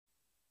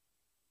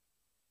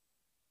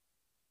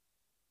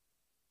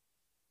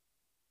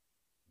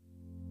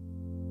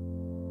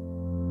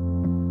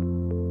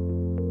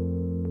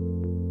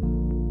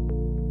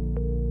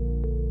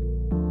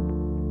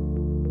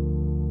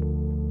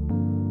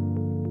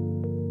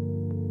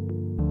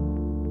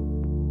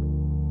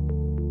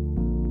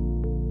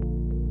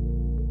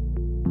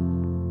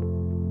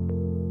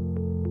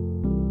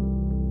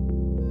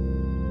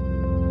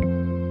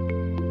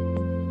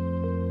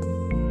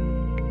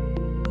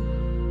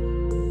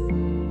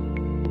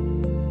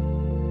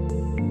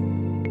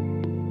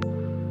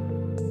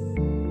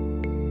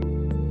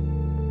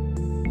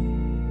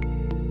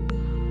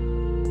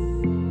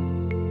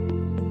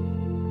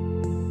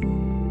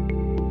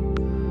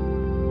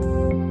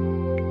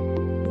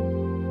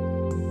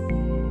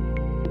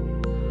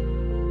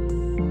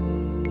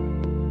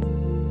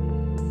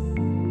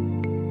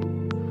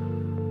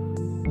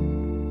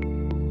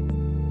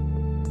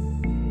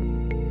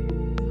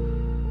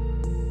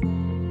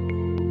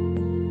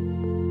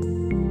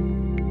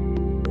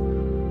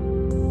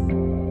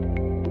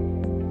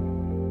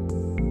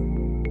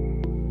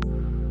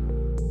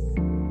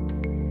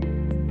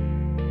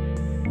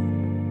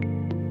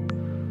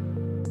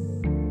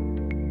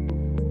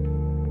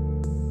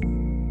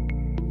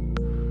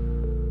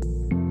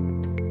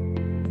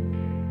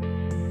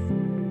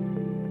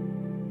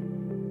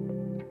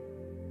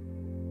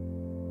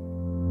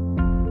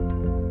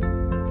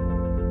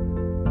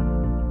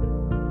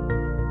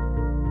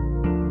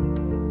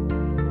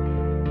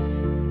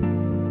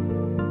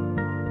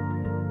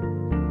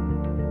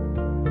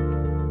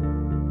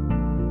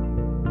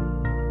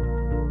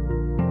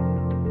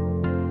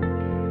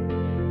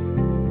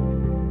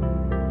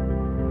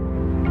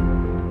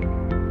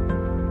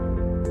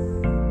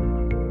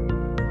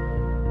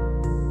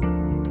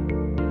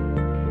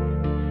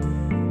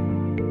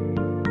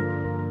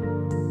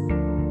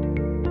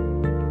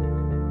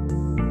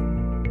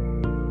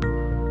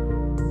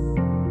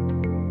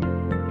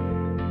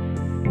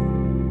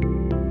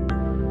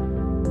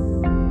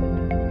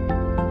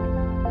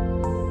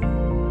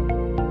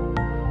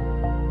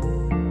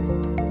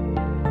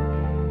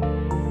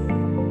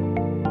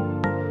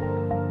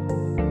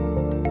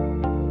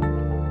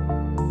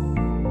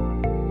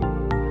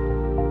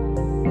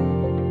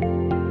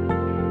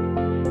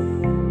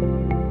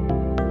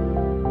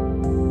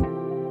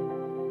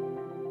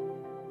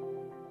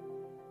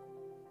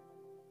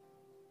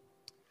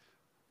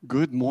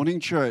Good morning,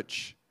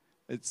 church.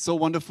 It's so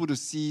wonderful to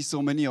see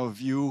so many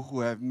of you who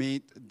have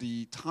made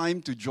the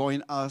time to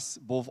join us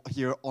both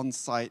here on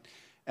site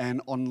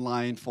and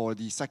online for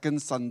the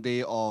second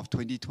Sunday of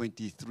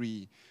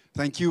 2023.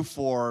 Thank you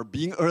for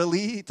being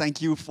early. Thank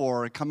you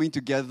for coming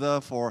together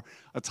for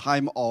a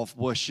time of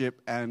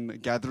worship and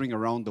gathering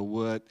around the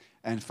Word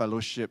and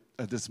fellowship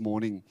this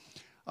morning.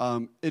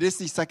 It is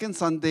the second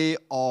Sunday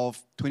of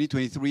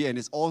 2023 and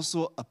it's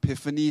also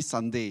Epiphany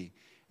Sunday.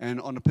 And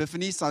on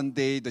Epiphany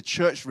Sunday, the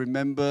church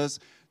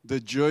remembers the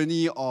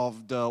journey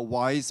of the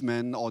wise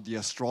men or the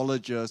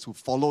astrologers who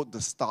followed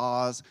the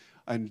stars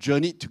and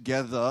journeyed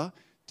together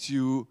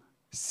to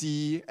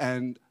see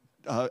and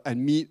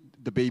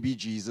meet the baby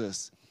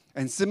Jesus.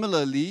 And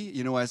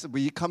similarly, as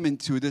we come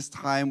into this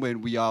time when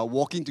we are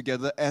walking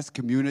together as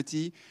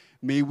community,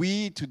 may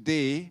we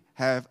today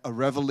have a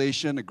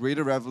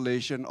greater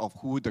revelation of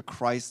who the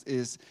Christ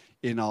is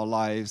in our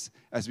lives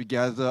as we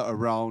gather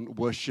around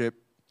worship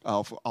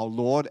of our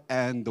Lord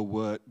and the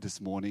Word this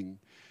morning.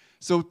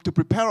 So to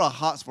prepare our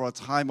hearts for a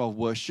time of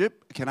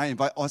worship, can I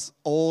invite us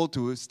all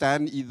to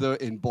stand either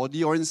in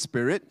body or in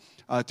spirit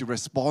to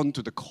respond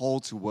to the call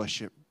to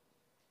worship.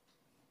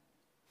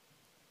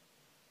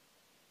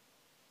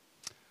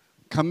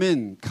 Come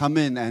in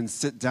and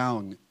sit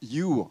down.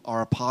 You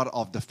are a part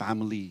of the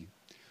family.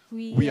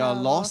 We are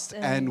lost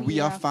and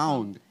we are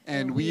found,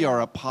 and we are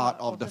a part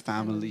of the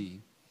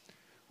family.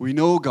 We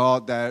know,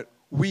 God, that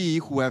we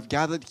who have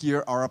gathered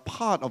here are a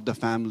part of the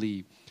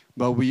family,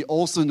 but we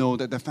also know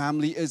that the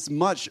family is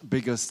much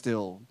bigger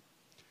still.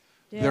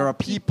 There are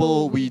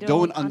people we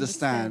don't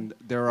understand.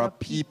 There are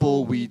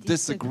people we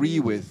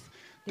disagree with.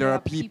 There are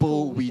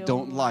people we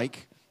don't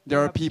like. There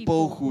are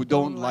people who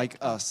don't like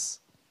us.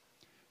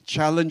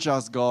 Challenge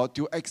us, God,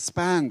 to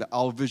expand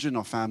our vision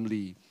of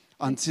family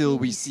until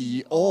we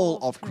see all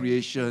of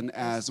creation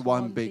as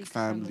one big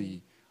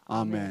family.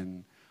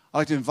 Amen. I'd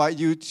like to invite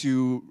you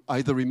to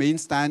either remain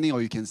standing or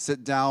you can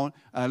sit down.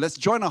 Let's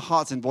join our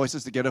hearts and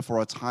voices together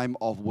for a time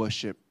of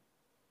worship.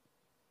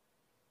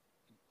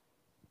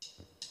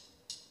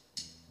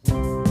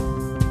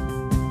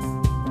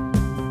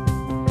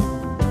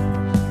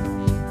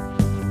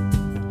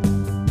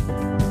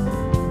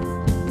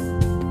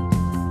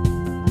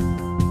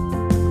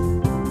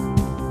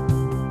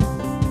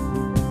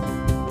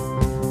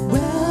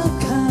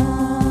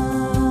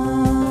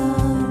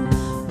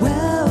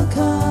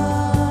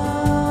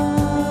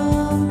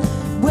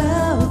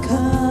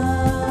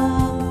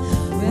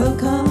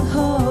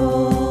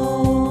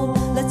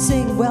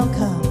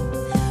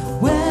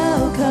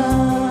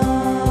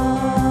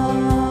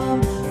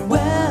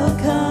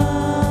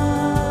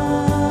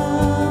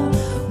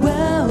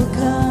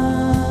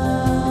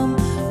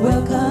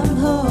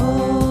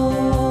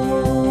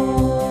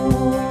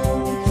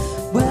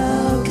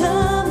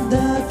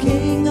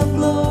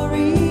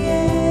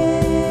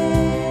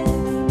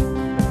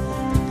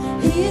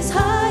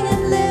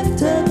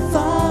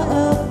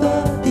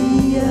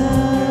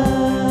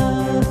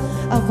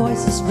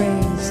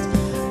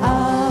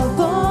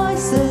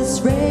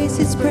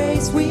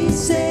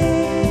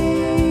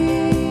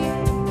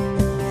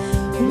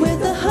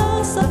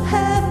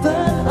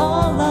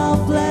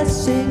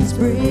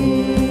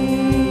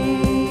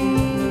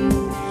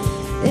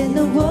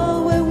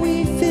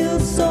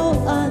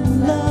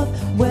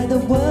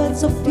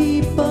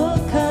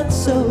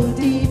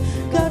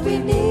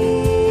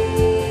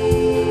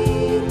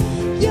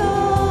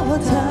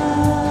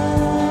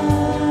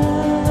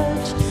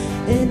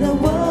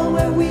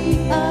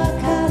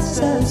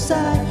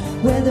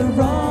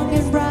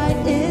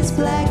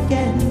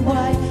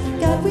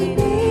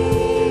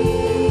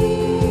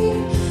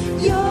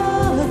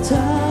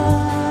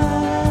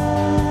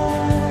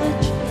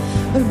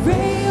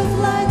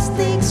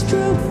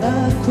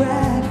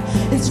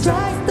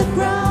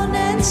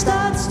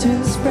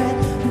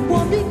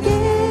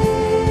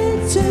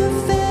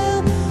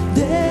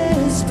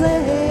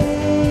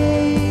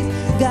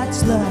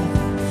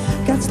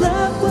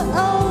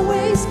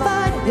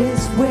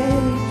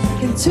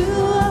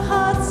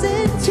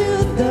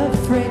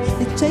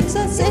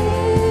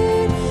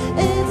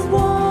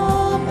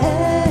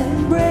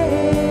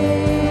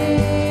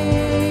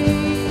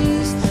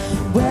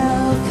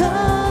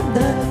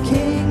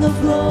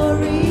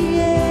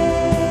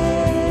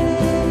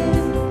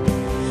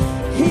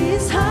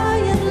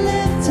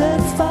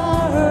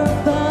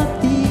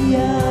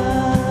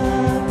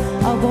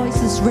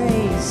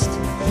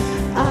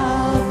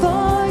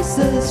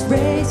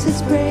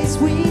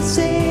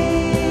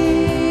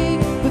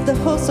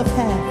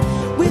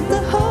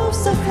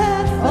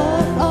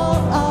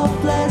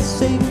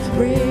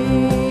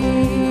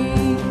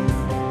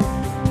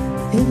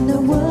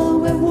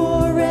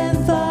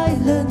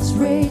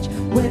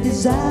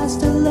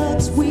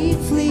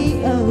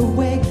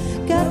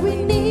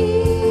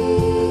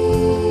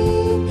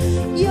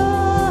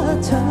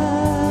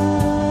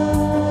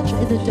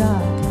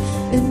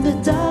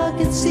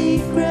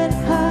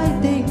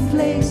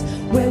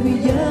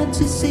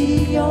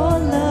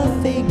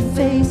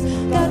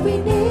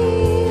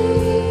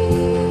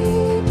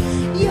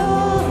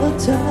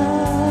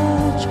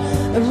 Touch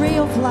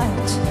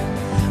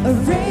A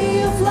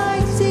ray of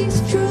light sees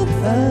through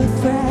a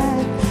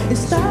crack. It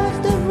starts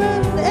to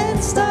run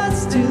and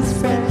starts to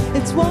spread.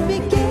 It's what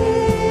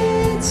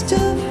begins to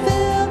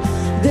fill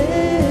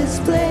this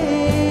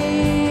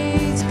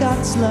place.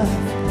 God's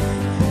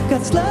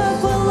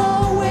love will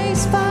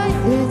always find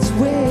its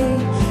way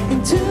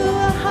into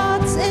our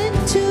hearts,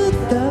 into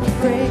the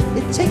fray.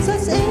 It takes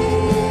us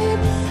in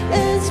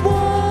its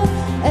warm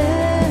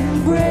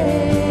embrace.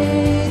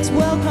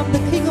 Welcome the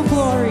King of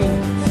Glory.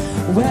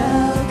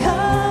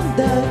 Welcome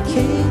the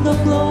King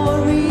of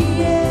Glory.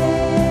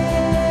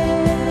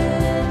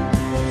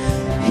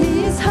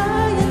 He is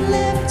high and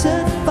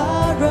lifted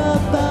far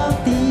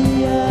above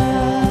the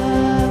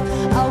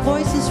earth. Our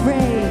voices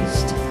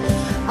raised.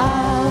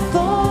 Our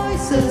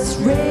voices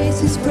raise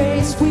His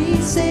praise we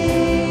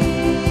sing.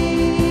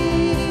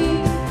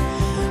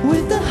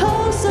 With the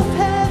hosts of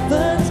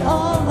heavens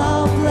all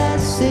our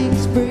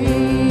blessings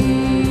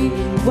bring.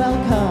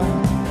 Welcome.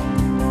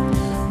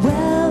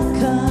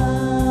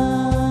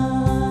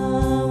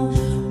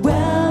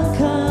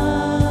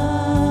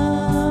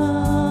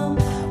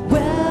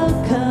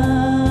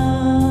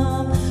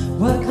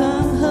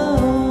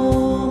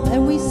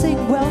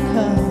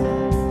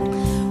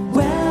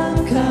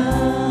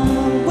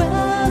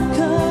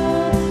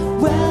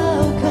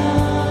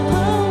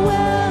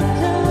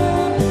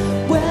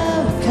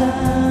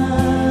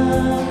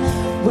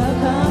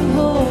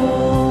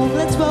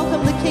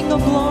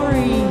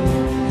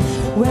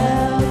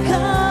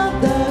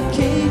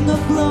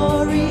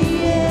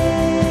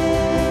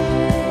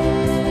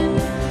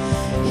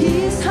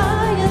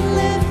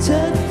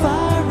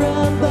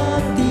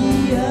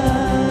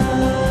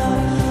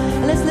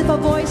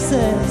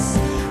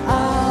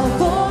 Our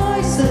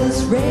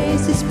voices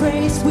raise His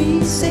praise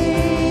we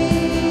sing.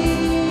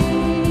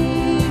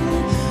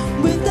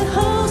 With the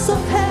hosts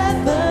of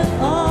heaven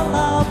all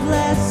our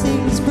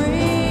blessings bring.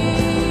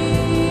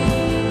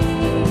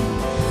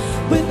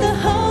 With the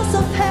hosts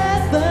of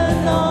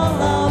heaven all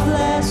our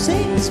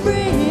blessings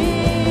bring.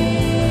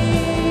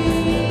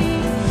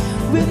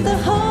 With the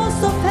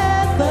hosts of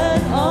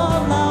heaven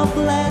all our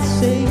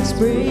blessings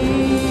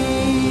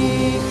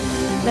bring.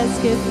 Let's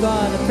give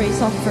God a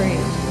praise offering.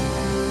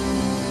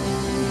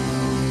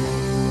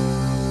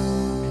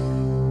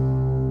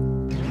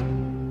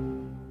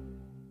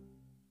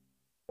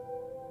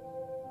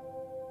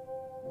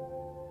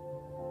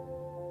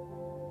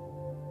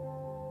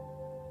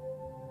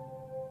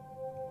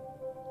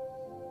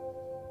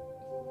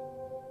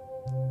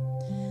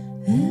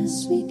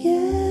 As we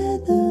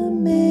gather,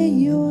 may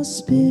your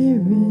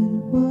Spirit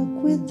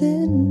walk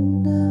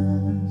within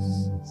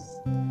us.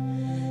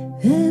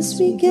 As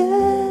we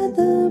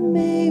gather,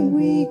 may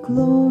we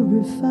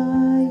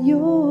glorify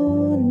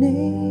your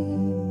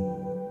name,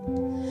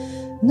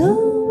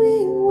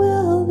 knowing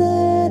well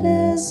that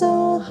as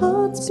our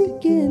hearts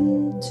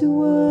begin to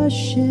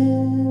worship,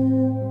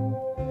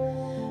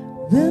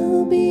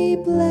 we'll be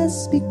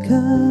blessed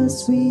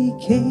because we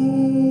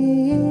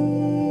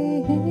came.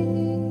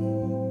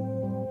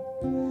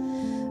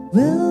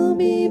 We'll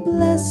be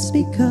blessed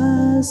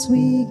because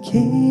we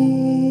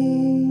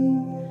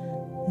came.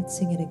 Let's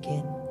sing it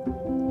again.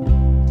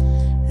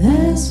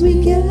 As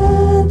we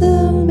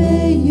gather,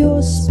 may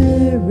your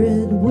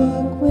Spirit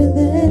work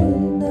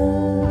within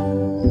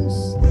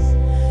us.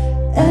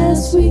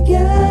 As we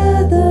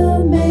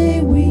gather, may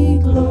we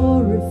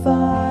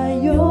glorify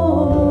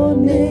your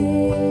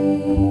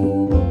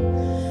name,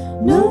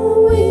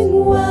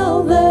 knowing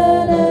well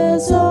that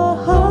as our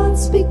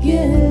hearts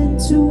begin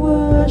to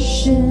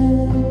worship,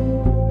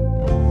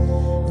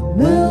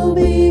 we'll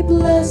be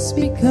blessed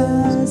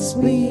because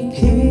we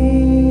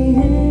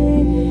came,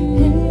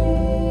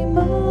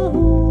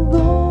 oh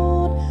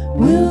Lord.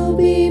 We'll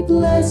be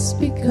blessed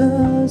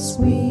because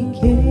we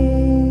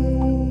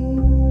came.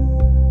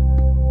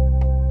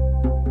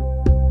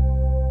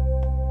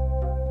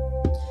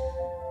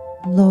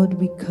 Lord,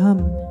 we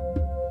come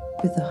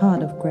with a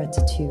heart of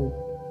gratitude,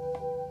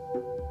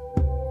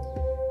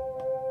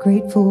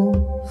 grateful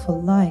for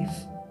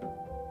life,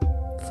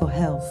 for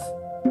health.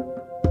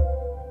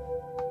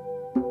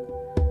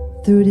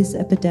 Through this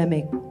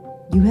epidemic,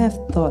 you have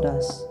taught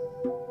us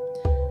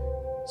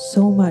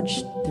so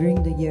much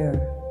during the year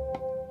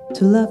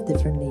to love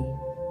differently,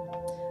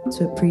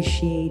 to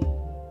appreciate,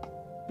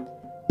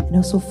 and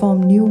also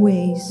form new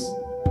ways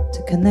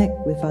to connect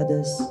with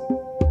others.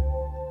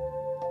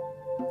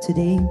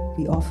 Today,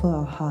 we offer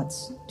our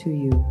hearts to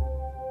you.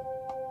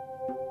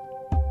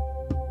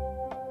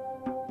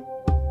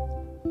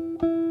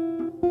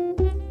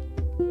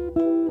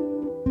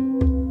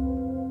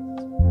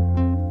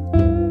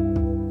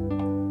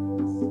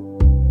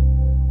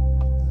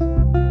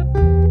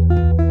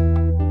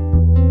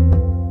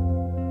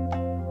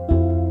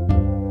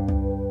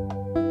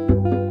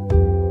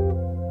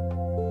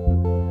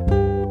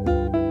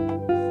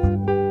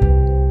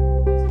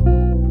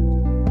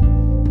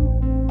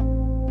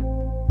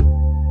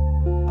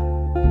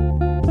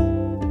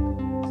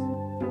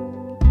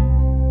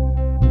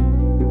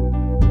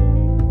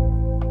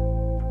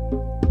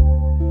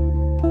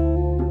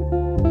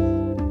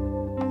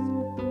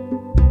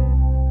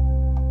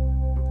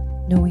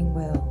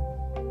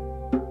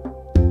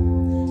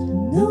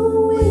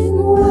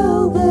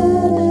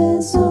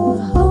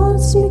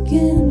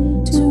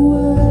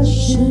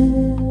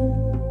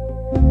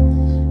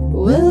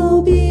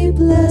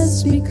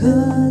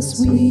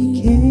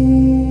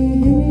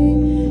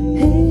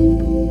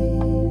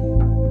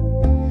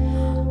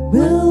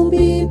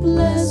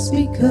 blessed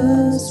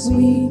because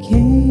we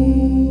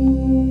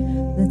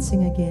came. Let's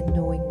sing again,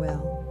 knowing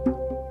well.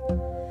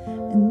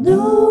 And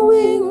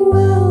knowing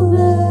well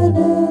that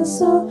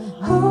as our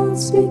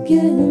hearts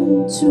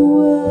begin to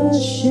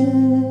worship,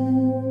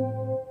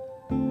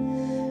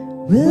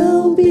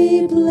 we'll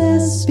be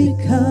blessed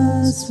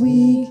because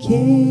we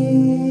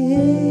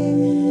came.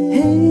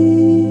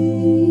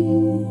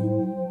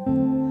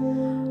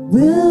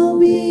 We'll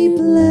be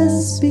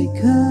blessed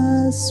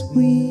because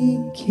we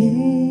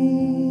came.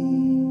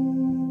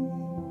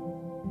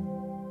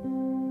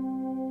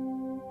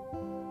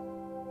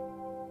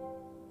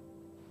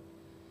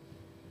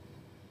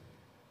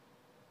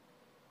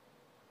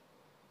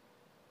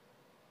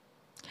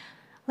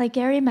 Like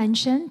Gary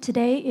mentioned,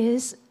 today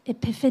is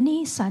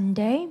Epiphany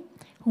Sunday.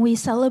 We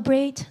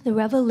celebrate the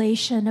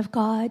revelation of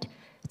God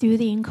through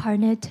the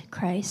incarnate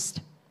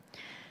Christ.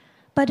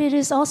 But it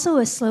is also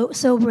a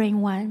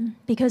sobering one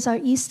because our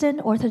Eastern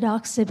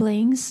Orthodox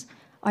siblings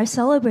are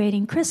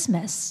celebrating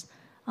Christmas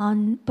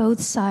on both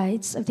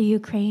sides of the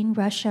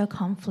Ukraine-Russia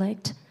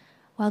conflict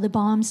while the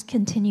bombs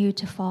continue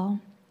to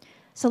fall.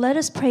 So let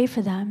us pray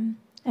for them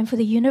and for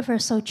the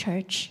universal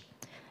church,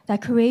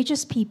 that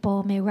courageous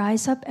people may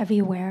rise up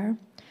everywhere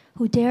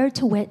who dare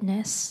to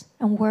witness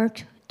and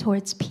work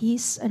towards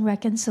peace and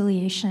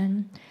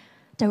reconciliation,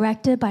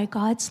 directed by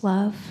God's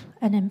love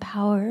and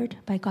empowered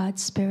by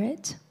God's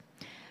Spirit.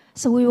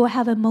 So we will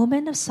have a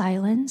moment of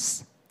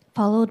silence,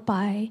 followed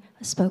by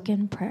a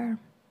spoken prayer.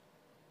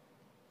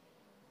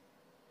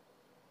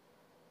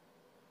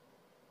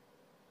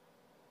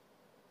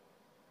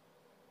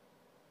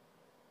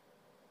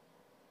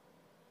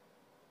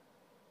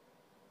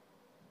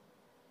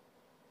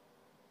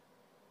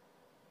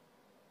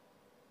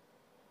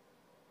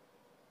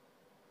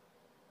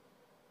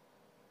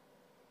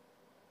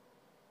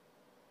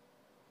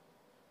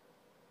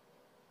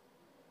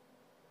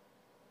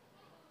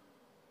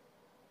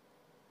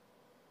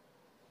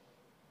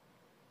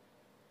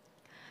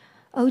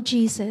 O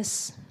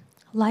Jesus,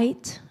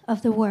 light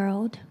of the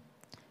world,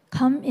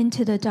 come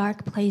into the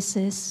dark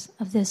places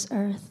of this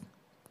earth.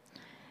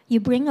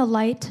 You bring a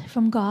light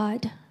from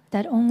God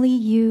that only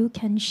you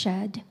can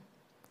shed.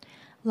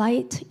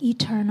 Light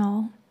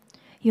eternal,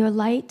 your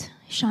light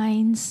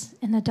shines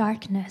in the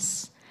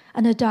darkness,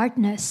 and the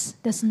darkness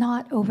does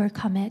not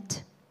overcome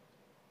it.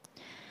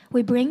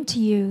 We bring to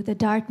you the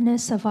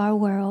darkness of our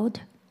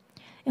world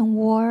in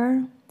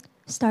war,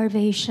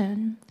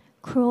 starvation,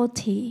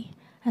 cruelty,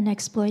 and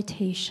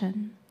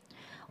exploitation.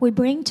 We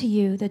bring to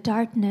you the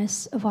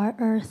darkness of our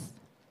earth,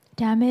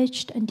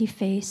 damaged and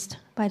defaced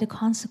by the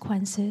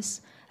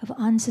consequences of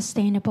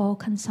unsustainable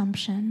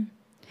consumption.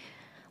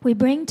 We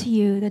bring to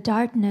you the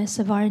darkness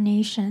of our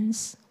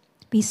nations,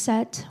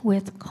 beset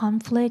with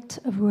conflict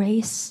of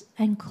race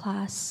and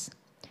class,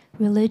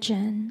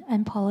 religion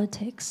and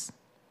politics.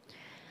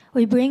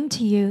 We bring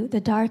to you the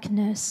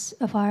darkness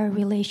of our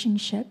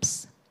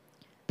relationships,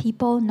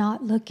 people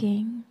not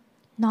looking,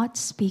 not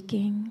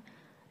speaking,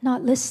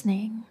 not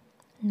listening,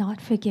 not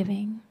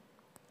forgiving.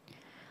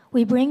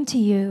 We bring to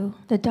you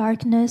the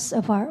darkness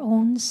of our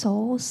own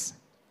souls,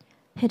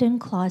 hidden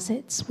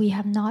closets we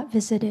have not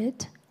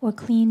visited or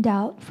cleaned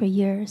out for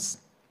years.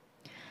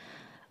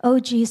 O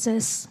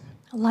Jesus,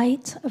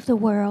 light of the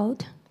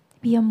world,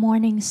 be a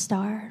morning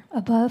star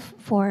above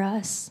for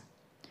us,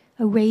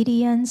 a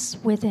radiance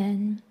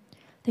within,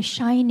 the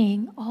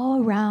shining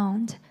all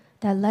around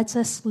that lets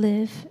us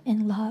live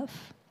in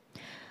love.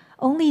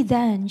 Only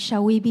then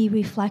shall we be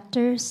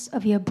reflectors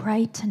of your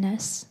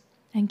brightness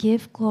and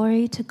give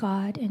glory to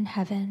God in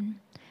heaven.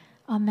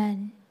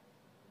 Amen.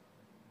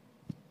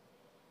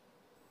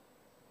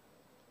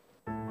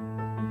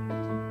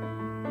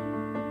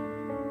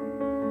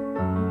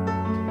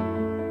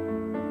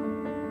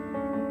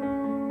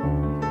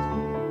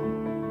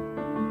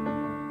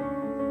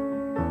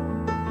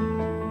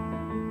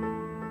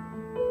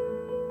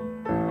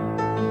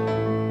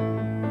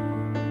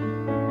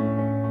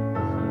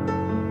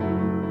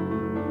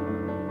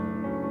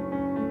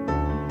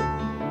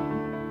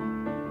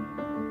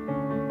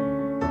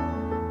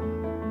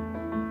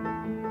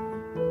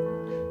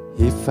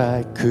 If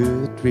I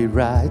could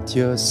rewrite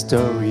your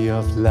story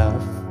of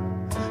love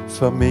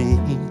for me,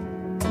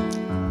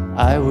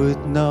 I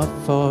would not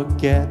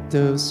forget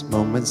those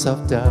moments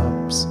of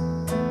doubts.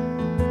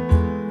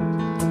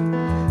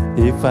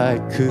 If I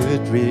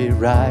could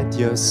rewrite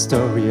your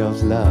story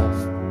of love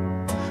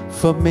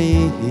for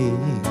me,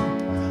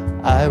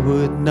 I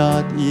would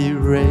not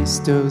erase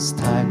those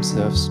times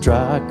of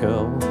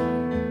struggle,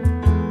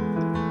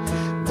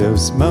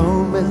 those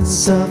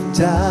moments of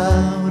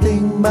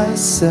doubting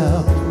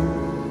myself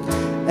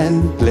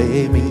and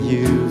blaming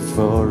you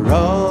for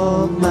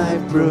all my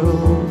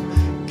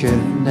brokenness.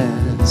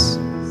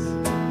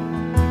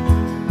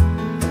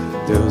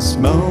 Those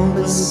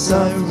moments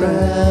I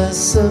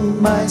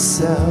ransom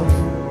myself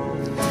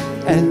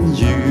and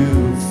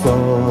you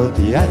for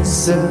the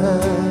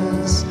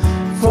answers,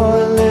 for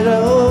a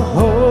little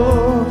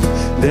hope.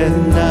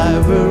 Then I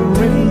will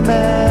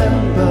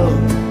remember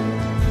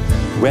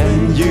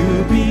when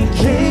you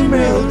became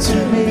real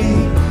to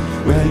me,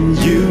 when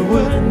you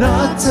would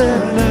not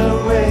turn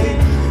away,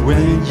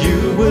 when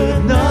you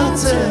would not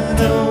turn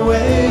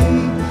away.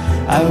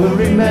 I will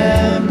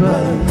remember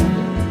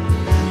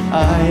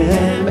I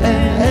am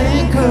an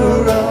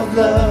anchor of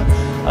love.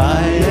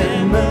 I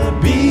am a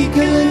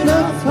beacon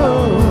of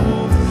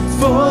hope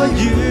for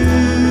you.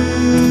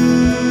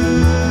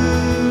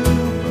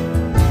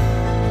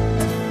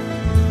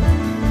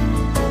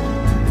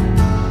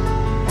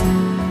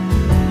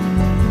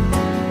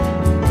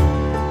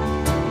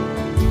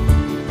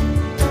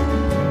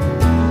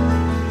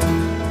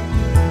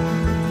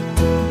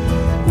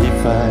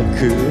 If I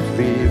could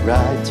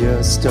rewrite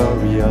your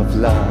story of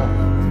love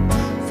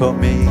for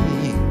me,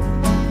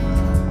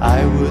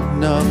 I would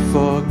not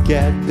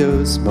forget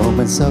those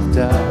moments of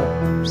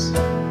doubts.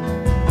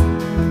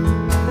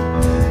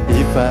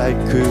 If I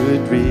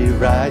could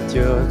rewrite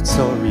your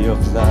story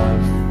of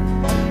love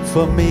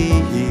for me,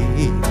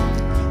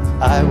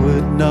 I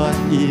would not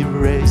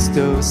erase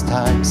those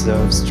times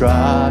of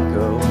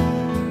struggle,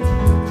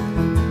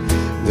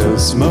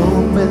 those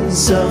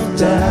moments of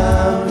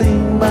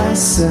doubting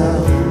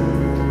myself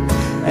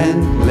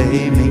and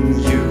blaming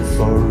you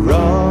for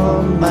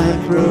all my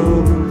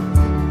brokenness.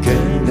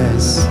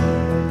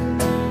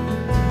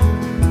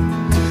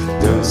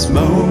 Those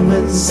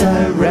moments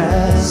I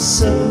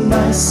wrestle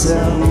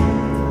myself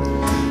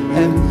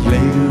and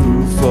blame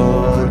you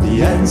for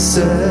the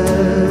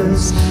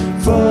answers,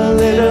 for a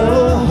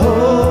little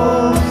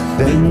hope.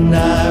 Then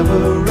I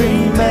will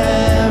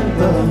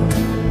remember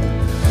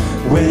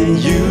when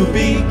you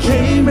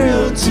became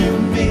real to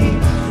me,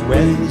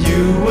 when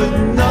you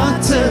would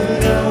not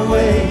turn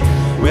away,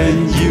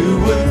 when you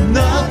would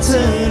not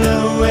turn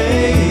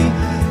away.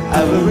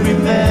 I will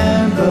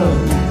remember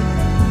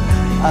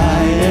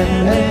I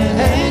am an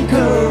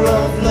anchor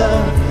of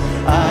love.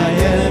 I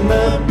am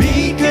a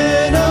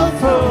beacon of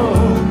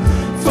hope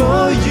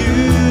for you.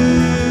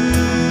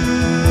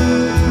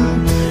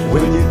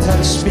 When you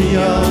touched me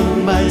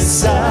on my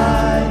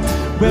side,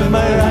 when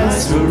my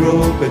eyes were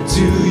open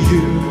to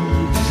you,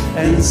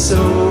 and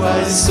so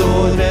I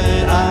saw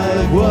that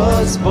I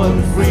was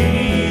born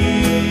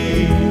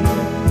free.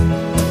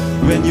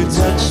 When you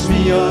touched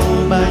me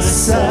on my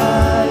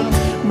side,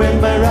 when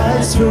my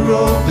eyes were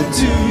open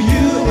to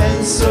you,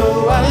 and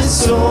so I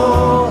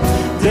saw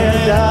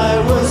that I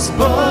was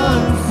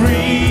born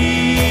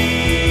free.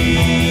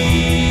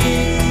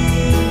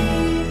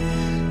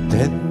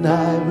 Then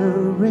I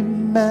will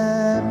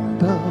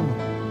remember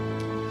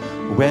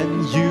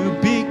when you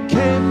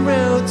became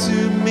real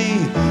to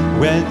me,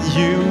 when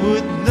you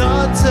would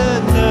not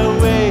turn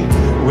away,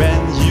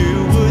 when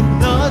you would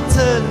not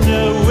turn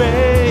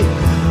away.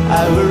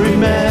 I will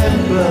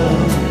remember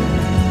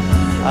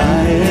I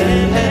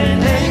am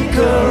an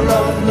anchor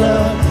of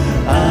love.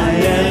 I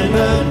am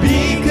a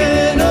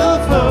beacon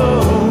of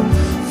hope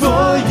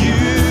for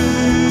you.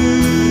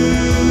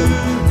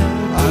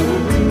 I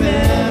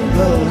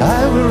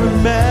will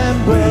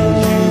remember when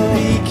you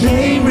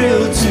became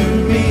real to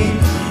me,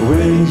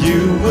 when you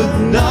would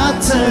not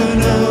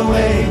turn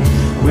away,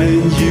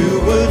 when you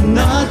would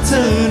not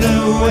turn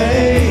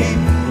away.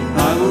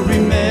 I will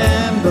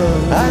remember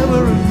I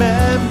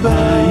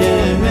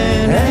am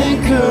an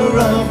anchor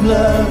of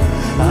love.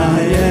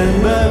 I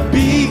am a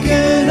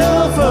beacon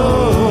of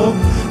hope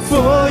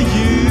for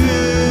you,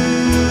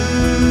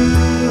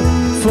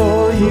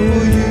 for you.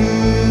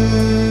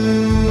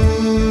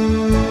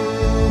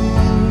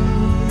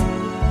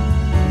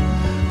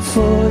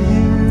 For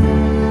you,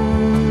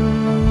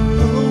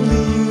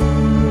 only you,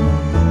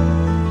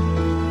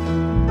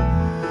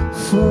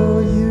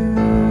 for you.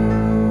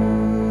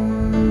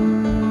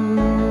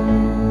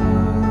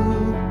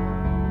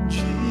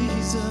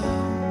 Jesus.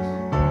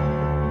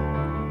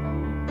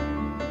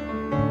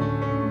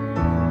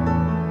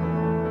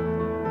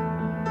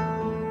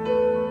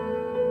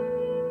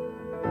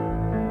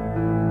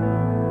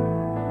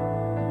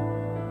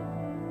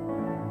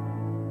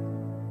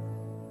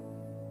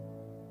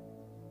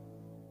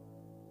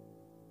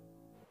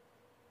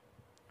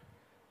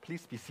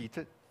 Please be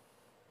seated.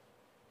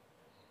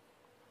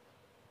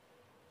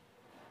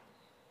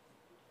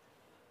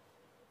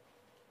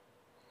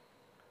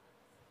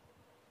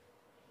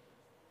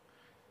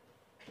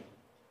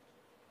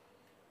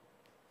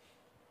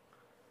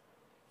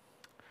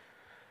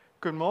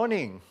 Good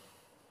morning.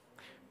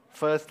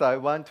 First, I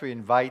want to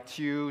invite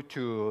you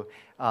to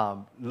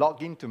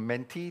log into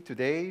Menti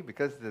today,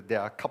 because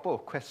there are a couple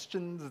of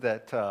questions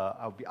that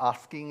I'll be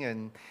asking,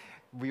 and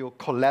we'll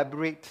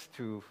collaborate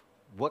to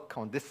work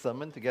on this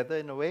sermon together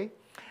in a way.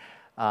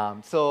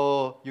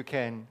 So you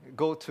can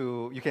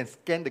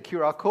scan the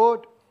QR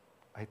code.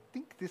 I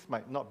think this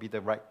might not be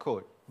the right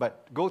code,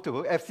 but go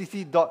to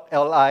fcc.li/Menti.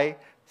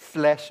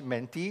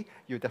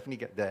 You'll definitely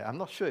get there. I'm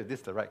not sure if this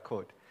is the right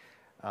code.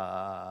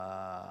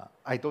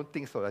 I don't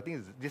think so. I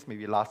think this may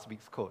be last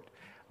week's code.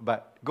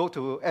 But go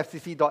to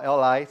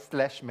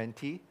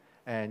fcc.li/Menti,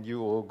 and you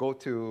will go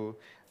to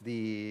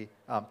the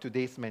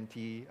today's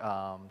Menti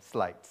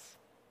slides.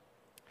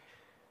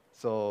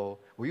 So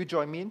will you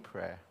join me in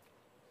prayer?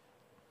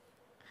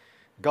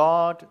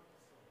 God,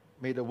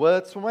 May the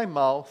words from my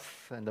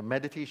mouth and the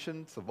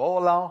meditations of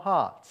all our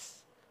hearts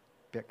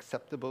be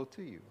acceptable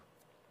to you.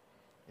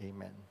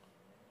 Amen.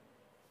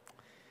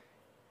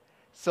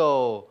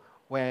 So,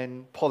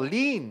 when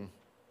Pauline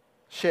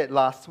shared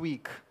last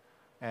week,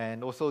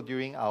 and also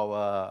during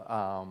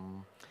our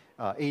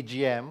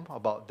AGM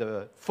about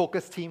the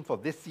focus theme for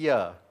this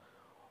year,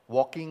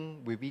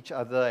 walking with each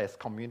other as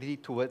community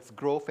towards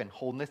growth and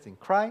wholeness in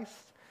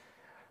Christ,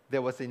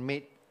 there was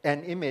an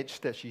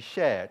image that she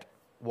shared,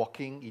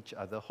 walking each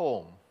other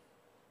home.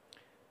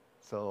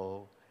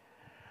 So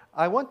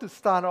I want to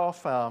start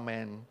off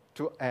by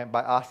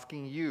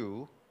asking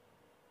you,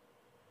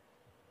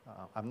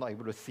 I'm not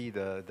able to see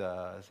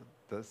the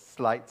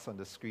slides on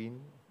the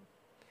screen.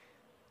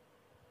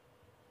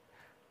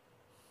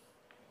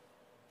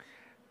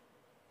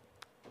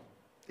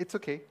 It's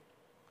okay.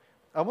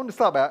 I want to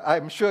start by,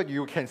 I'm sure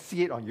you can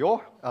see it on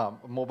your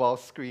mobile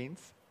screens.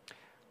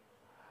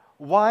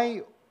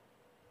 Why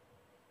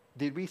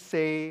did we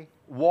say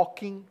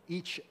walking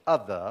each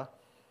other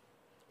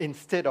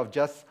instead of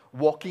just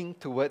walking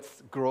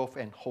towards growth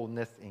and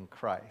wholeness in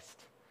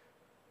Christ?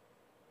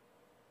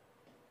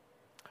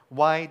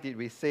 Why did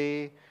we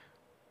say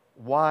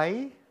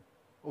walking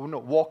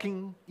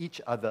each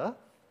other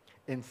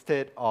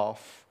instead of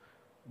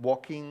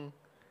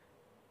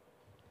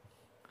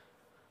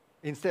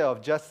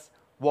just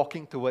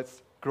walking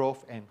towards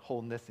growth and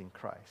wholeness in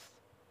Christ?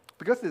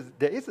 Because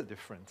there is a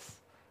difference,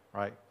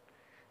 right?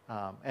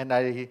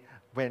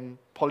 When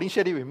Pauline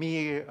shared it with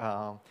me,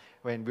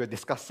 when we were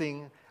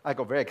discussing, I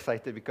got very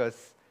excited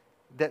because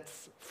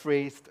that's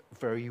phrased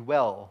very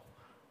well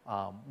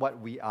what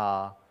we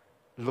are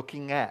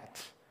looking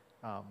at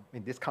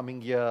in this coming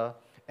year,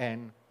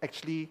 and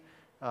actually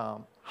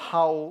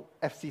how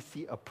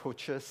FCC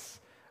approaches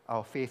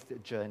our faith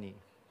journey.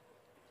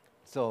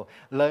 So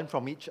learn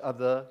from each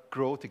other,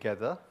 grow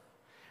together.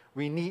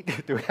 We need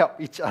to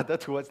help each other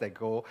towards that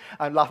goal.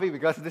 I'm laughing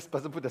because this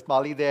person put the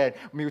smiley there,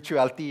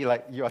 mutuality,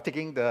 like you are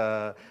taking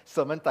the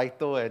sermon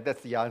title and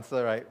that's the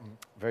answer, right?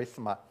 Very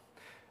smart.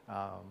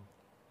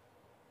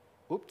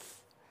 Oops.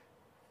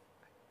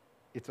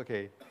 It's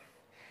okay.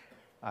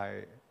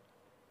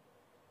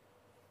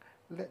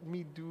 Let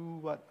me do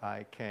what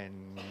I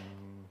can.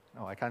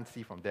 No, I can't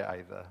see from there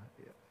either.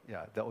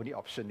 Yeah, the only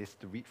option is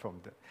to read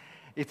from the.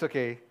 It's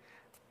okay.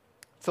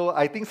 So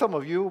I think some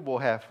of you will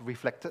have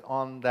reflected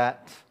on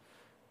that.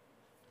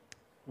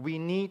 We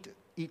need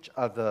each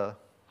other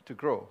to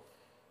grow.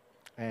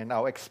 And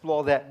I'll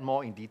explore that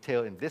more in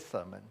detail in this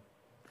sermon.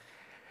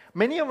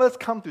 Many of us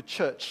come to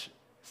church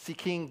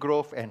seeking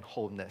growth and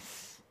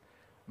wholeness.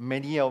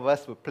 Many of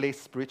us would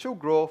place spiritual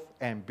growth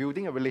and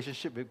building a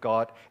relationship with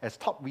God as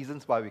top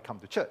reasons why we come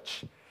to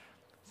church.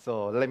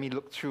 So let me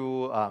look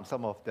through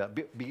some of the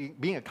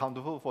being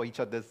accountable for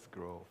each other's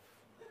growth.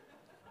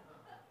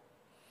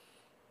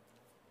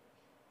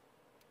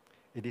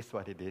 It is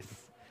what it is.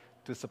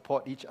 To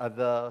support each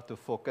other, to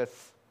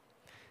focus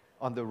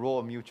on the role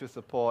of mutual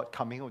support,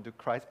 coming home to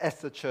Christ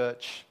as a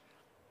church.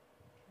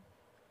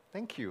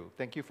 Thank you.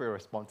 Thank you for your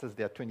responses.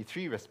 There are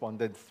 23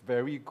 respondents.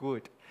 Very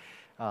good.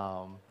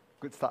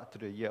 Good start to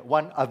the year.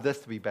 Want others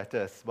to be better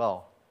as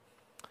well.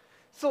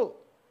 So,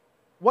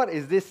 what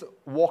is this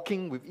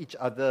walking with each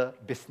other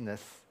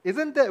business?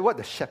 Isn't that what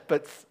the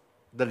shepherds,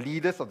 the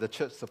leaders of the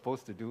church,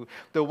 supposed to do?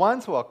 The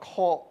ones who are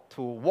called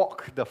to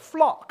walk the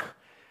flock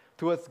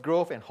towards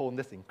growth and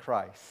wholeness in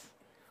Christ.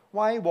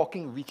 Why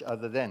walking with each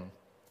other then?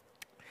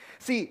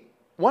 See,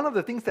 one of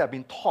the things that I've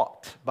been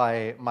taught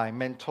by my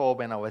mentor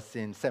when I was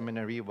in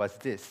seminary was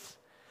this.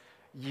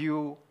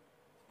 To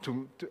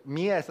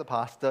me as a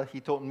pastor, he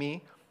told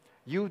me,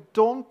 you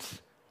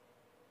don't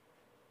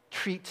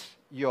treat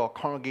your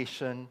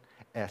congregation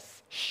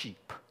as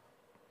sheep.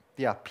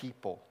 They are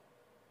people.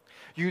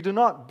 You do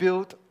not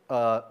build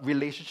a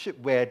relationship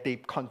where they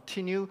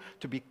continue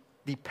to be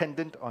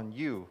dependent on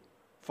you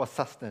for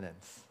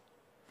sustenance.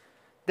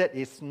 That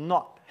is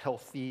not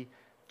healthy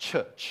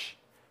church,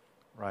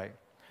 right?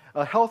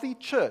 A healthy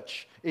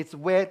church is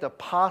where the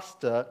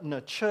pastor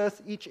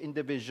nurtures each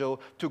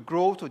individual to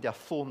grow to their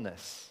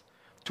fullness,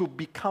 to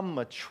become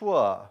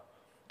mature,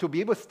 to be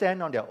able to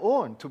stand on their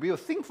own, to be able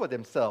to think for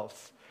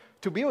themselves,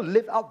 to be able to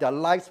live out their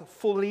lives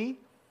fully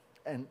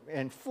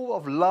and full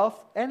of love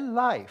and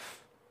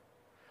life.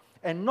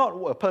 And not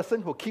a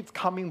person who keeps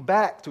coming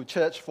back to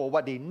church for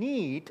what they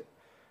need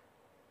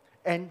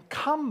and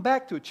come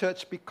back to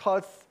church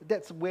because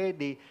that's where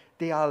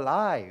they are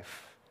alive.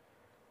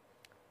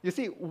 You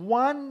see,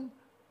 one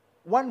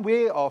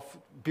way of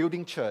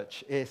building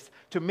church is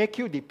to make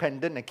you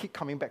dependent and keep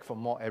coming back for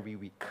more every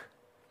week.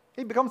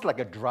 It becomes like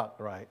a drug,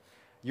 right?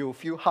 You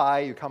feel high,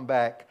 you come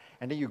back,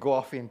 and then you go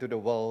off into the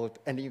world,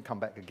 and then you come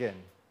back again.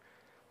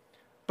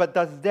 But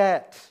does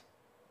that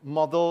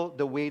model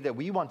the way that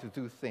we want to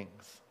do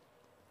things?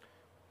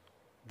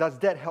 Does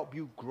that help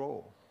you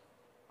grow?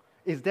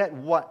 Is that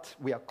what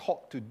we are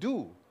called to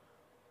do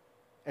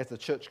as a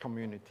church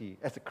community,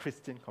 as a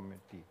Christian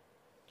community?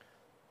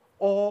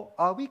 Or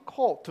are we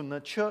called to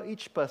nurture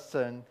each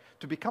person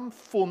to become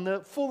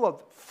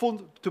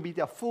to be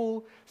their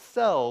full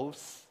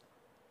selves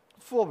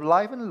full of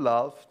life and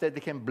love, that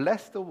they can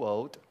bless the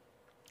world.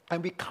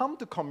 And we come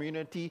to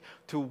community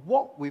to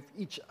walk with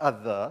each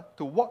other,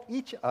 towards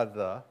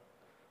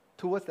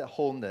that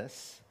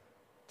wholeness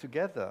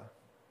together.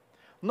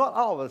 Not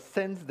out of a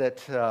sense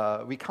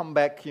that we come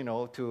back,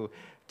 to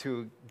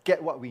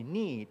get what we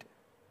need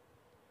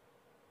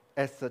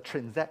as a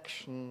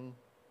transaction,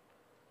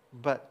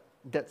 but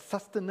that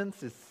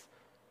sustenance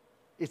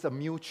is a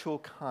mutual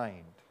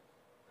kind.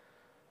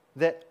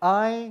 That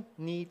I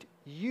need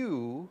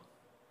you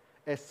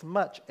as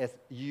much as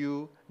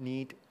you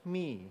need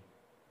me.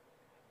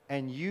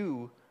 And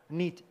you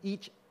need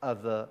each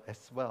other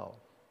as well.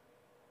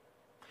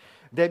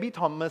 Debbie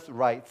Thomas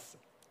writes,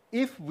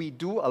 if we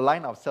do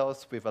align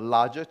ourselves with a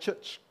larger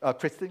church,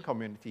 Christian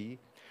community,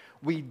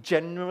 we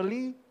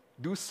generally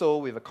do so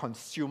with a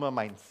consumer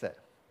mindset,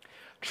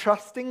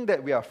 trusting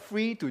that we are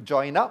free to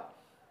join up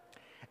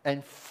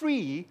and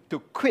free to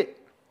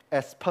quit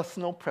as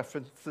personal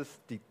preferences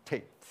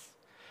dictates.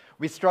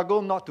 We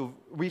struggle not to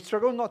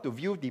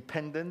view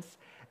dependence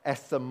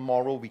as a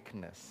moral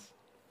weakness.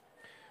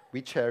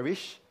 We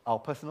cherish our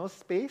personal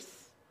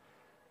space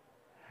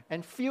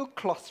and feel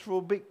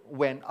claustrophobic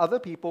when other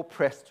people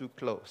press too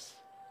close.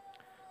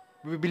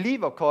 We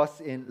believe, of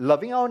course, in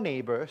loving our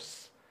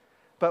neighbors,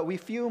 but we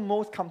feel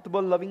most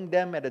comfortable loving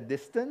them at a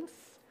distance,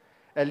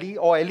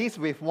 or at least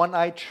with one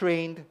eye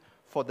trained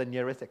for the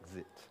nearest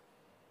exit.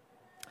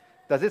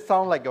 Does it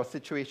sound like your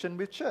situation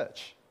with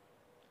church?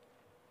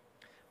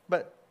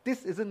 But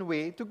this isn't the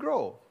way to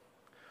grow.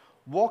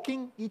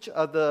 Walking each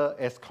other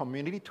as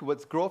community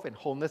towards growth and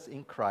wholeness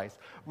in Christ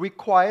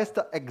requires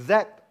the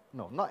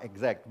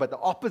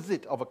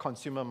opposite of a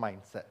consumer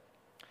mindset.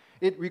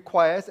 It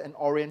requires an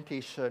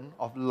orientation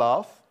of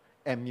love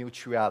and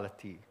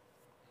mutuality.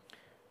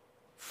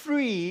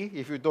 Free,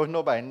 if you don't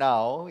know by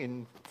now,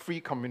 in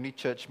free community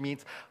church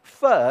means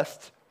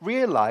first,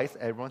 realize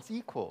everyone's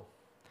equal.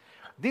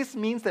 This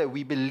means that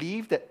we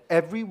believe that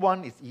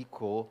everyone is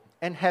equal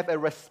and have a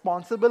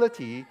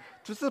responsibility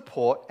to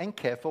support and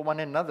care for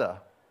one another.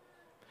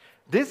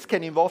 This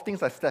can involve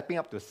things like stepping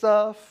up to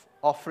serve,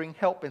 offering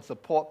help and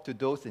support to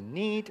those in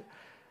need,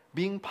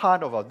 being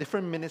part of our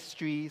different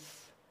ministries.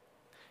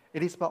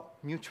 It is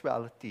about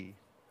mutuality.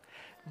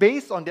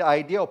 Based on the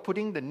idea of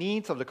putting the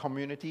needs of the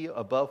community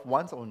above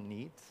one's own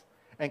needs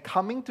and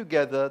coming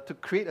together to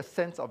create a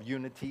sense of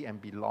unity and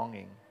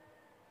belonging.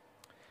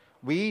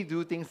 We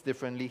do things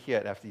differently here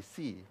at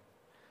FCC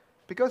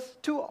because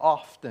too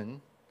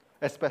often,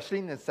 especially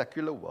in the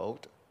secular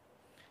world,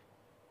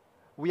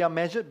 we are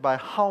measured by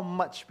how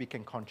much we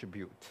can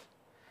contribute,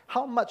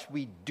 how much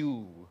we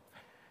do.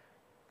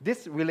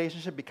 This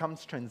relationship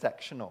becomes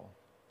transactional.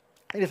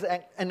 It is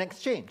an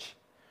exchange.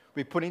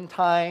 We put in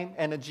time,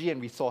 energy,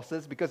 and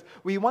resources because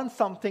we want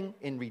something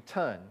in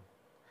return.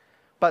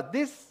 But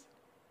this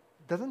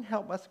doesn't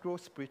help us grow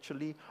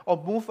spiritually or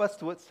move us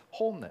towards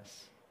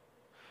wholeness.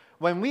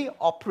 When we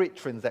operate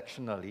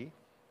transactionally,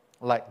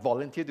 like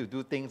volunteer to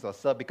do things or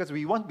serve because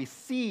we want to be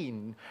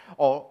seen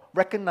or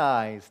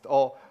recognized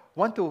or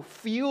want to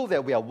feel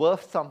that we are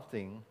worth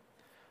something,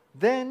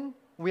 then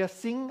we are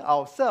seeing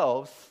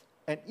ourselves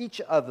and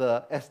each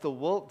other as the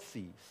world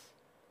sees.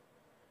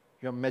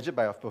 You're measured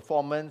by your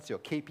performance, your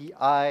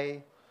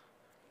KPI.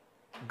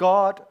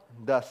 God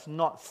does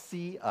not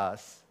see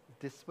us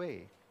this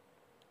way.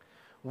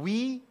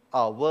 We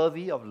are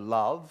worthy of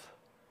love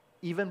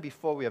even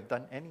before we have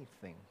done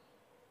anything.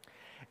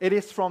 It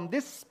is from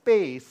this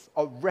space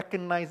of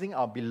recognizing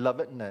our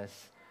belovedness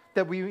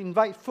that we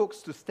invite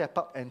folks to step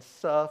up and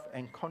serve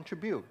and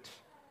contribute.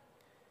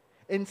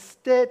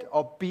 Instead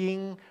of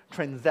being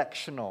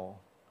transactional,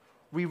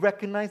 we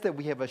recognize that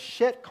we have a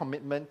shared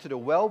commitment to the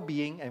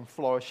well-being and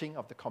flourishing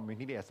of the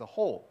community as a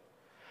whole.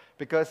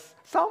 Because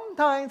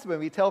sometimes when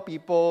we tell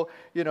people,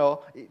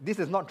 this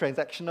is not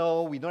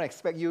transactional, we don't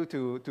expect you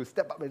to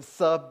step up and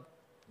serve,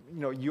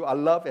 you are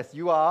loved as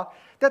you are,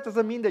 that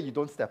doesn't mean that you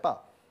don't step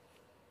up.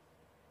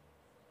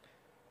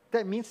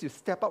 That means you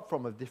step up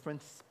from a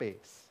different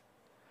space.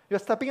 You're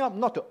stepping up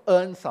not to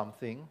earn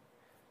something.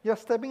 You're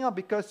stepping up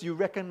because you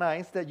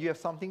recognize that you have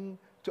something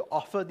to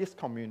offer this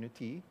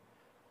community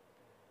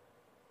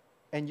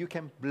and you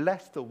can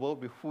bless the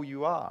world with who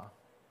you are.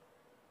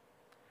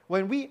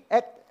 When we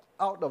act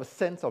out of a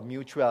sense of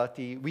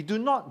mutuality, we do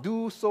not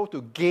do so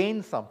to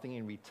gain something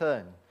in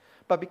return,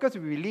 but because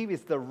we believe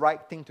it's the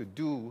right thing to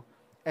do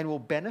and will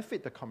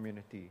benefit the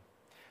community.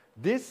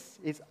 This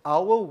is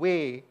our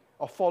way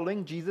of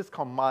following Jesus'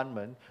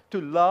 commandment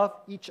to love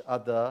each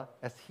other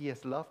as he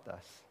has loved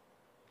us.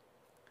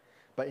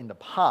 But in the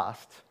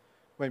past,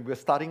 when we were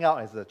starting out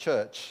as a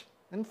church,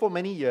 and for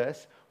many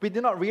years, we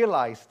did not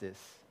realize this.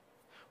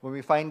 When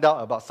we find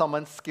out about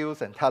someone's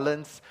skills and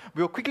talents,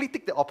 we will quickly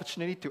take the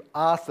opportunity to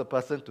ask the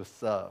person to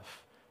serve.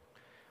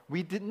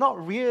 We did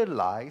not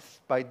realize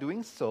by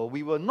doing so,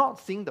 we were not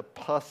seeing the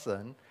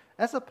person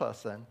as a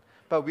person,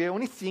 but we are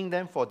only seeing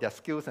them for their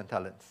skills and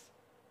talents.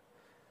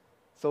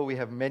 So we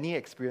have many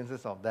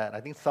experiences of that. I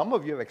think some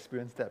of you have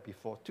experienced that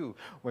before too.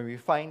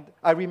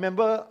 I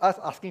remember us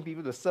asking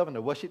people to serve on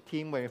the worship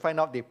team when we find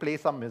out they play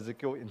some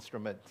musical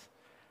instruments.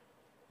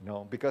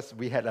 because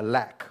we had a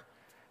lack.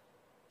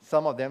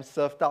 Some of them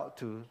served out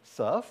to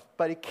serve,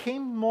 but it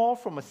came more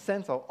from a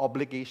sense of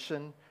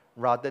obligation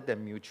rather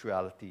than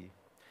mutuality.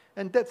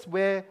 And that's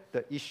where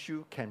the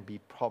issue can be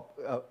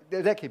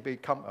that can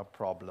become a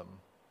problem.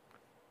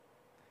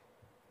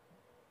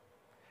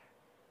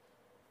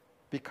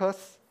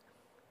 Because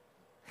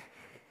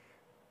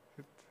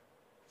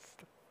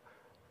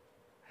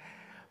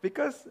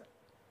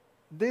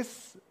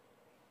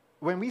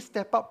when we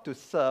step up to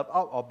serve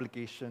our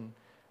obligation,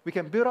 we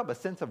can build up a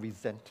sense of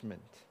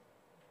resentment.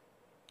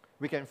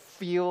 We can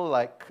feel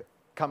like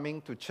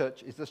coming to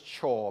church is a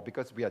chore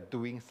because we are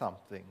doing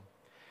something.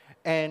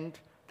 And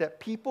that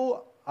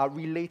people are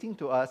relating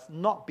to us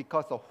not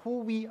because of who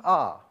we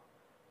are,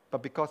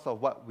 but because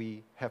of what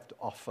we have to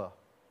offer.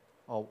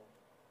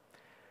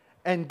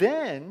 And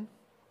then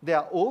there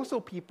are also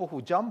people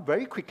who jump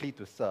very quickly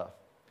to serve,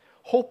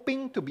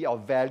 hoping to be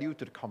of value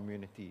to the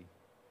community.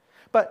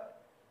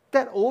 But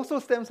that also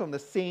stems from the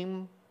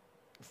same,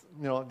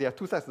 there are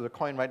two sides of the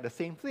coin, right? The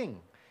same thing.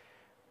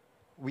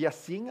 We are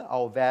seeing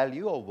our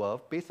value or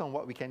worth based on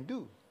what we can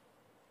do.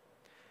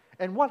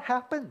 And what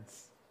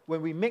happens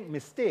when we make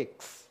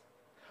mistakes?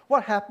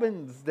 What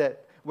happens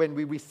that when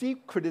we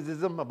receive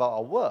criticism about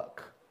our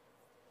work?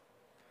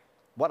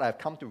 What I've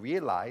come to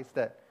realize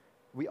that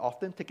we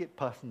often take it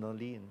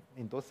personally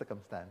in those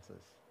circumstances.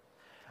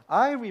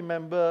 I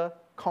remember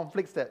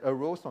conflicts that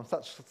arose from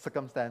such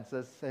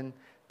circumstances, and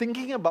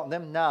thinking about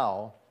them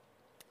now,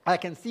 I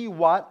can see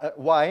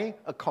why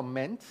a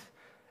comment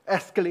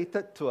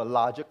escalated to a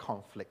larger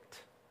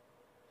conflict.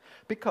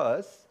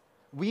 Because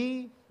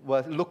we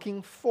were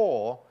looking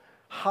for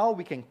how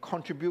we can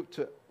contribute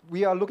to,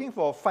 we are looking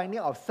for finding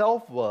our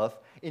self-worth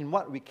in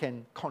what we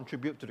can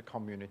contribute to the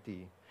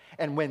community.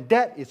 And when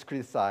that is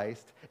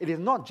criticized, it is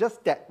not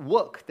just that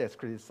work that's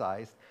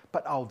criticized,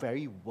 but our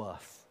very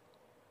worth.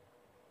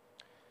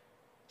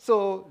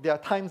 So there are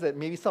times that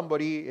maybe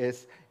somebody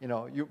is,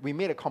 we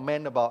made a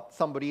comment about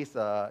somebody's,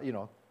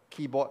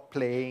 keyboard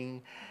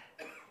playing,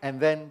 and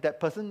then that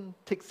person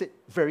takes it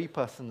very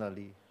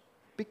personally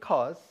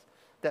because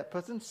that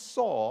person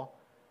saw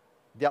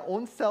their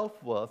own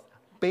self-worth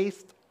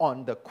based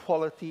on the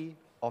quality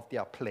of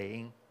their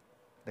playing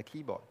the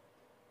keyboard.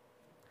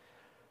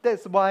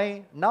 That's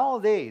why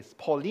nowadays,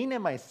 Pauline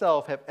and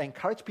myself have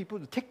encouraged people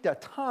to take their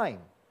time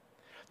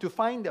to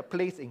find their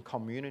place in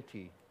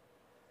community.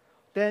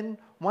 Then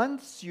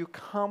once you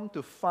come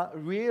to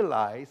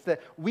realize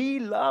that we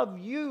love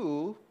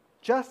you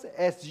just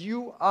as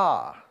you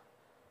are,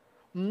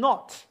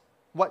 not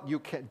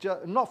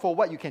for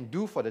what you can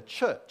do for the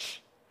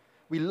church.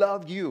 We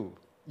love you.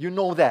 You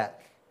know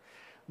that.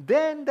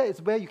 Then that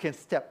is where you can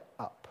step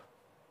up.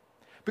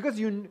 Because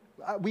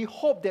we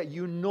hope that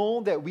you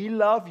know that we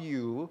love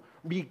you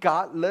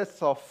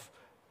regardless of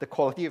the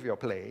quality of your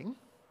playing,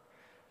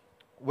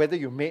 whether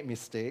you made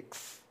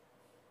mistakes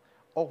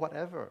or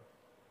whatever.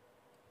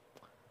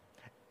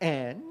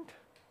 And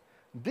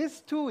this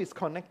too is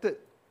connected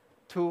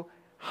to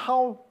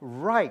how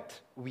right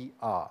we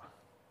are.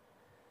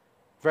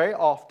 Very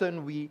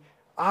often we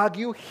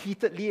argue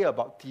heatedly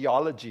about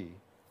theology,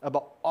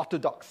 about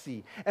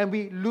orthodoxy, and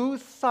we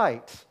lose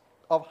sight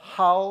of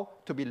how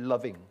to be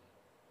loving.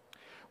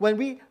 When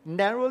we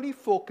narrowly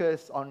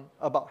focus on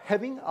about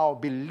having our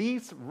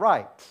beliefs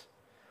right,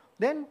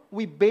 then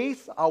we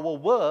base our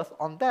worth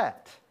on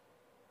that,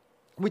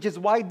 which is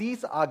why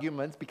these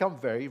arguments become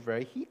very,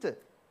 very heated.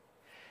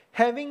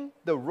 Having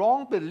the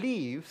wrong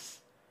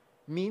beliefs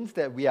means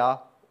that we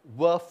are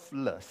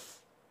worthless.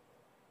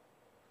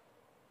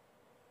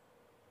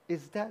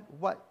 Is that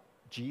what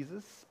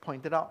Jesus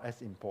pointed out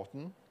as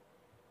important?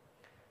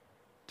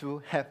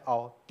 To have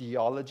our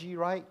theology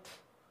right?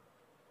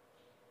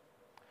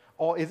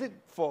 Or is it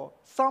for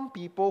some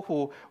people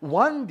who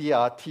want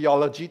their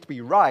theology to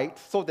be right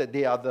so that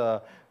they are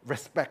the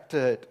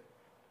respected,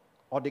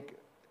 or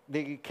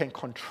they can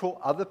control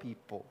other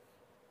people?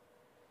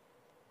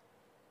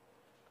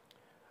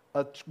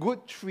 A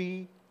good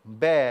tree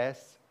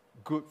bears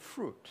good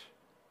fruit.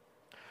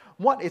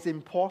 What is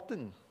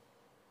important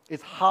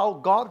is how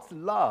God's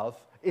love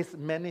is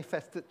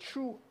manifested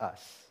through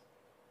us.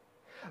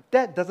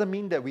 That doesn't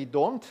mean that we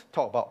don't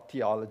talk about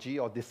theology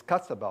or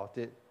discuss about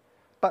it,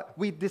 but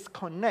we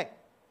disconnect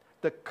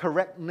the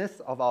correctness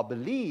of our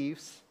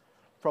beliefs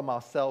from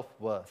our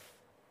self-worth.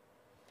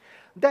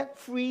 That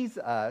frees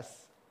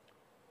us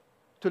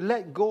to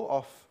let go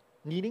of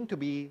needing to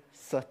be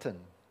certain.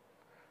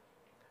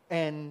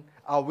 And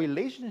our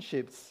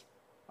relationships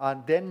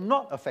are then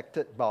not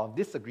affected by our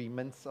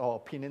disagreements or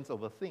opinions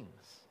over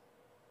things.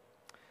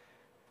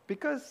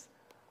 Because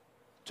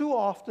too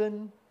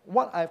often,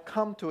 what I've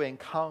come to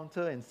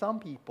encounter in some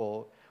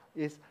people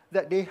is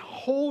that they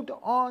hold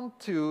on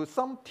to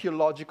some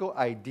theological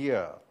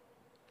idea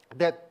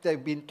that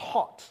they've been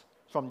taught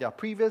from their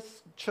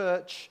previous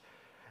church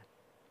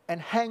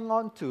and hang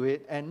on to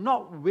it and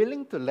not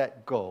willing to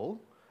let go,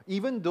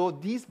 even though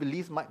these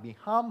beliefs might be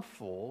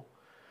harmful,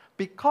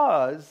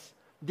 because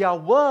their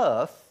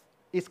worth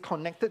is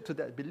connected to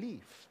that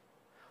belief.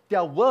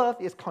 Their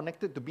worth is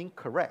connected to being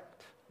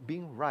correct,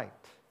 being right.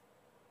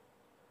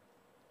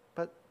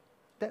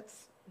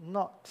 That's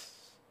not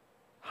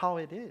how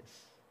it is.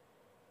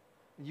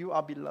 You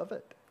are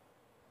beloved.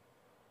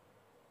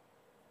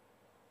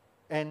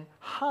 And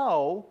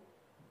how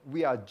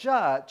we are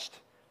judged,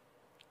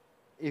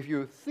 if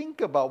you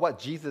think about what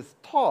Jesus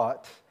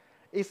taught,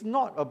 it's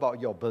not about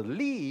your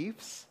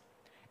beliefs,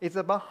 it's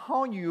about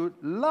how you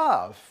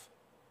love.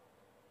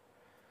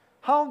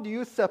 How do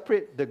you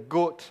separate the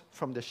goat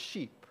from the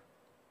sheep?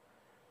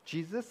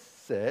 Jesus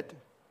said,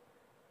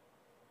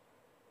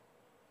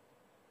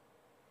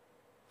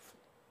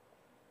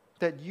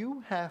 that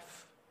you have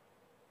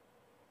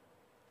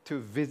to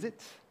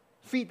visit,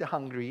 feed the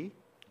hungry,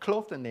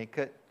 clothe the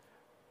naked,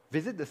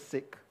 visit the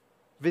sick,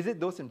 visit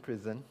those in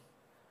prison,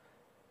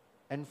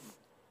 and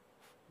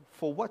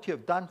for what you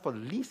have done for the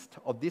least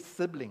of these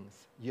siblings,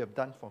 you have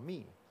done for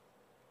me.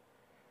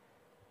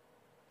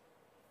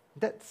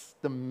 That's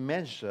the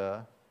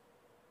measure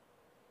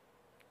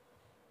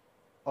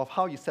of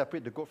how you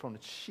separate the goat from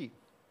the sheep.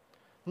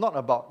 Not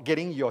about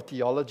getting your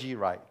theology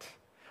right.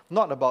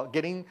 Not about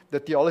getting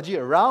the theology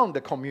around the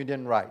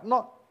communion right.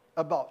 Not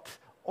about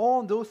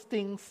all those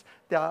things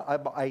that are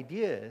about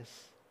ideas,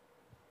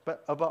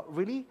 but about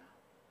really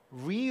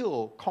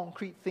real,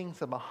 concrete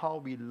things about how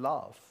we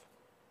love.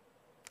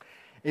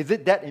 Is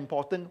it that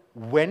important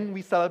when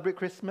we celebrate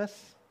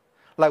Christmas?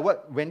 Like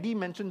what Wendy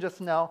mentioned just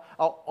now,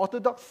 our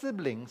Orthodox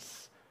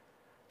siblings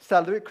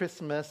celebrate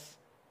Christmas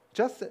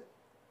just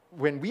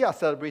when we are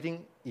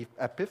celebrating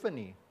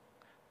Epiphany.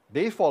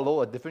 They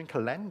follow a different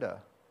calendar.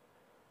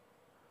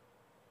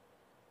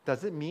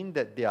 Does it mean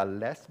that they are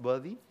less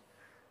worthy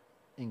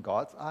in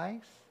God's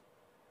eyes?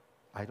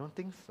 I don't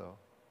think so.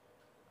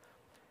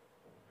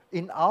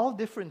 In our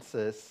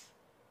differences,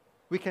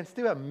 we can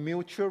still have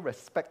mutual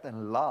respect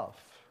and love.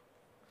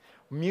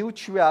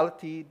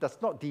 Mutuality does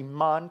not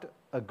demand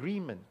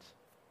agreement,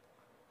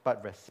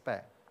 but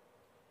respect.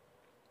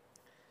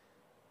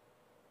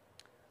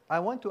 I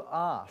want to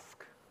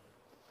ask,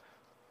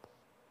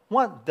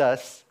 what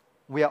does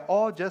 "we are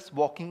all just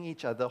walking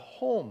each other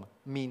home"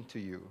 mean to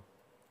you?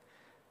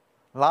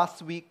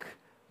 Last week,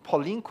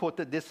 Pauline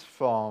quoted this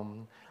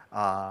from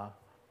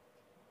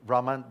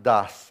Raman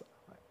Das,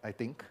 I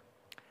think.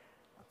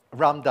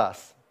 Ram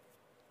Das.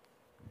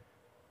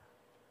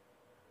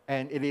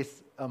 And it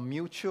is a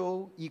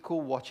mutual,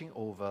 equal watching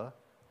over.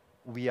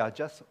 We are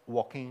just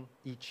walking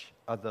each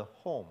other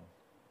home.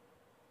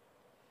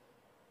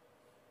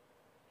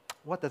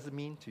 What does it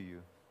mean to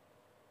you?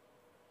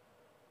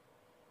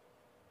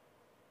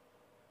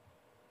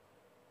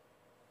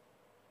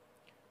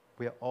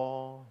 We are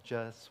all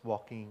just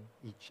walking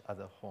each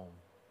other home.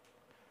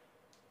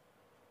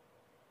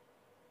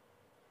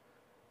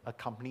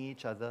 Accompany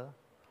each other.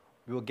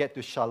 We will get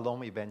to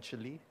Shalom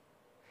eventually.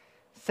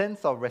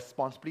 Sense of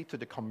responsibility to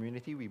the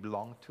community we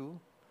belong to.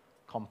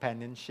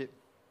 Companionship.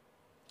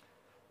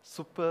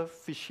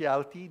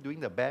 Superficiality, doing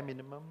the bare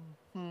minimum.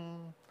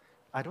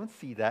 I don't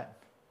see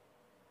that.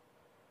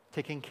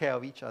 Taking care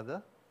of each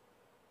other.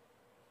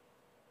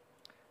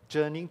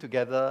 Journeying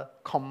together,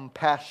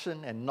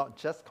 compassion and not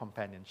just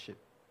companionship.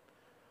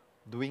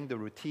 Doing the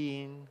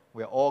routine,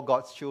 we're all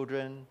God's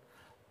children.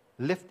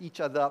 Lift each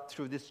other up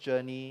through this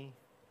journey.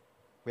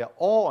 We are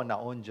all on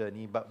our own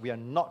journey, but we are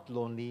not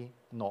lonely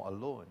nor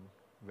alone.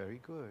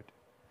 Very good.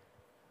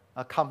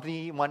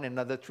 Accompany one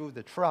another through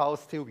the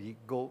trials till we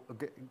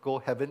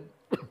go heaven,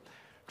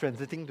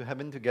 transiting to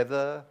heaven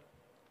together.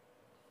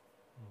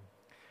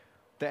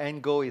 The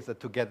end goal is a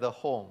together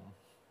home.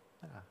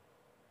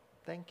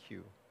 Thank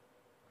you.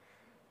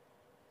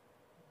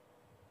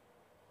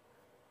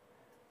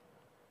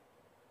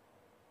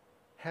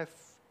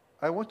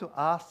 I want to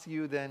ask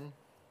you then,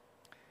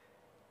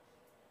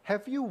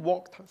 have you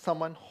walked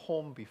someone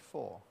home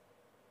before?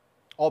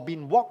 Or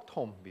been walked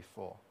home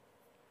before?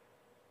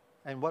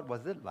 And what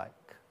was it like?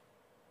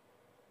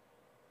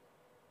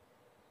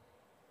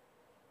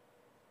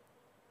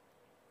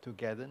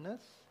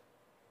 Togetherness?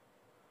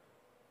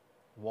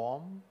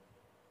 Warm?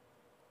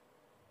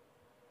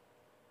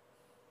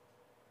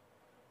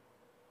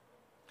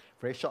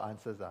 Very short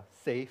answers are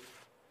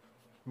safe.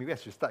 Maybe I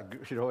should start,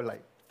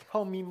 like,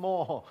 tell me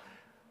more.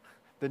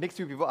 The next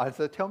few people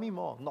answer, tell me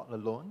more, not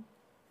alone.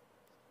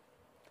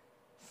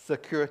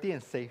 Security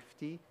and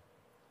safety,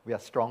 we are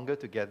stronger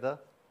together.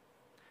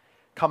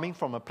 Coming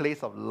from a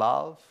place of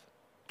love,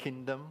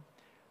 kingdom,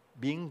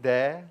 being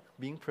there,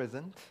 being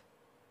present,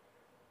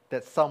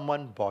 that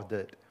someone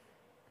bothered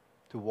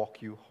to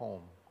walk you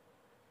home.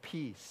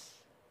 Peace.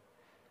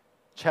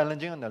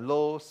 Challenging on the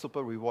low,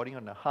 super rewarding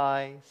on the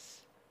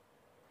highs.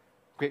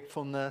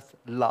 Gratefulness,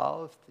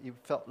 loved, you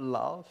felt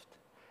loved.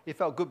 It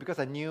felt good because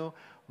I knew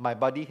my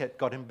buddy had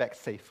gotten back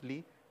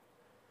safely.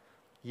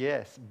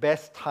 Yes,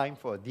 best time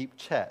for a deep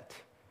chat.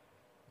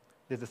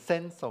 There's a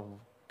sense of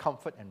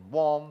comfort and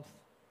warmth,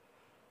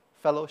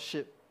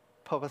 fellowship,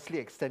 purposely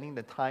extending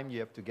the time you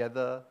have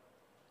together.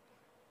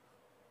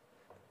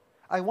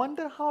 I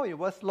wonder how it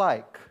was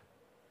like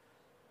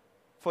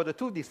for the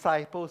two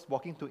disciples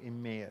walking to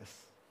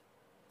Emmaus,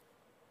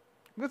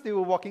 because they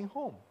were walking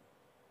home.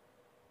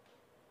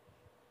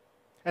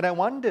 And I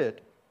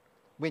wondered,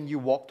 when you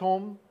walked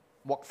home,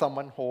 walk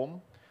someone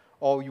home,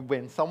 or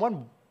when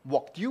someone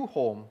walked you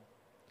home,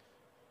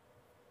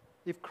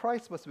 if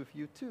Christ was with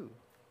you too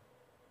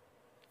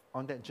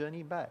on that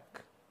journey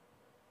back?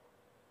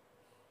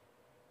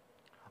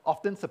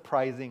 Often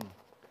surprising,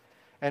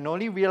 and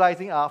only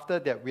realizing after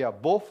that we are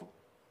both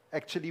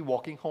actually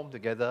walking home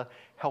together,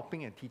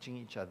 helping and teaching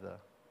each other.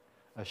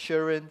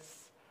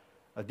 Assurance,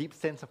 a deep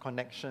sense of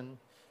connection.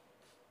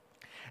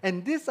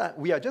 And this,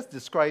 we are just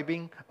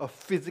describing a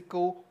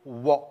physical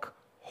walk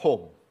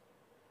home.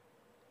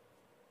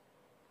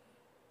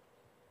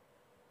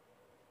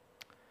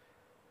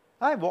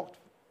 I walked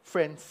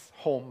friends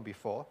home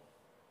before.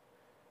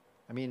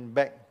 I mean,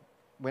 back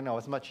when I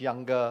was much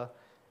younger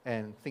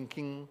and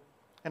thinking,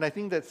 and I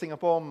think that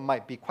Singapore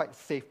might be quite a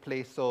safe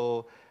place,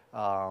 so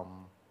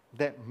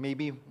that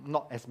maybe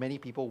not as many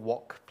people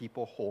walk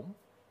people home.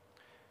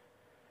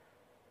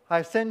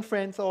 I've sent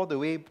friends all the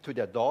way to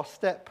their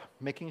doorstep,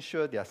 making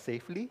sure they are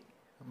safely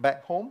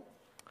back home.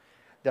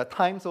 There are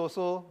times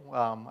also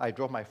I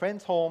drove my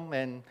friends home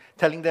and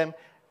telling them,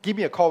 give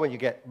me a call when you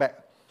get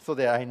back so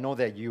that I know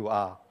that you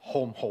are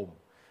home,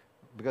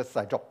 because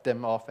I dropped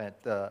them off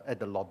at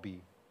the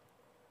lobby.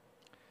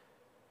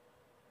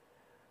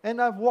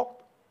 And I've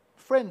walked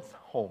friends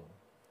home.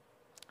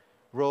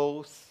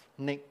 Rose,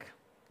 Nick,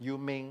 Yu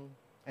Ming,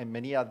 and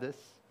many others,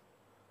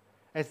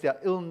 as their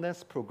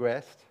illness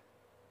progressed,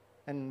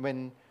 and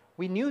when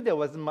we knew there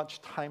wasn't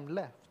much time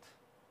left,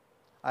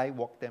 I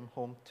walked them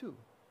home too,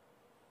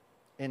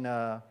 in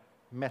a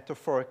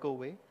metaphorical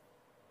way.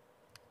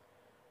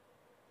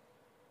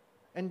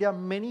 And there are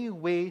many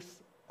ways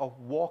of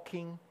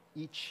walking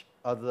each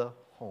other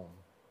home.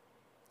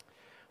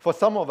 For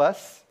some of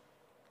us,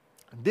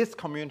 this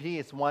community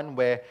is one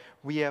where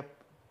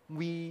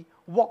we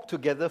walk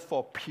together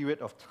for a period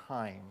of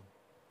time.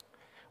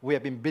 We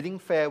have been bidding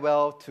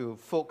farewell to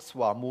folks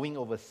who are moving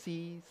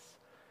overseas,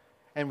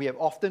 and we have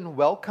often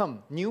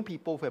welcomed new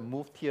people who have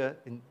moved here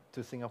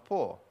to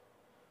Singapore.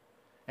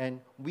 And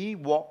we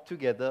walk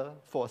together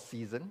for a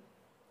season,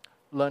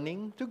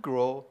 learning to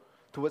grow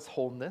towards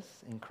wholeness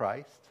in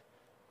Christ,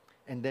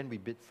 and then we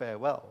bid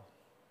farewell.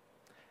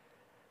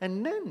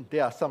 And then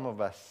there are some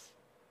of us.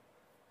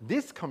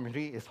 This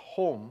community is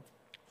home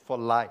for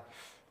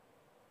life.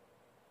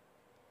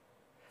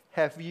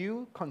 Have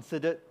you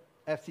considered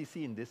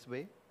FCC in this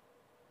way?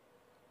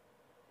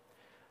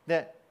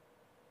 That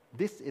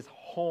this is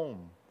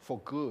home for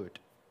good.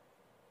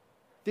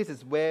 This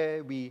is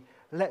where we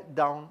let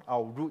down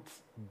our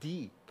roots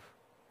deep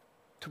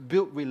to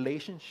build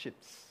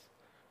relationships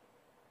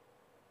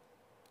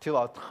till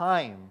our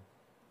time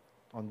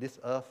on this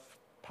earth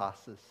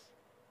passes.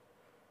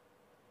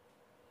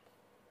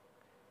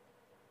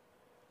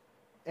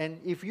 And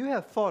if you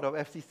have thought of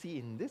FCC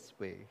in this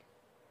way,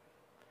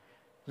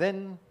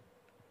 then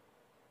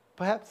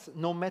perhaps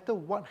no matter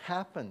what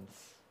happens,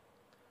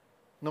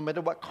 no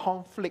matter what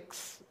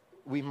conflicts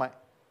we might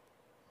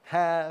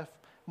have,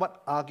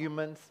 what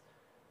arguments,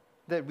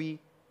 that we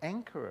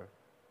anchor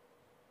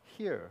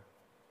here.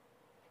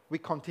 We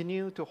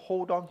continue to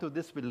hold on to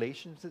these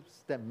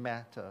relationships that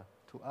matter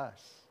to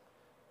us.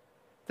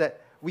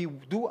 That we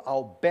do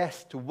our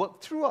best to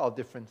work through our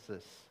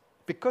differences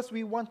because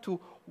we want to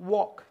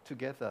walk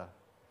together.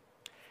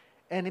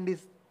 And it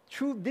is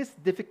through this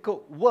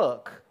difficult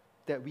work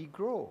that we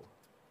grow.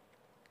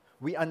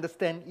 We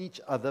understand each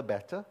other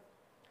better,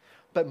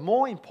 but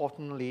more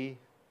importantly,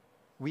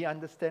 we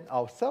understand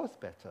ourselves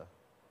better.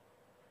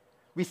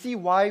 We see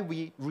why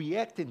we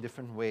react in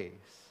different ways.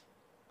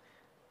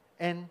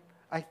 And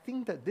I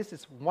think that this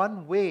is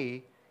one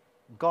way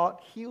God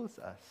heals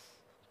us.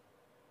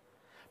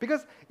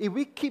 Because if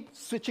we keep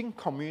switching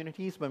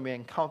communities when we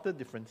encounter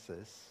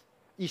differences,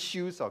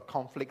 issues or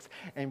conflicts,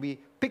 and we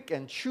pick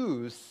and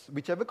choose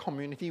whichever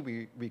community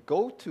we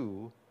go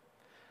to,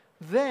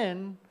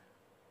 then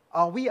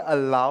are we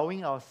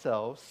allowing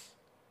ourselves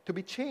to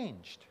be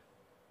changed?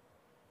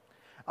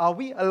 Are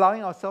we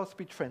allowing ourselves to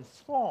be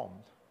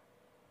transformed?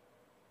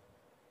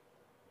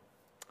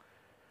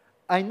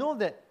 I know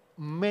that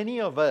many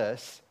of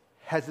us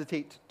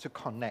hesitate to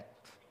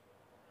connect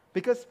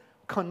because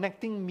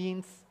connecting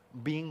means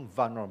being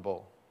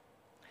vulnerable.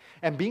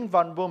 And being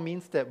vulnerable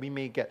means that we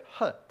may get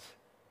hurt.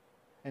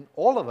 And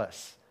all of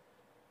us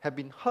have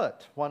been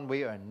hurt one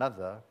way or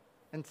another,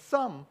 and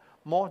some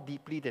more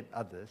deeply than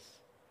others.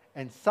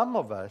 And some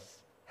of us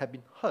have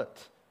been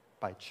hurt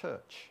by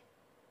church.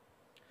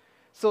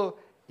 So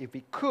if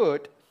we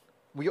could,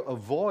 we'll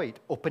avoid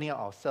opening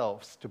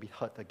ourselves to be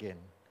hurt again.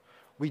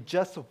 We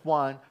just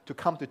want to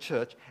come to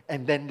church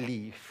and then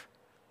leave.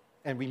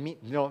 And we meet,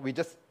 we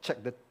just check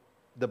the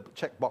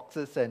check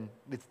boxes and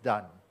it's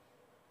done.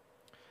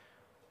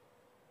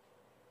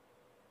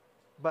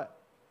 But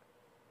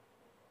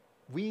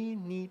we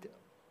need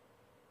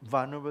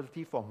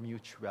vulnerability for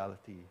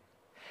mutuality.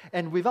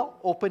 And without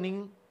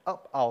opening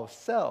up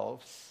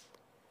ourselves,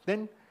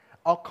 then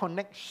our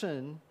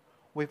connection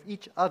with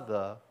each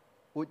other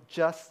would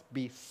just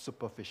be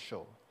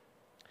superficial.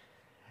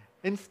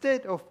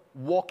 Instead of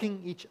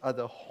walking each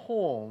other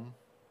home,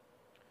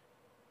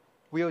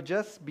 we'll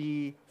just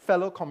be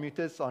fellow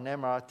commuters on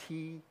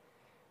MRT,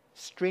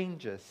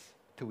 strangers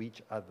to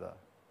each other.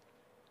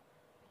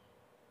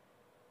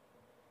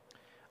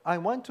 I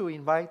want to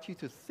invite you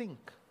to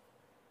think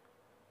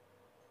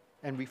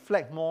and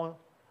reflect more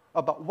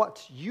about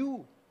what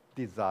you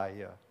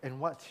desire and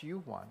what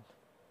you want.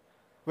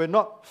 We're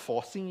not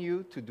forcing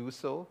you to do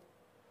so.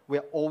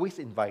 We're always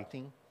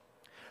inviting.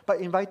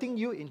 But inviting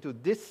you into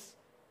this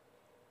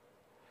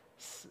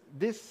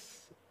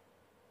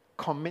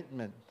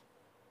commitment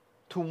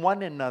to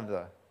one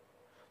another,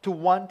 to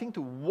wanting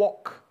to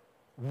walk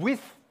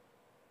with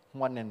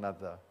one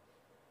another,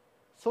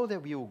 so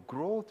that we will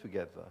grow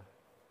together.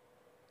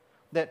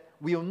 That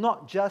we will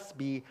not just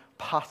be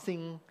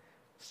passing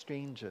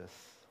strangers,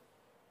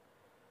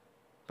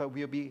 but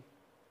we'll be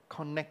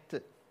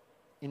connected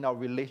in our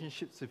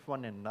relationships with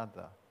one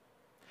another.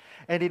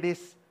 And it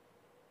is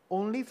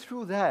only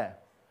through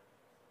that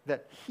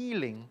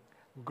healing,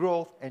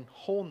 growth, and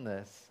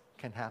wholeness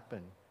can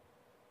happen.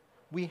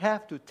 We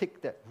have to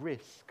take that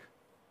risk.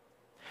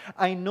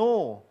 I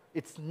know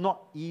it's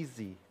not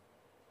easy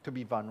to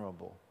be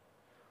vulnerable.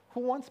 Who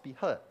wants to be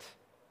hurt?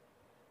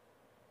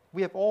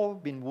 We have all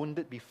been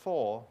wounded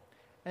before,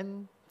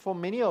 and for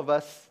many of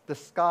us, the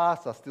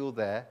scars are still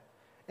there,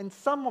 and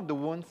some of the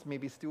wounds may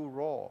be still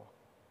raw.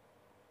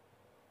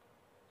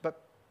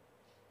 But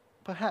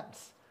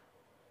perhaps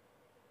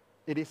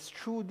it is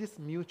through this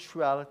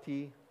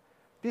mutuality,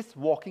 this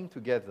walking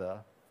together,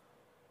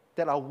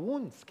 that our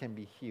wounds can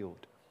be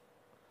healed,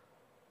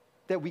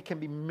 that we can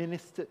be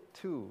ministered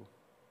to,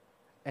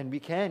 and we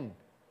can,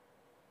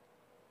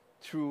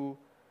 through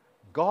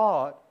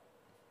God,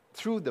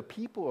 through the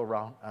people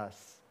around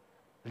us,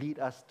 lead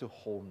us to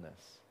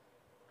wholeness.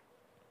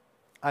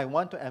 I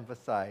want to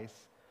emphasize,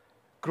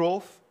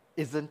 growth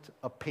isn't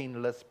a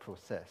painless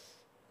process.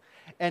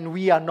 And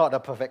we are not a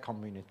perfect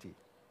community.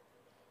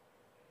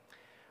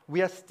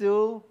 We are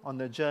still on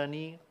the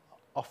journey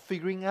of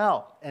figuring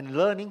out and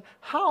learning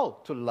how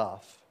to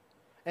love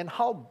and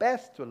how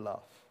best to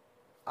love.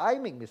 I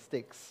make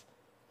mistakes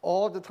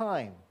all the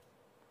time.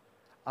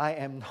 I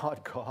am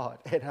not God,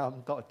 and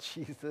I'm not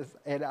Jesus,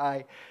 and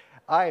I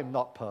am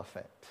not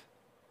perfect.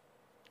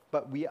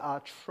 But we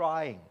are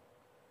trying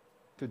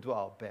to do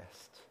our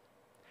best.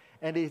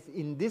 And it's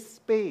in this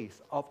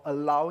space of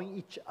allowing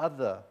each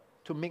other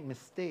to make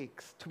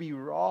mistakes, to be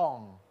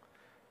wrong,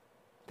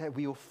 that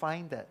we will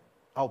find that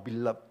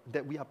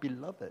that we are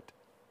beloved.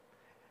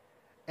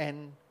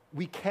 And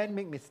we can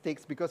make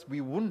mistakes because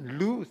we won't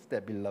lose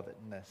that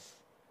belovedness.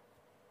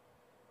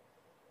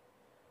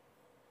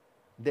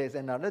 There's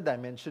another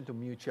dimension to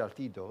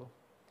mutuality, though,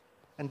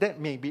 and that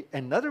may be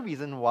another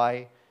reason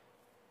why,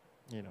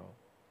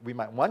 we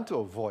might want to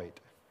avoid.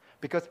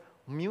 Because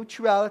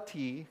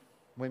mutuality,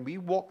 when we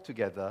walk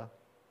together,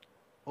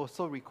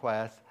 also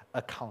requires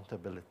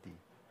accountability.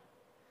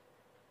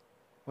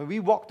 When we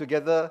walk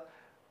together,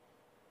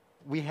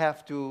 we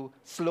have to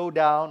slow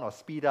down or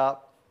speed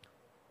up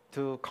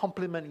to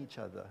complement each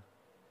other.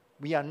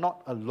 We are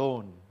not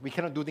alone. We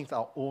cannot do things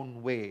our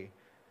own way.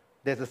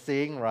 There's a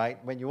saying, right?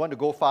 When you want to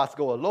go fast,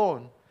 go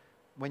alone.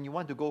 When you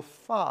want to go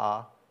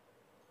far,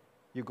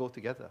 you go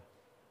together.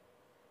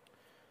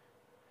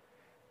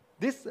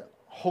 This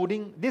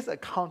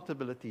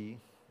accountability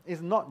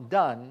is not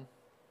done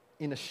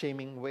in a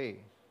shaming way,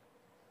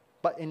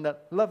 but in a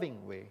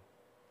loving way.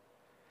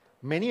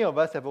 Many of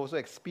us have also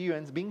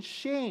experienced being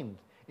shamed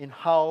in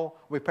how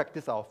we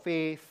practice our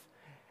faith,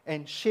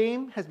 and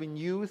shame has been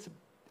used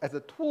as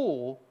a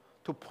tool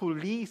to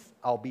police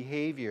our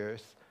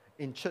behaviors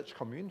in church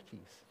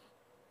communities.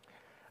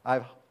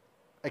 I've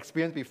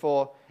experienced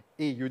before,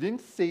 you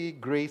didn't say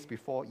grace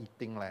before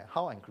eating,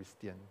 how I'm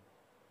Christian.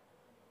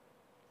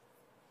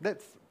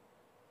 That's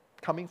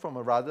coming from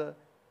a rather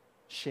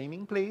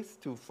shaming place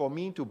for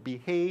me to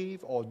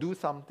behave or do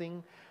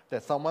something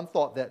that someone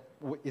thought that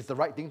is the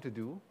right thing to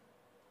do.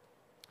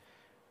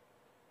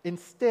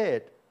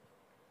 Instead,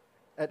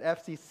 at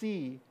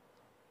FCC,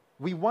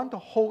 we want to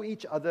hold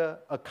each other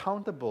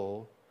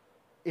accountable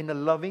in a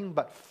loving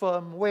but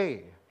firm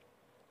way.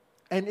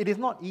 And it is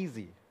not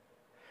easy.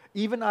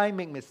 Even I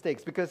make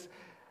mistakes because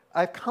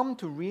I've come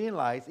to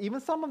realize even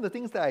some of the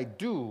things that I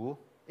do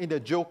in a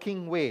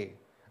joking way,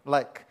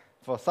 like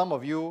for some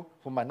of you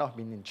who might not have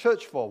been in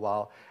church for a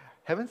while,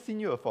 haven't seen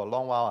you for a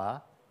long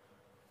while,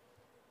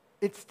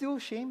 it's still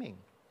shaming.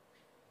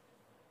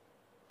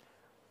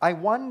 I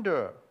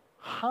wonder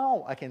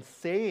how I can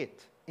say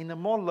it in a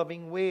more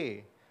loving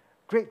way.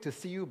 Great to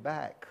see you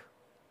back.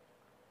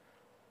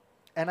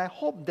 And I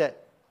hope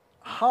that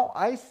how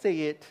I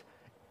say it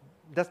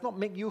does not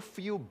make you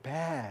feel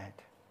bad,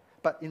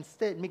 but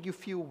instead make you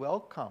feel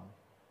welcome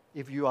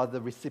if you are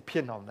the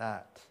recipient of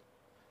that.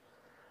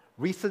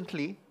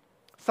 Recently,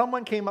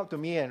 someone came up to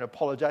me and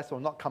apologized for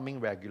not coming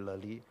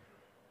regularly.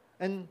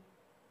 And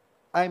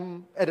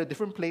I'm at a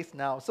different place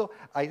now. So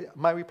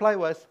my reply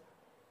was,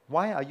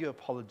 why are you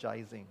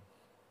apologizing?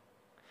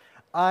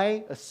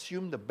 I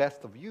assume the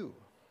best of you.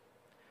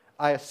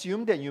 I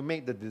assume that you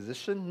made the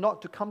decision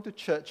not to come to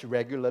church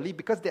regularly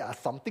because there is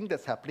something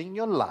that's happening in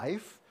your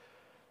life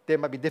There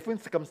might be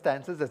different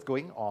circumstances that's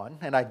going on,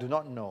 and I do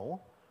not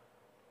know.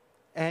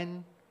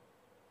 And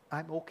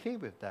I'm okay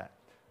with that.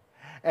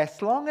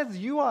 As long as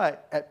you are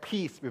at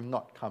peace with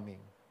not coming,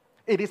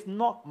 it is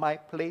not my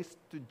place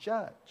to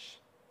judge.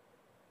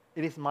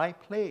 It is my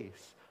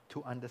place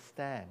to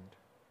understand.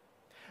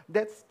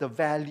 That's the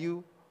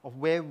value of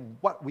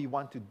what we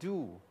want to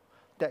do,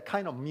 that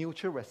kind of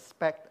mutual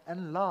respect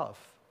and love.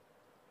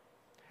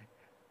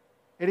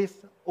 It is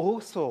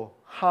also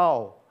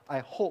how I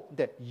hope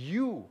that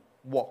you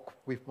walk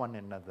with one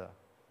another.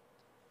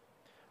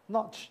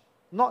 Not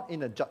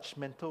in a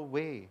judgmental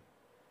way,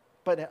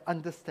 but an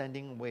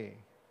understanding way.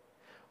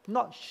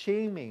 Not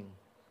shaming,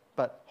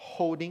 but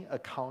holding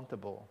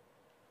accountable.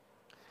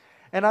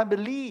 And I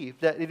believe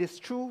that it is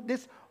through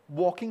this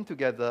walking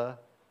together,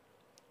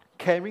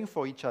 caring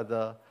for each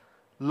other,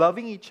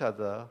 loving each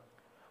other,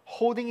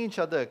 holding each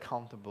other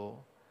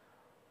accountable,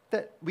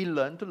 that we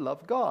learn to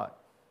love God.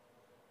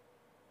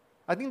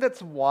 I think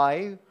that's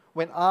why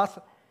when asked,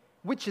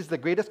 which is the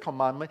greatest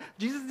commandment,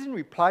 Jesus didn't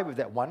reply with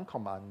that one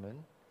commandment.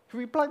 He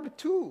replied with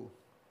two.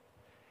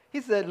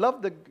 He said,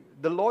 love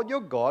the Lord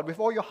your God with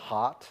all your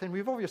heart and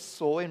with all your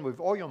soul and with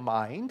all your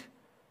mind,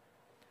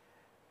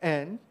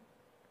 and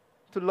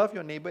to love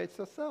your neighbor as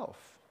yourself.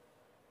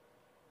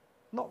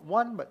 Not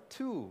one, but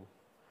two.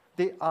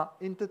 They are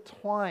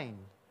intertwined.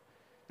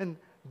 And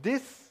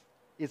this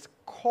is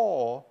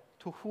core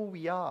to who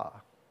we are.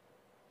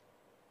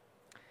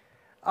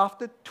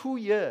 After 2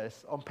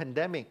 years of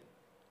pandemic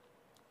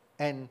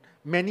and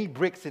many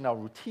breaks in our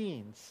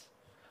routines,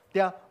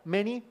 there are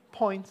many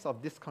points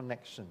of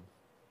disconnection.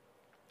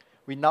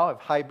 We now have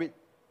hybrid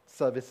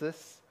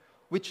services,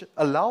 which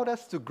allowed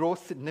us to grow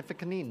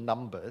significantly in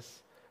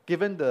numbers,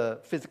 given the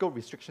physical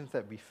restrictions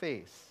that we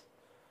face.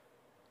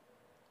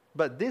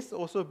 But this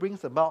also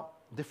brings about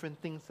different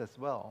things as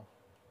well.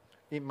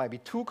 It might be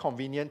too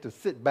convenient to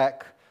sit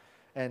back,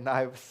 and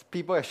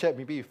people have shared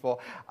maybe before,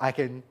 I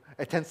can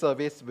attend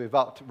service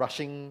without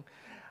rushing.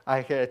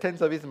 I can attend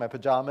service in my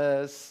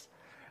pajamas.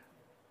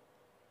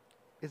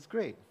 It's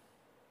great.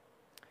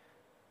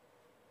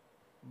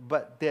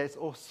 But there's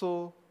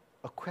also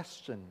a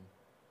question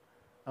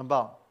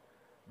about,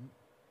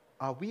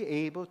 are we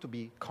able to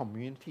be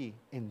community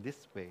in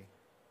this way?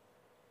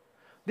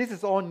 This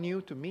is all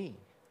new to me.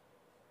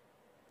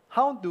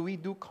 How do we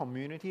do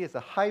community as a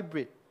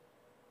hybrid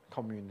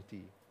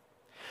community?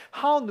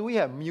 How do we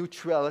have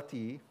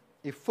mutuality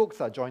if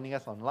folks are joining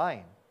us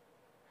online?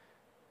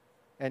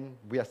 And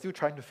we are still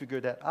trying to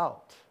figure that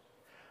out.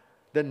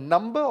 The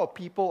number of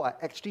people I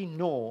actually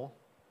know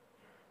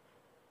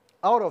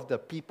out of the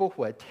people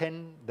who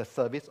attend the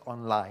service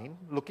online,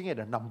 looking at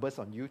the numbers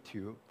on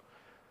YouTube,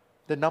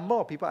 the number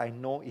of people I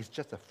know is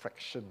just a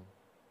fraction.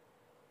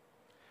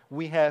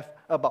 We have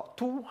about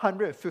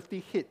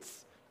 250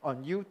 hits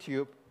on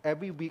YouTube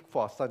every week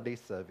for our Sunday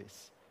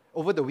service.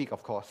 Over the week,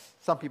 of course.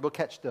 Some people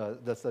catch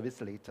the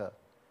service later.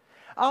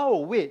 Out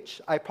of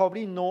which, I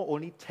probably know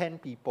only 10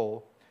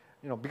 people,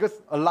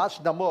 because a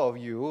large number of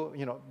you,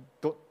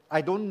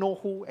 I don't know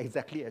who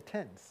exactly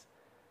attends.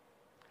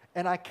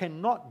 And I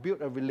cannot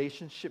build a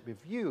relationship with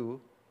you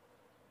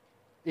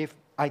if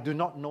I do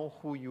not know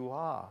who you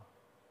are.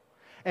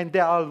 And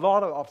there are a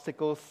lot of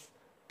obstacles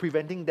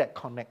preventing that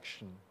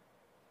connection.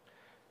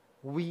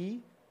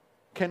 We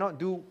cannot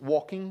do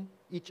walking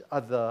each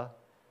other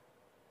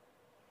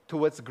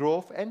towards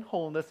growth and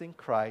wholeness in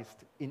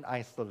Christ in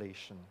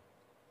isolation.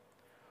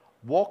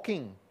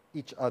 Walking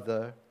each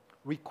other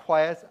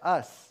requires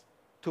us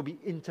to be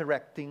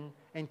interacting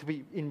and to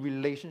be in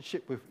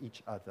relationship with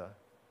each other.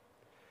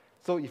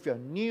 So if you're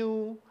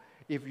new,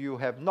 if you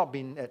have not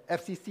been at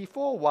FCC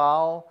for a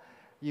while,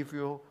 if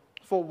you,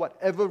 for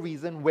whatever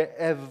reason,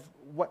 wherever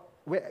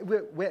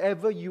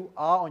you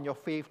are on your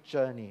faith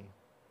journey,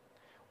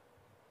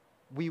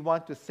 we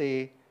want to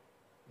say,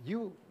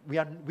 we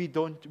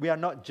are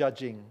not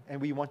judging, and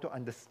we want to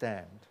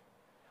understand.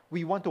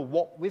 We want to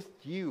walk with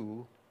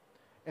you,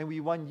 and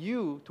we want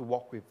you to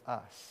walk with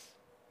us.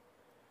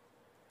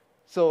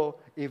 So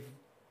if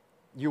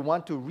you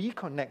want to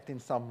reconnect in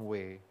some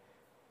way,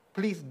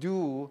 please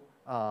do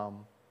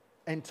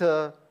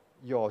enter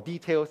your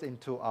details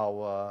into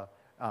our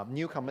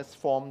newcomers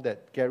form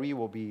that Gary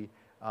will be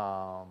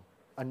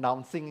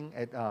announcing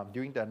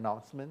during the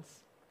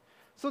announcements,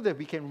 so that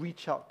we can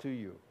reach out to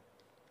you.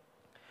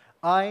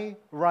 I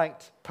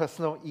write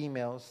personal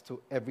emails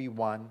to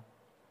everyone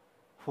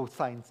who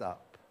signs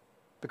up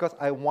because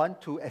I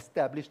want to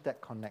establish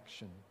that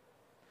connection.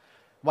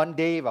 One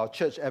day, if our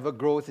church ever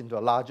grows into a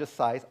larger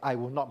size, I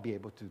will not be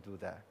able to do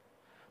that.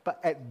 But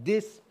at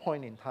this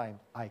point in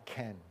time, I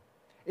can.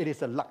 It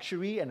is a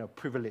luxury and a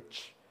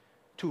privilege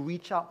to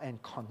reach out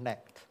and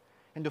connect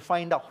and to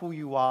find out who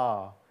you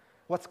are,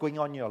 what's going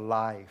on in your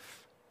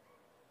life,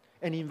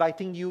 and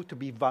inviting you to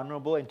be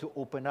vulnerable and to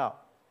open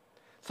up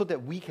so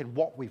that we can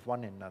walk with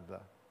one another,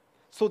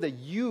 so that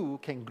you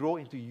can grow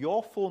into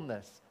your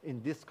fullness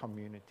in this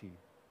community.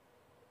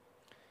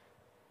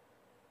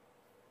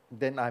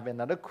 Then I have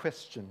another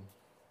question.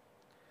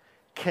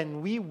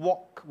 Can we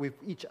walk with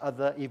each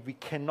other if we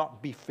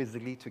cannot be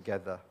physically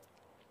together?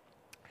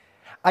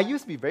 I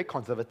used to be very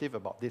conservative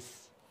about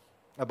this,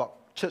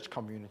 about church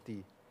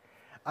community.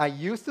 I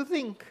used to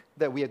think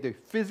that we had to be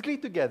physically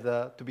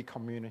together to be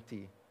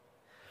community.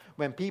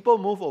 When people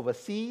move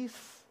overseas,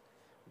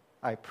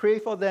 I pray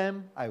for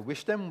them, I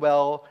wish them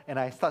well, and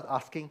I start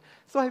asking,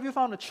 so have you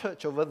found a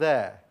church over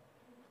there?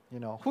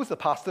 Who's the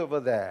pastor over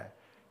there?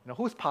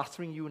 Who's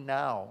pastoring you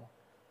now?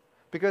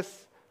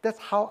 Because that's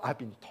how I've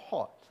been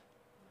taught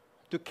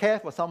to care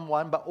for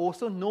someone, but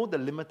also know the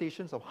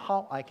limitations of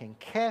how I can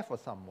care for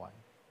someone.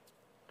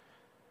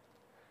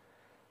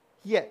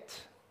 Yet,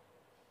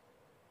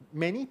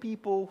 many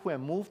people who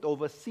have moved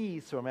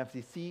overseas from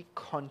FCC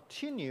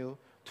continue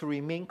to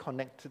remain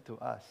connected to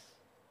us.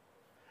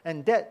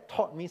 And that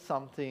taught me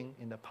something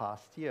in the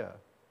past year.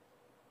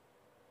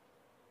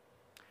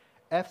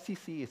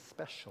 FCC is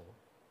special,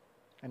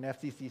 and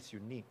FCC is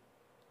unique.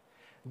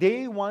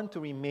 They want to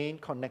remain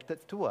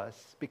connected to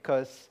us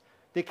because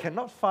they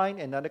cannot find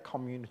another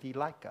community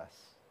like us.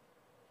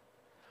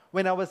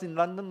 When I was in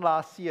London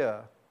last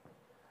year,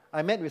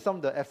 I met with some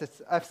of the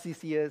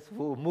FCCers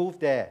who moved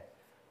there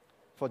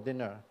for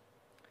dinner.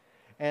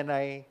 And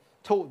I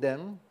told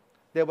them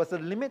there was a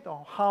limit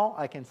on how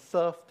I can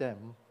serve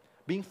them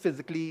being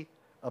physically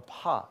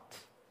apart,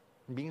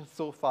 being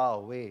so far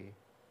away.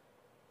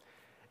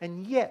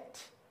 And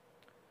yet,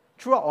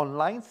 through our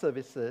online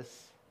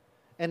services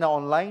and our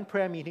online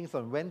prayer meetings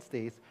on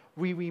Wednesdays,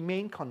 we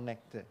remain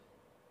connected.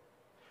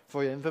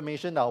 For your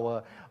information,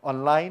 our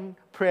online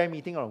prayer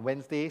meeting on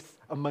Wednesdays,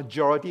 a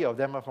majority of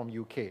them are from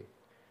UK.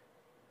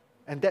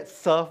 And that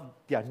serves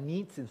their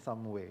needs in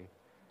some way.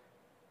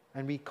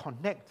 And we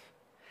connect.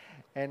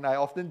 And I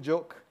often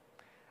joke,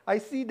 I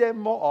see them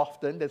more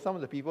often than some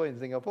of the people in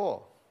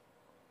Singapore.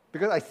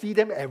 Because I see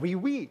them every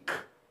week.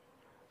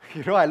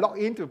 I log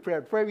into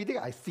prayer meeting,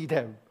 I see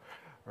them,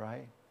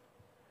 right?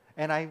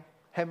 And I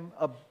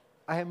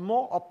have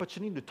more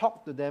opportunity to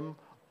talk to them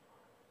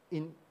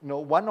in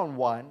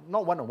one-on-one,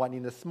 not one-on-one,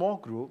 in a small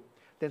group,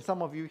 than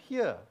some of you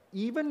here.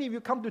 Even if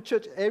you come to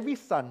church every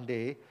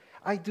Sunday,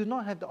 I do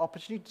not have the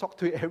opportunity to talk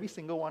to every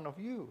single one of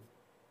you.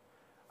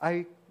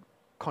 I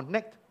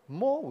connect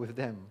more with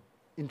them,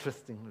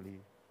 interestingly.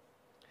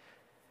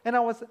 And I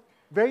was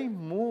very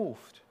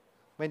moved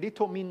when they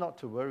told me not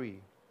to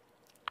worry.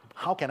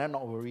 How can I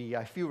not worry?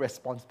 I feel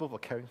responsible for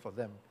caring for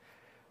them.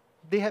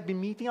 They have been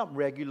meeting up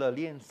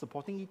regularly and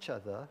supporting each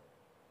other.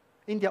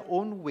 In their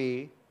own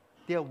way,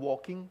 they are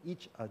walking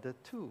each other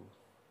too.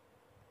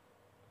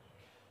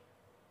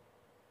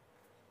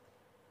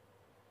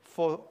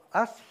 For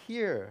us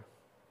here,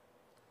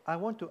 I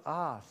want to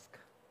ask,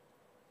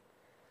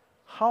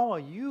 how are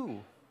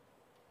you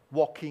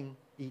walking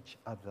each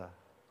other?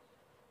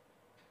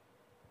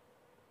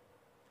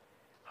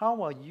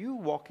 How are you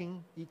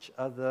walking each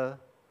other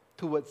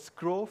towards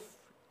growth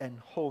and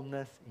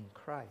wholeness in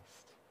Christ?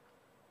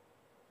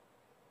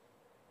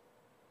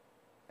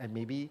 And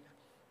maybe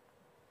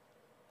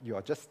you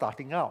are just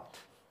starting out.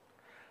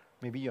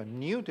 Maybe you're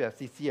new to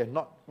FCC and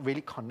not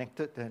really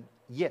connected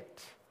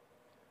yet.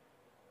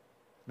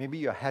 Maybe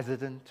you're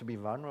hesitant to be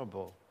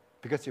vulnerable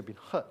because you've been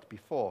hurt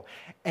before.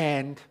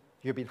 And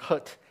you've been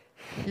hurt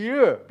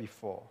here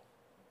before.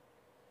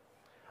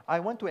 I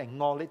want to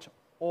acknowledge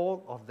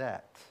all of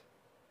that.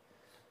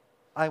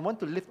 I want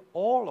to lift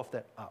all of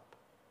that up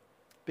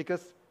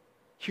because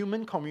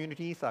human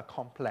communities are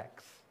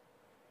complex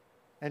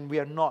and we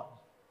are not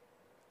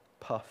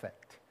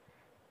perfect.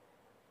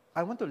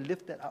 I want to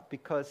lift that up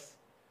because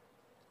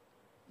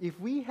if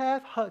we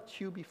have hurt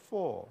you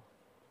before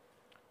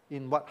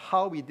in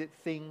how we did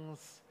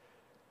things,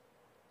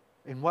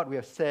 in what we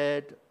have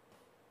said,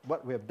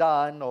 what we have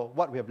done, or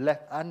what we have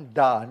left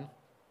undone,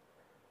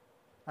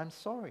 I'm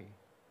sorry.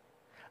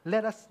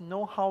 Let us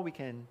know how we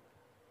can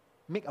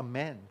make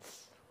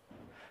amends,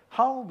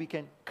 how we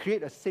can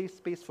create a safe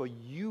space for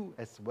you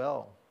as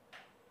well.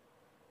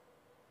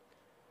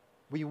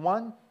 We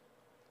want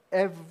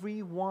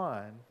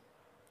everyone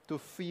to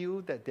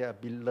feel that they are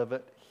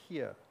beloved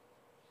here.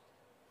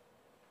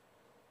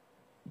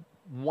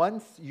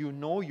 Once you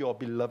know your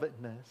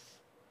belovedness,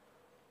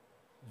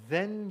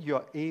 then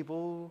you're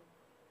able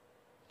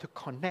to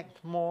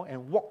connect more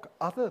and walk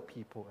other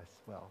people as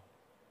well.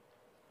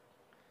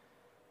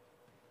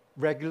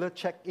 Regular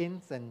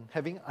check-ins and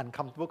having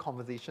uncomfortable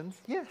conversations,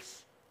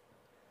 yes.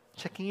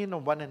 Checking in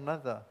on one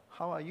another.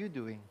 How are you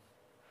doing?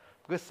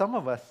 Because some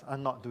of us are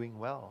not doing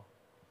well.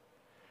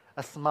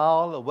 A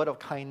smile, a word of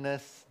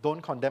kindness,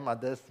 don't condemn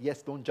others,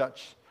 yes, don't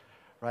judge,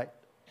 right?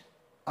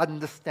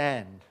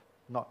 Understand,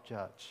 not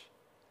judge.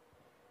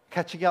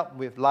 Catching up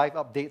with live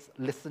updates,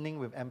 listening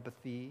with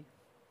empathy,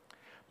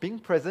 being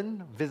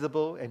present,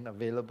 visible, and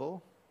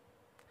available,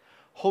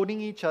 helping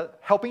each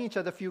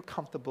other feel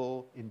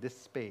comfortable in this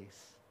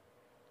space.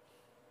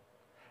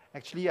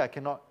 Actually, I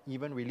cannot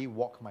even really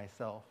walk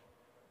myself.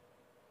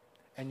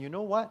 And you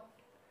know what?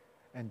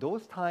 And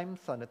those times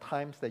are the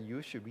times that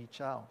you should reach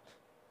out.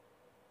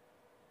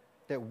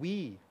 That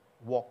we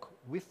walk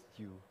with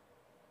you.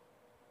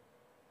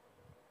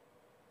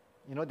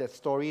 You know that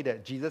story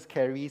that Jesus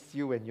carries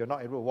you and you're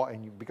not able to walk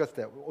because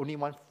there's only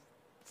one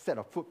set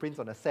of footprints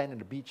on the sand and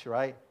the beach,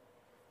 right?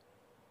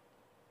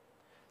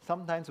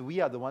 sometimes we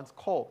are the ones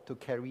called to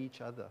carry each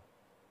other.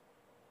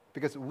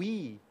 Because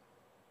we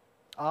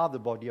are the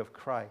body of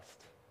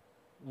Christ.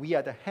 We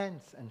are the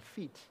hands and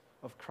feet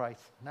of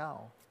Christ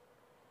now.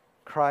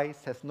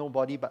 Christ has no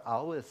body but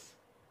ours.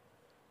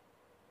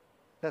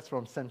 That's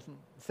from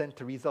Saint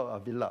Teresa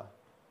of Avila.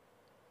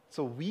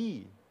 So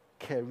we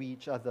carry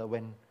each other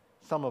when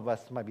some of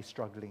us might be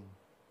struggling.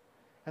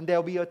 And there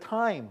will be a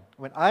time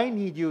when I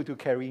need you to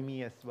carry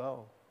me as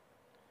well.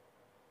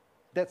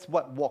 That's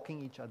what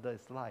walking each other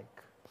is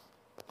like.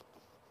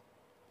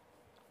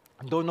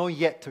 I don't know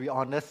yet, to be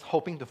honest,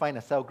 hoping to find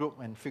a cell group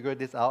and figure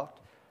this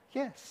out.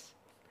 Yes.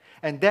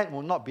 And that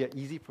will not be an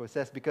easy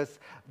process because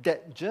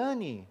that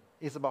journey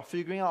is about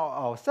figuring out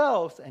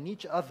ourselves and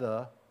each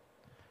other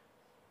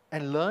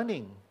and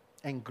learning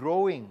and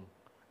growing.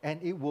 And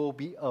it will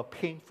be a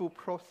painful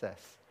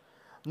process.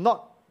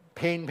 Not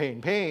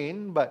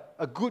pain, but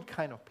a good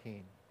kind of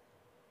pain.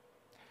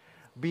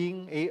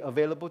 Being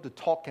available to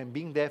talk and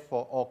being there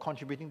for or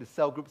contributing to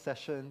cell group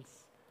sessions,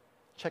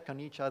 check on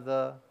each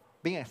other,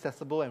 being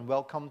accessible and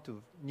welcome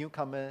to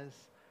newcomers,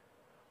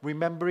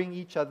 remembering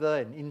each other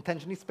and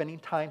intentionally spending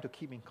time to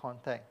keep in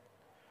contact,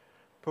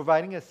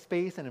 providing a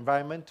space and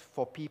environment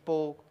for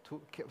people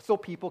so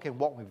people can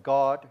walk with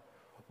God.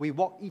 We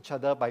walk each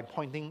other by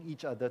pointing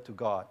each other to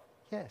God.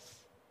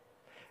 Yes.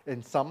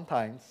 And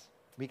sometimes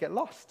we get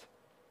lost.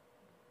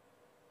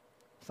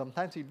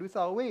 Sometimes we lose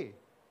our way.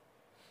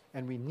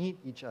 And we need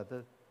each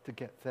other to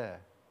get there.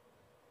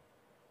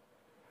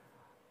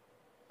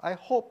 I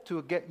hope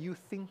to get you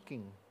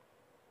thinking,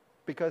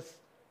 because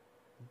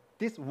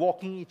this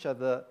walking each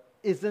other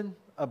isn't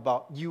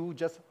about you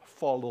just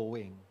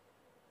following.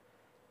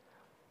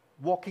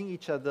 Walking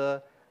each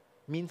other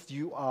means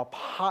you are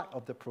part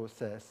of the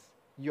process.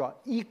 You are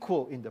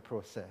equal in the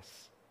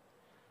process.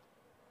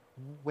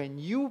 When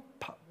you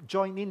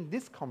join in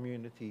this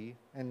community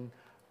and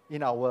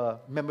in our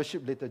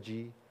membership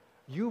liturgy,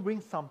 you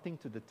bring something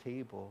to the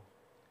table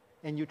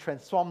and you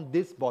transform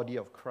this body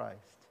of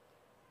Christ.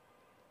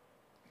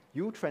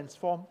 You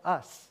transform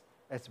us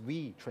as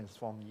we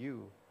transform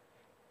you.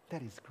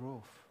 That is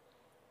growth.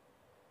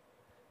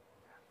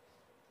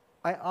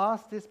 I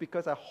ask this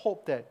because I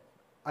hope that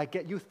I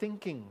get you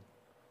thinking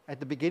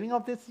at the beginning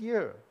of this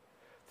year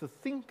to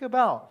think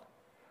about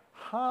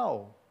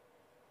how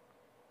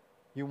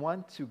you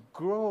want to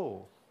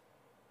grow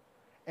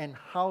and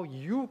how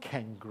you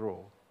can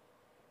grow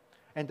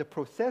and the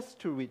process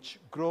through which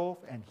growth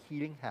and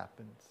healing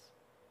happens.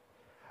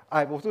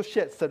 I've also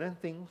shared certain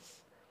things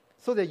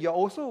so that you're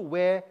also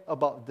aware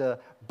about the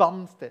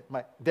bumps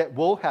that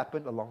will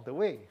happen along the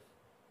way.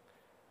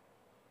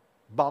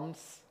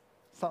 Bumps,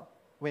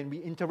 when we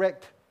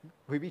interact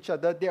with each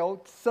other, there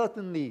will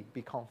certainly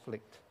be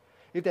conflict.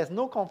 If there's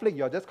no conflict,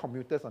 you're just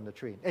commuters on the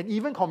train. And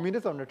even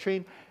commuters on the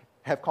train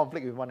have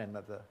conflict with one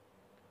another.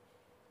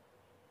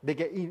 They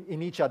get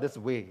in each other's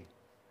way.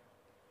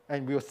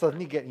 And we will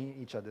certainly get in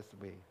each other's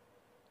way.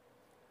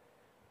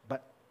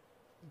 But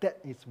that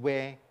is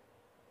where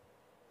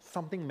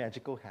something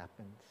magical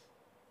happens.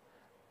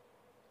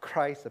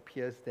 Christ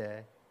appears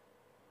there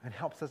and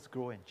helps us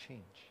grow and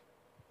change.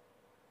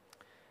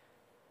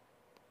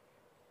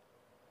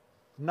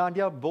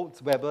 Nadia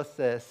Bolz-Weber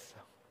says,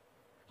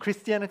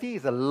 Christianity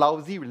is a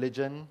lousy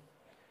religion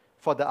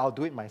for the I'll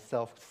do it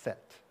myself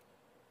set.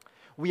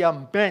 We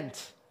are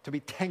meant to be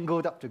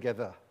tangled up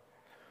together.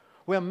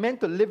 We are meant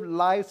to live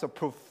lives of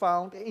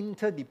profound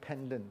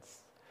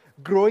interdependence,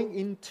 growing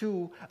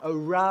into,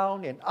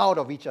 around, and out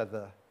of each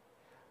other.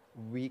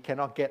 We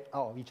cannot get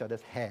out of each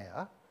other's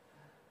hair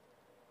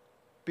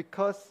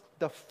because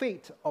the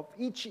fate of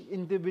each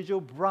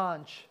individual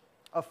branch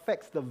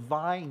affects the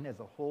vine as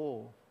a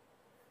whole.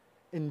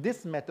 In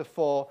this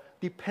metaphor,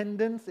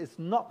 dependence is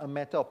not a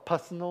matter of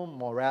personal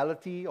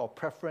morality or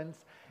preference.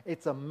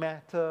 It's a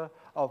matter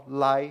of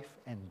life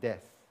and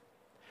death.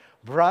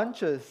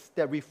 Branches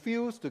that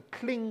refuse to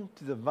cling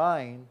to the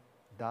vine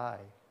die.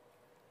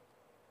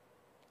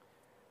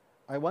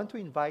 I want to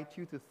invite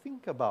you to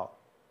think about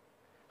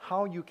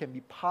how you can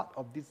be part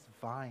of this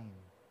vine,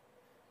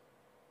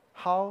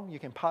 how you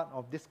can be part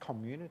of this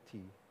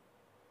community,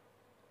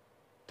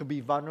 to be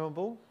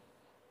vulnerable,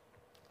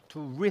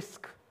 to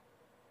risk,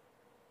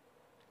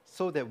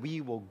 so that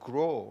we will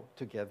grow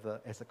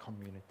together as a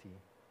community.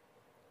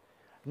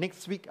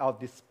 Next week,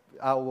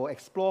 I will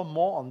explore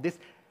more on this,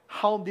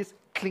 how this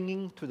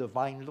clinging to the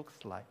vine looks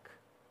like.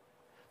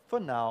 For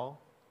now,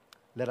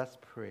 let us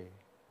pray.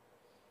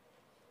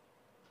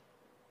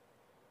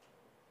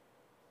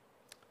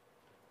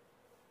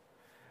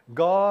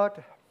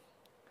 God,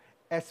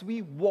 as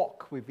we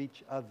walk with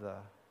each other,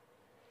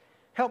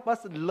 help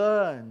us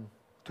learn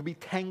to be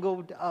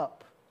tangled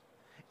up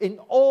in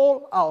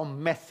all our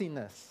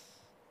messiness,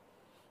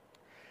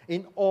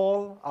 in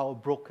all our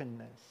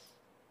brokenness,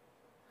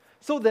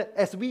 so that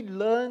as we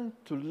learn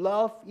to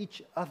love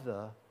each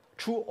other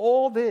through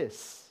all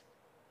this,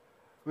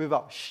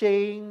 without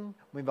shame,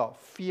 without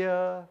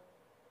fear,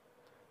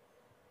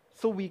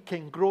 so we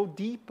can grow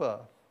deeper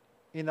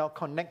in our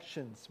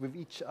connections with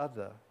each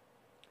other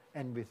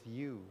and with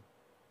you.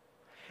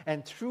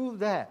 And through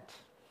that,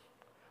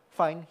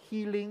 find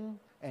healing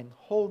and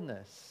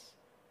wholeness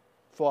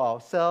for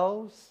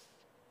ourselves,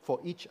 for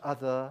each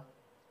other,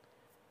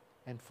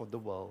 and for the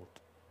world.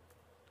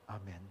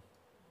 Amen.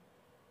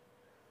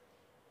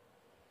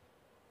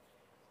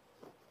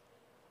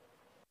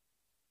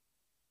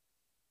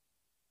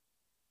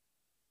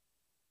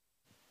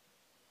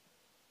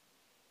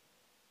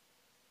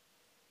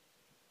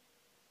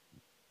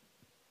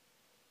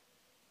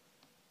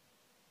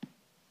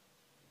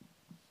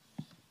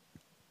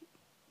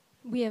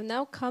 We have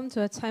now come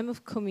to a time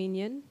of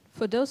communion.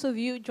 For those of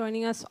you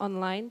joining us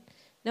online,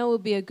 now will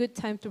be a good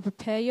time to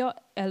prepare your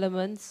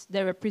elements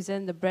that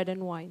represent the bread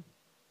and wine.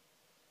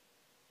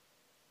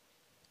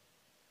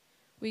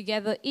 We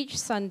gather each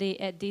Sunday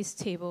at this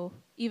table.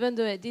 Even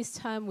though at this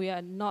time we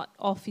are not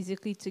all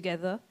physically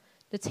together,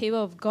 the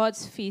table of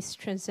God's feast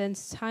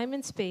transcends time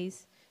and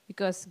space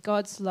because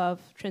God's love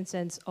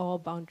transcends all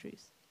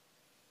boundaries.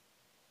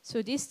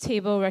 So this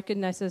table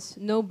recognizes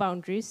no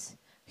boundaries.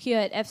 Here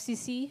at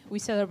FCC, we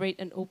celebrate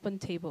an open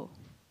table.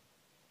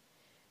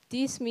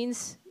 This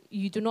means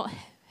you do not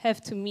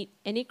have to meet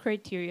any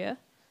criteria.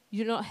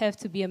 You do not have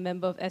to be a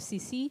member of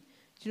FCC.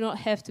 You do not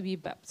have to be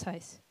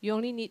baptized. You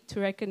only need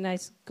to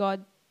recognize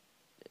God,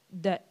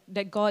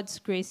 that God's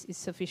grace is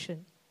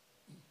sufficient.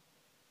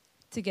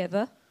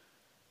 Together,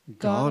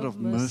 God of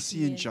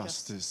mercy and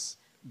justice,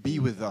 be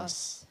with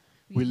us.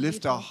 We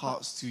lift our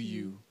hearts to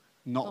you,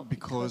 not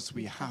because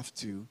we have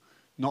to,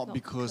 not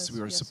because we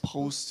are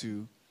supposed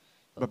to,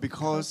 but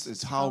because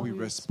it's how we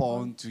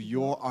respond to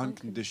your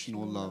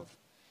unconditional love,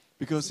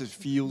 because it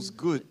feels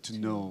good to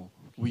know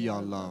we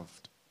are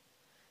loved.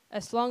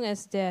 As long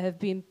as there have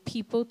been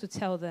people to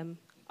tell them,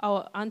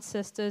 our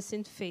ancestors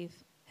in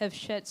faith have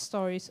shared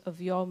stories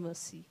of your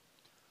mercy.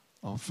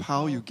 Of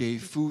how you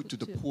gave food to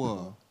the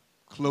poor,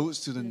 clothes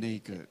to the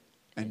naked,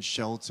 and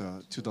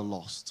shelter to the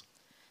lost.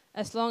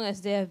 As long as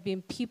there have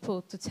been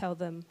people to tell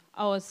them,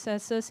 our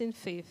ancestors in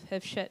faith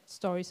have shared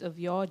stories of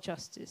your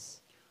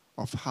justice.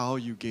 Of how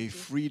you gave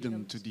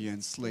freedom to the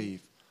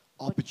enslaved,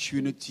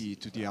 opportunity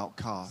to the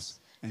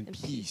outcast, and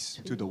peace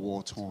to the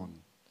war-torn.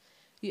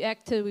 You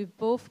acted with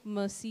both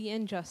mercy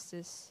and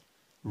justice,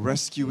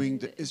 rescuing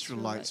the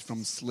Israelites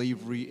from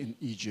slavery in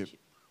Egypt,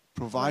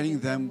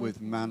 providing them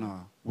with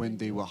manna when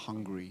they were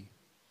hungry.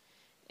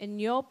 And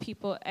your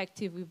people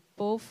acted with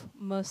both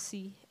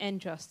mercy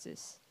and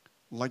justice.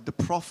 Like the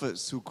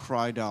prophets who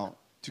cried out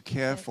to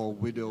care for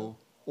widow,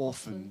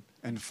 orphan,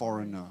 and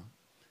foreigner,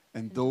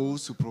 and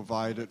those who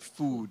provided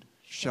food,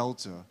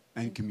 shelter,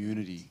 and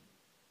community.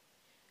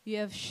 You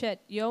have shared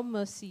your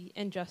mercy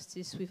and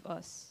justice with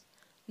us,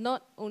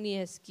 not only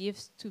as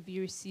gifts to be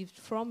received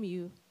from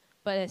you,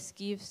 but as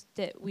gifts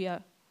that we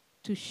are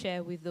to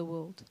share with the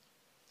world.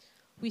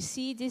 We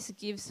see these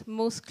gifts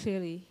most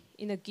clearly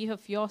in the gift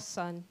of your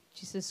Son,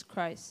 Jesus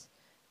Christ.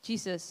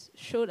 Jesus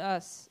showed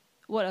us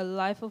what a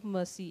life of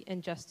mercy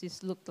and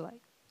justice looked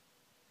like.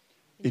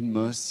 In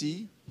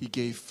mercy, he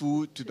gave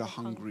food to the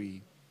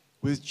hungry.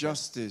 With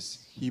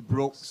justice, he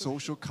broke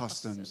social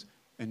customs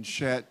and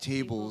shared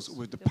tables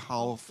with the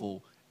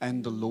powerful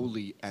and the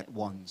lowly at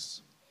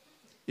once.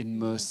 In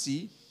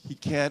mercy, he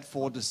cared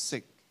for the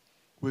sick.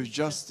 With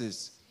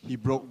justice, he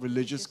broke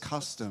religious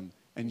custom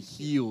and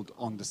healed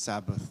on the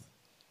Sabbath.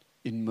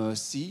 In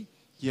mercy,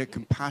 he had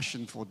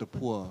compassion for the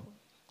poor.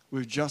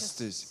 With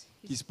justice,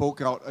 he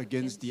spoke out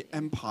against the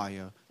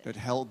empire that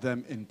held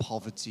them in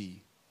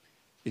poverty.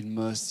 In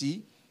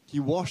mercy, he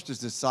washed his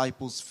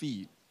disciples'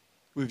 feet.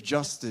 With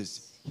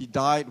justice, he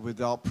died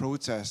without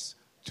protest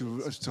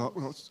to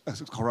a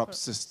corrupt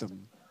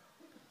system.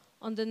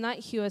 On the night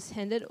he was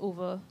handed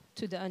over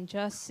to the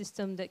unjust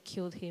system that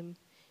killed him,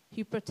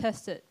 he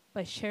protested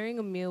by sharing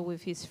a meal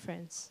with his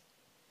friends.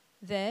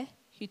 There,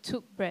 he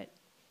took bread.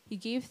 He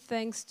gave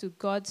thanks to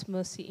God's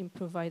mercy in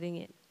providing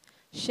it,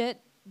 shared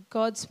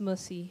God's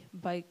mercy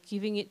by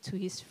giving it to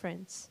his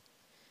friends.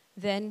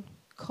 Then,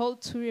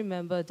 called to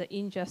remember the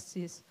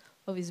injustice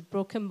of his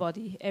broken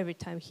body every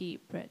time he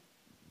ate bread.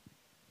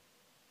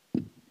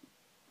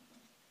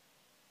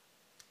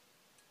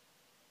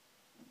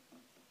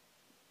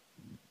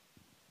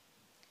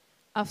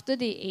 After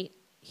they ate,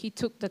 he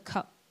took the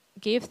cup,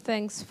 gave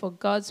thanks for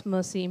God's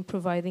mercy in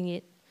providing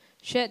it,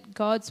 shared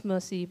God's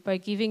mercy by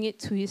giving it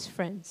to his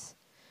friends,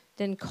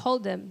 then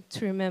called them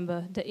to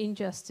remember the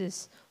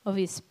injustice of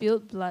his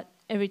spilled blood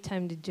every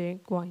time they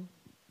drank wine.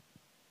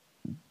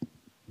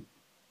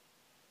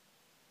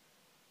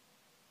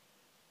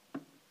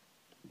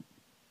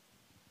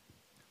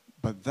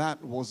 But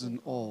that wasn't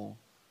all.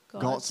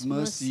 God's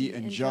mercy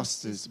and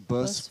justice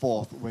burst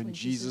forth when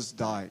Jesus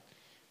died,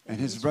 and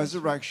his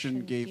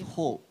resurrection gave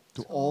hope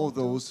to all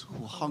those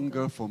who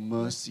hunger for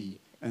mercy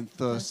and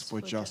thirst for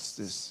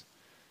justice.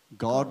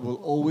 God will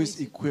always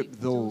equip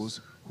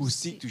those who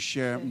seek to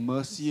share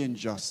mercy and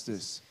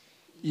justice.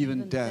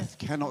 Even death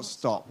cannot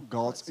stop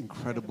God's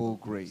incredible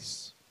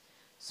grace.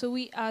 So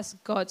we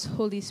ask God's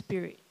Holy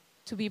Spirit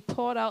to be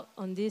poured out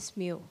on this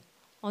meal,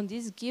 on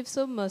these gifts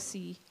of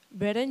mercy,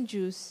 bread and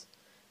juice,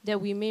 that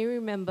we may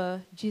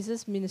remember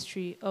Jesus'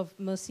 ministry of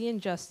mercy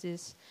and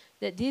justice,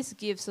 that these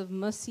gifts of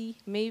mercy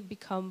may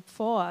become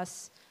for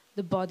us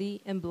the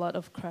body and blood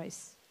of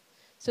Christ,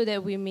 so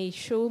that we may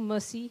show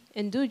mercy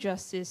and do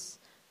justice,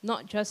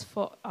 not just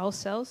for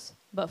ourselves,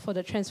 but for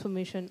the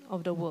transformation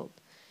of the world.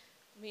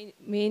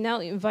 May now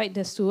invite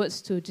the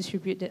stewards to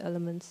distribute the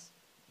elements.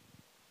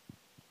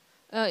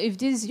 If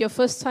this is your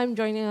first time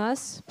joining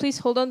us, please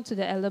hold on to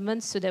the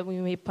elements so that we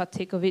may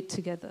partake of it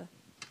together.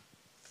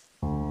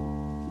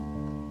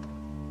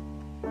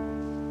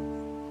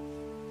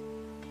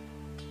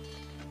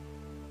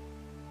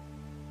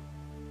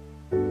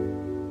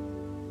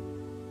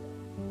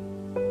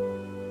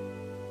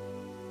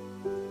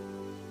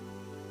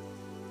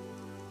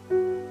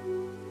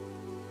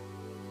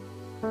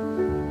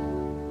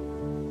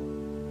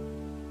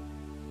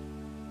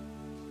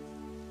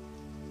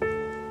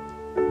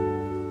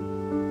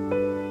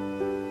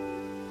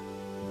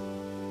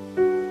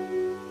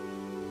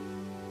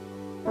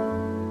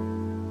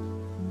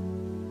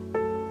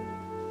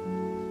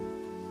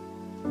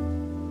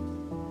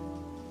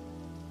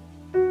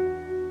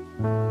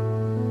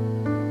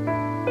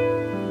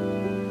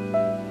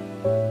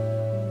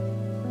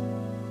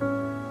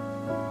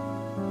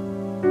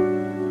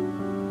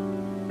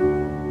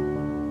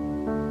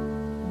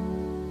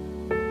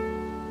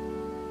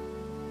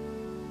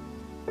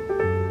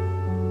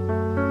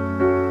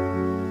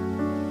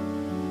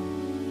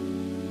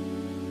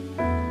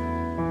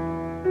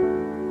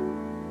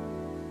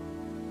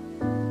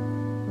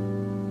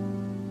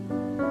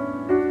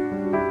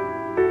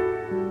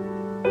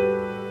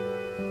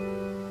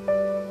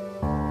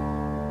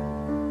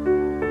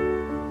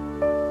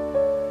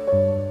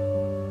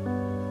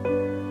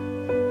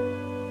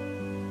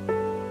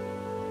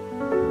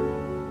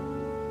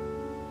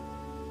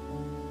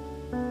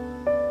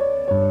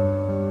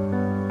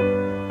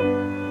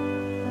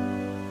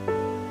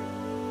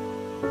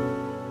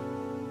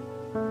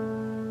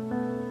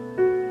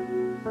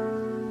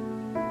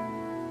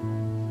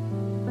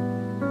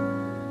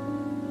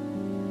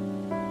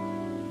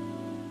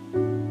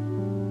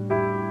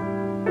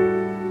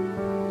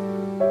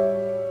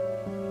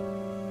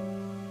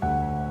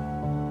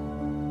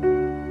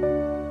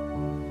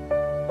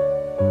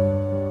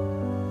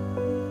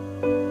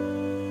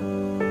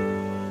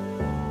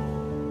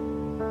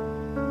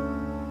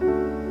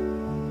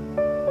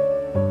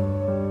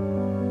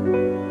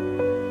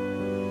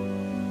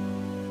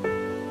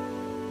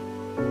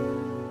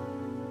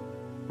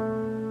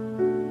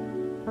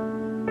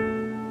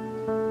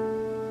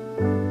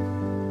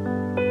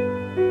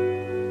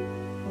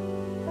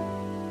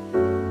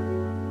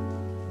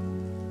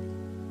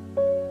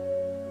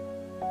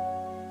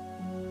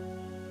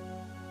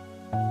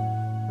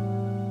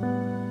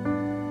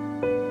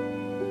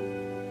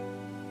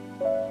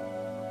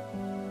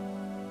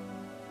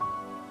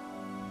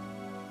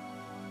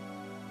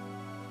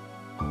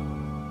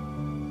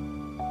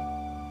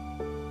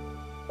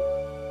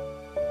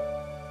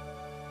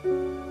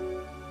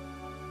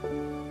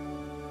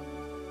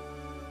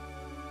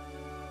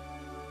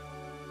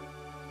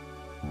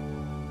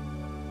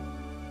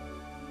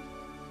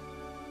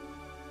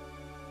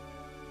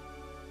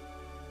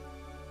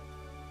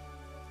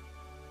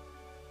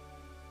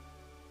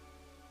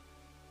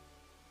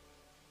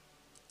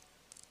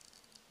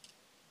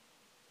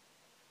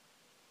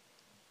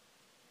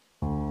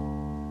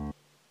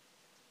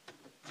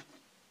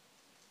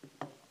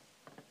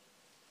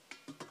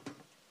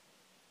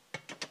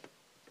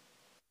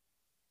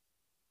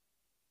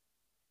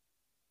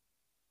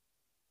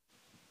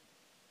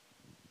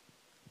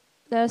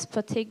 Let us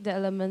partake the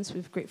elements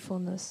with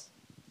gratefulness.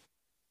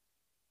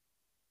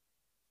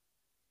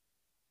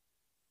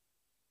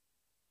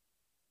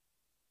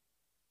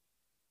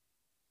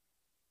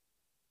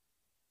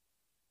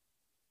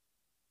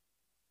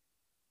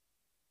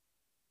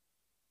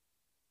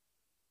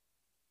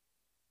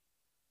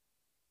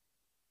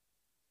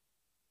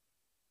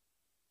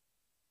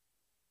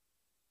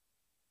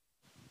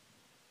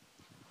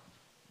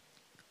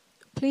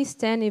 Please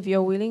stand if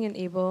you're willing and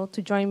able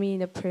to join me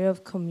in a prayer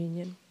of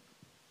communion.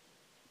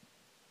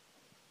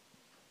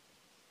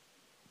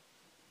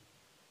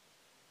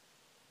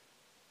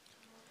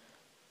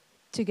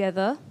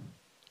 Together,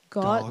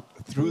 God,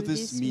 through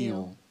this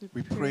meal,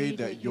 we pray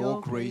that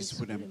your grace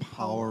would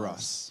empower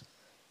us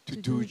to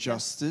do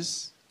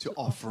justice, to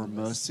offer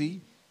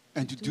mercy,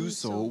 and to do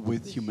so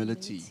with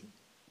humility.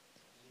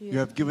 You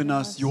have given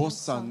us your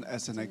Son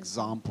as an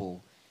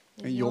example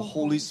and your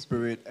Holy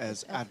Spirit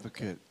as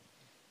advocate.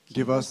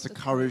 Give us the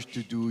courage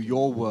to do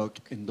your work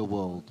in the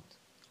world.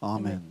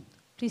 Amen.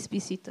 Please be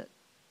seated.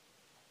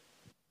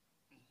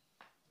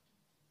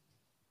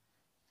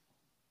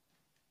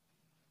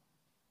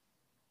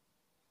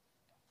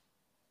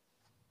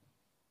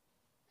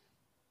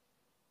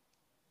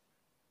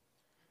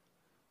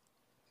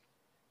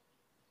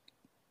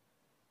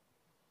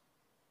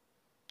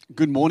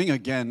 Good morning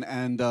again,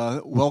 and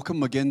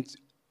welcome again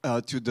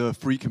to the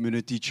Free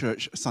Community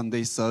Church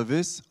Sunday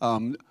service.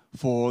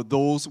 For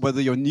those,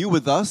 whether you're new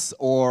with us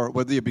or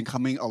whether you've been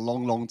coming a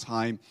long, long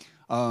time,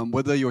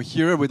 whether you're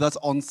here with us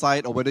on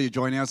site or whether you're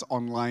joining us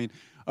online,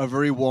 a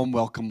very warm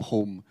welcome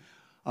home.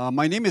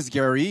 My name is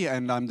Gary,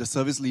 and I'm the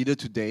service leader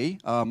today.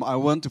 I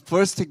want to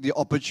first take the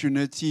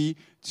opportunity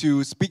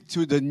to speak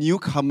to the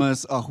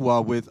newcomers who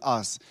are with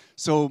us.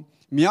 So,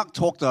 Miak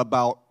talked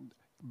about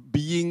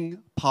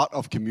being part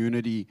of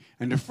community.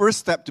 And the first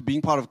step to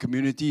being part of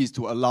community is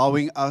to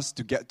allowing us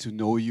to get to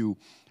know you.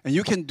 And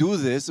you can do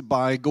this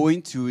by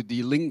going to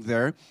the link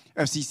there,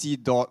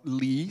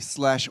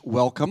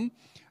 fcc.ly/welcome,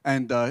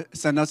 and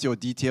send us your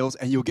details,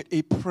 and you'll get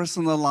a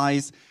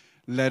personalized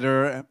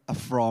letter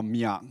from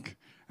Miak.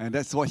 And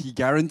that's what he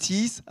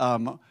guarantees.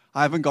 I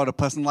haven't got a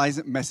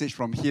personalized message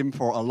from him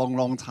for a long,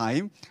 long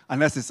time,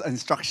 unless it's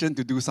instruction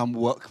to do some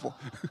work.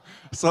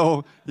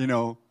 So,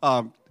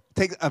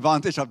 take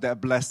advantage of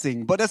that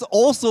blessing. But there's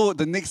also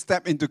the next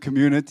step into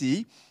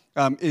community,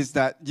 is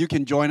that you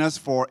can join us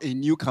for a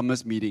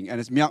newcomers meeting. And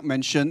as Miak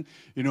mentioned,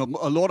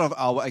 a lot of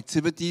our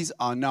activities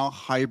are now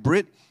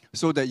hybrid,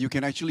 so that you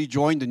can actually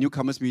join the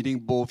newcomers meeting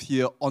both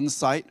here on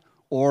site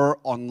or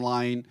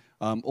online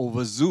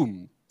over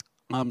Zoom.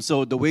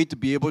 So the way to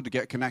be able to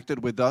get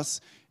connected with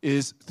us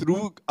is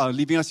through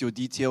leaving us your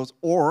details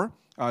or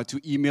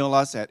to email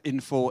us at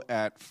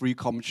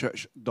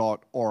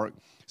info@freecomchurch.org.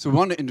 So we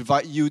want to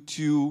invite you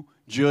to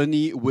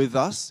journey with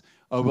us.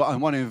 I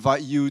want to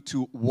invite you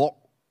to walk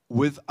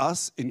with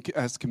us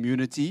as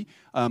community.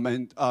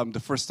 And the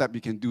first step you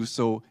can do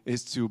so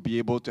is to be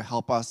able to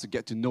help us to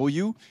get to know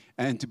you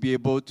and to be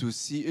able to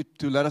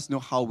let us know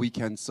how we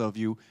can serve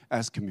you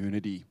as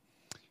community.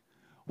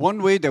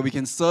 One way that we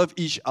can serve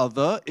each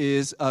other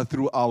is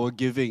through our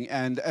giving.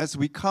 And as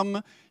we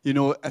come,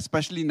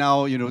 especially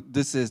now,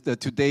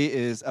 today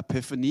is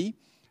Epiphany,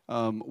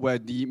 where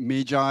the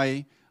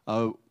Magi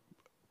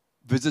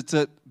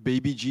visited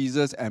baby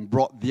Jesus and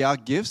brought their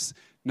gifts.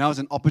 Now is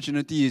an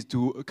opportunity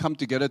to come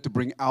together to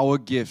bring our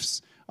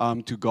gifts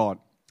to God.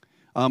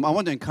 I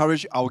want to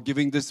encourage our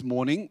giving this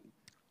morning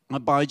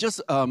by just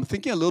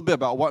thinking a little bit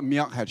about what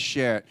Miak had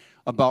shared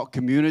about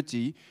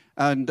community,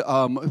 and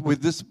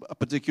with this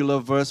particular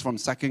verse from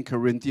 2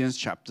 Corinthians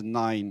chapter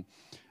 9.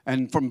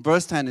 And from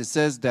verse 10, it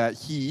says that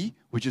He,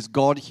 which is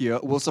God here,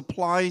 will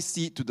supply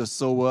seed to the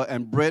sower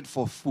and bread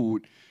for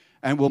food,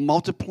 and will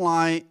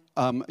multiply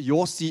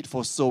your seed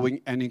for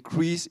sowing and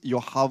increase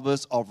your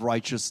harvest of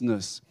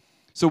righteousness.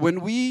 So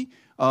when we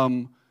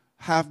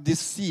have this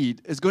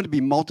seed, it's going to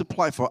be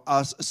multiplied for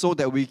us so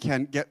that we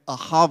can get a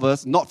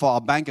harvest, not for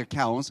our bank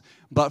accounts,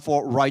 but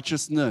for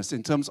righteousness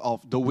in terms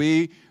of the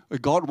way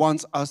God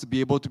wants us to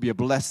be able to be a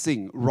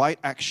blessing, right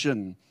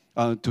action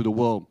to the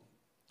world.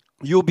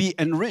 You'll be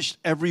enriched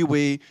every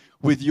way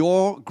with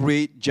your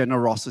great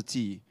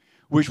generosity,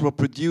 which will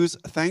produce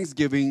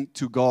thanksgiving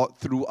to God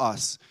through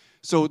us.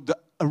 So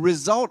a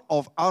result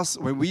of us,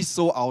 when we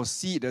sow our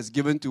seed that's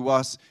given to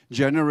us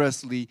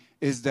generously,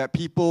 is that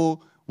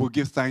people will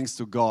give thanks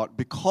to God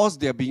because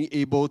they're being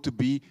able to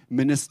be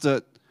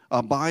ministered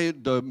by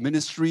the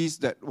ministries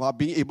that are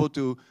being able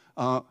to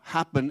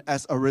happen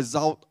as a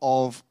result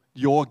of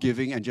your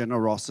giving and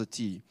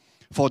generosity.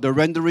 For the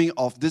rendering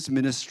of this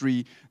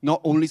ministry not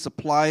only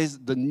supplies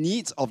the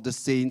needs of the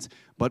saints,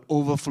 but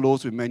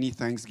overflows with many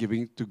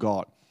thanksgiving to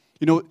God.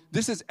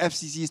 This is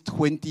FCC's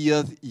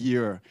 20th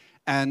year.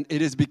 And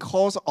it is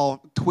because of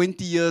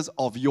 20 years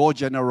of your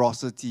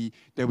generosity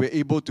that we're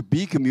able to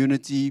be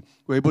community,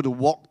 we're able to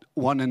walk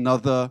one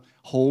another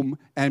home,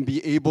 and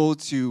be able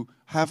to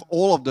have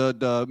all of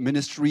the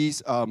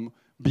ministries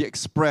be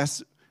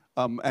expressed.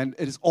 And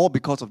it is all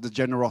because of the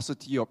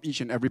generosity of each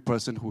and every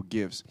person who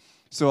gives.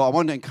 So I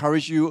want to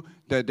encourage you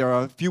that there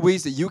are a few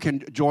ways that you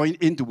can join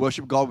in to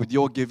worship God with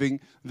your giving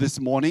this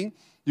morning.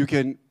 You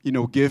can,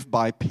 give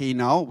by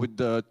PayNow with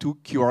the 2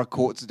 QR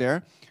codes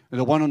there.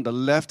 The one on the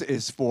left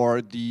is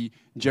for the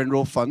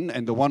general fund,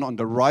 and the one on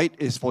the right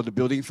is for the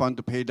building fund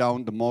to pay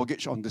down the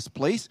mortgage on this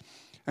place.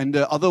 And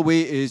the other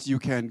way is you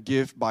can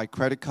give by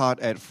credit card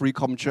at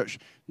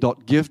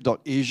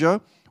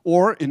freecomchurch.give.asia,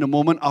 or in a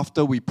moment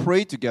after we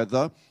pray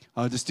together,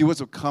 the stewards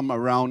will come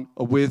around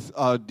with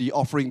the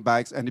offering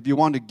bags. And if you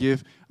want to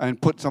give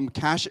and put some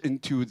cash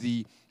into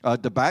the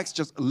bags,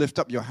 just lift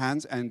up your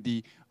hands and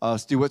the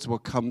stewards will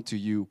come to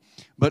you.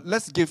 But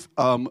let's give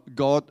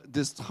God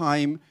this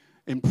time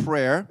in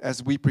prayer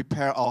as we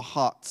prepare our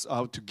hearts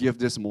to give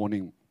this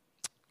morning.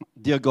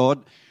 Dear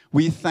God,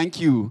 we thank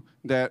you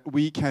that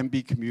we can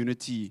be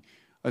community.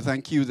 I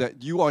thank you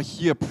that you are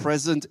here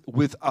present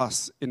with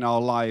us in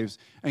our lives.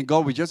 And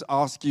God, we just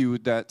ask you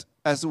that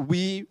as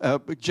we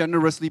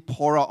generously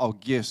pour out our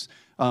gifts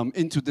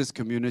into this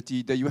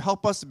community, that you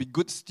help us to be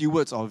good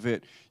stewards of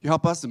it. You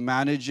help us to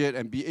manage it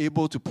and be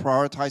able to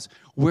prioritize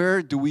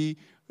where do we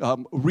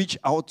reach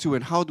out to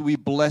and how do we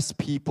bless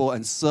people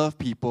and serve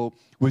people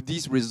with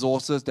these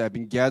resources that have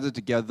been gathered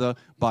together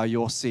by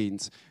your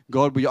saints.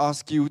 God, we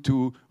ask you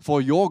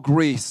for your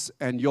grace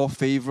and your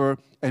favor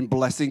and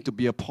blessing to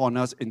be upon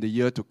us in the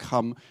year to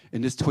come,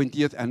 in this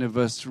 20th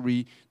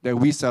anniversary that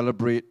we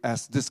celebrate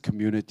as this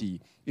community.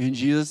 In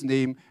Jesus'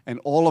 name, and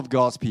all of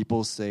God's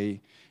people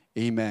say,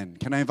 amen.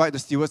 Can I invite the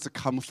stewards to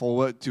come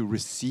forward to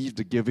receive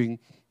the giving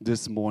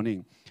this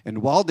morning?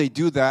 And while they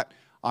do that,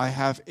 I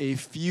have a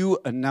few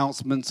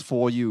announcements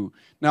for you.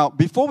 Now,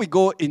 before we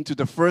go into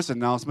the first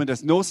announcement,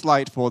 there's no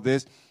slide for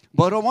this,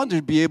 but I want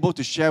to be able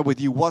to share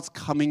with you what's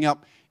coming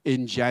up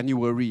in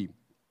January.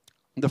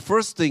 The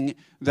first thing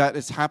that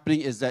is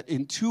happening is that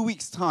in 2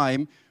 weeks'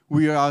 time,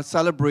 we are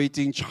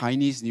celebrating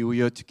Chinese New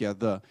Year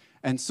together.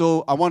 And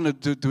so I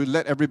wanted to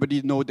let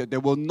everybody know that there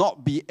will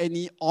not be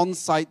any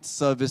on-site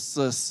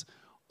services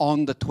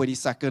on the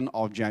 22nd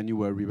of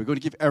January. We're going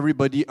to give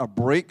everybody a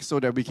break so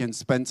that we can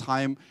spend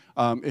time,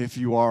 if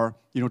you are,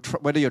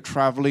 whether you're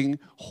traveling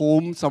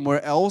home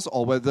somewhere else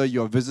or whether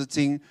you're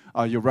visiting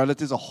your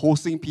relatives or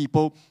hosting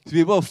people, to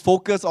be able to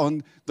focus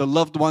on the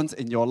loved ones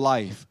in your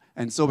life.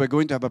 And so we're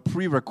going to have a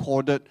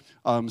pre-recorded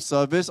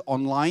service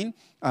online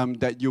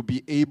that you'll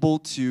be able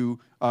to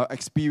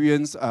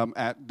experience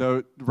at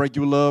the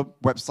regular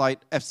website,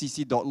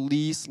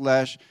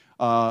 fcc.ly/live.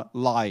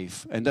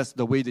 And that's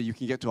the way that you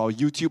can get to our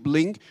YouTube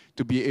link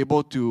to be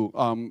able to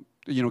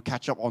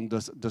catch up on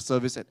the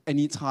service at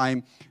any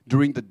time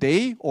during the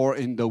day or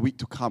in the week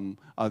to come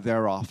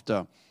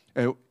thereafter.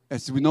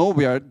 As we know,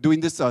 we are doing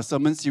this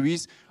sermon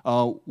series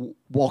called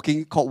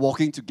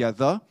Walking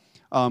Together.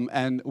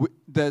 And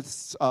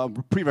this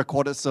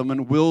pre-recorded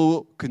sermon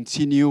will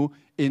continue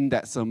in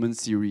that sermon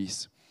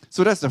series.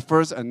 So that's the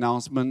first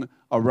announcement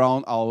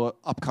around our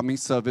upcoming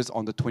service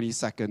on the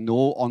 22nd.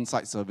 No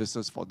on-site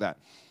services for that.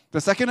 The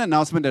second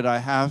announcement that I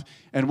have,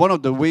 and one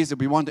of the ways that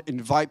we want to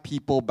invite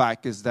people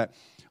back, is that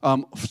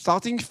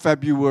starting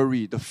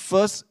February, the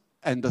first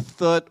and the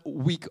third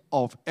week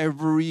of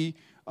every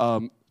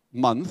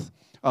month,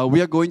 we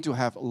are going to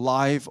have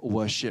live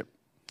worship.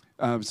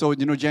 So,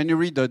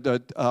 January,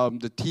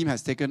 the team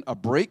has taken a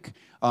break,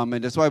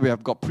 and that's why we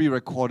have got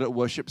pre-recorded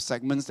worship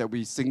segments that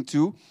we sing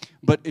to.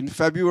 But in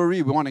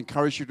February, we want to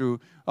encourage you to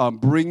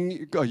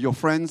bring your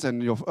friends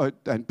and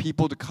and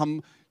people to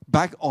come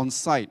back on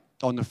site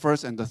on the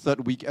first and the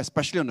third week,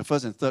 especially on the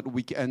first and third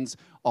weekends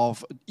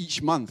of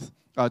each month,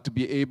 to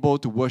be able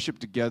to worship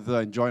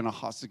together and join our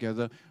hearts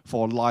together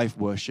for live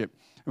worship.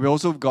 We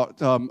also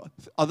got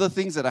other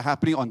things that are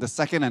happening on the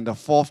second and the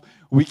fourth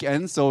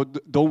weekend, so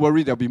don't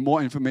worry, there'll be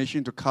more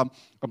information to come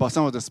about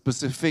some of the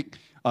specific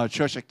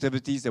church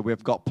activities that we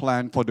have got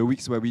planned for the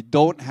weeks where we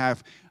don't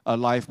have a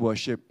live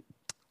worship.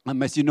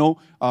 As you know,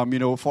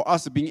 for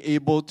us being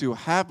able to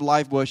have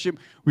live worship,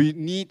 we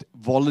need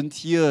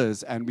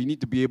volunteers and we need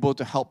to be able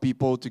to help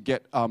people to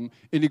get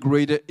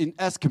integrated in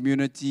as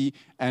community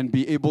and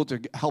be able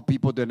to help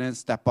people to then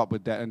step up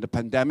with that. And the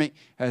pandemic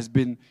has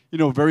been,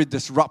 very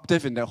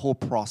disruptive in that whole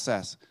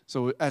process.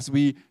 So as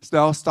we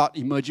now start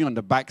emerging on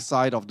the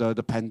backside of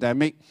the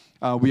pandemic,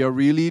 we are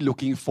really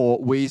looking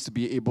for ways to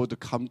be able to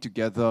come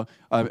together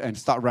and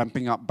start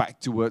ramping up back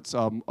towards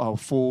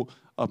full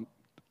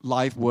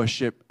live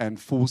worship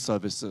and full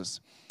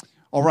services.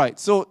 All right,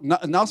 so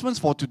announcements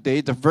for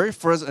today. The very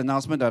first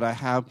announcement that I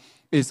have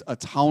is a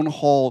town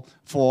hall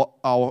for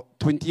our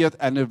 20th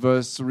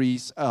anniversary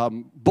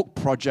book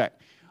project.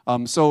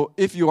 So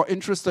if you are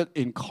interested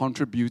in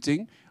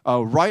contributing,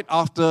 right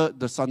after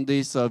the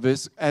Sunday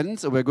service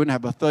ends, we're going to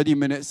have a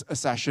 30-minute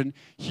session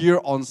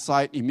here on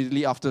site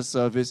immediately after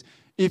service.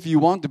 If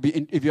you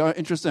are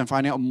interested in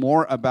finding out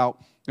more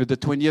about the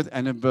 20th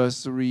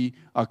anniversary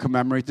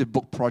commemorative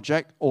book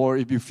project, or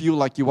if you feel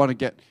like you want to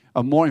get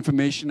more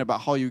information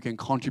about how you can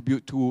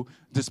contribute to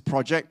this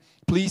project,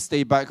 please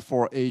stay back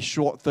for a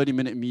short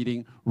 30-minute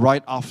meeting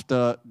right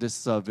after this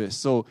service.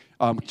 So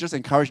just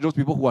encourage those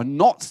people who are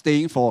not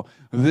staying for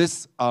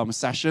this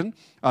session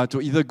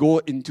to either go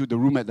into the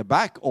room at the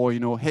back or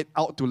head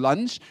out to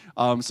lunch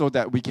so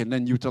that we can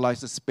then utilize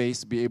the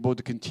space to be able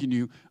to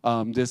continue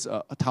this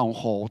town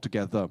hall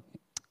together.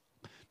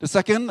 The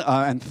second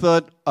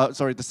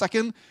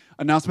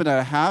announcement that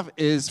I have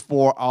is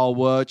for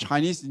our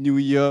Chinese New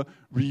Year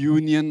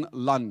reunion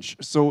lunch.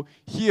 So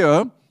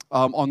here,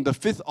 on the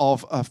 5th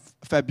of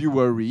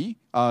February,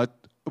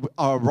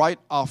 right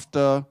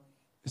after,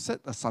 is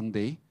that a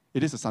Sunday?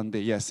 It is a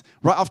Sunday, yes.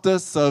 Right after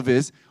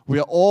service, we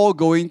are all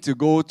going to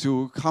go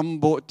to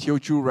Kambot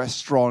Teochew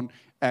Restaurant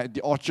at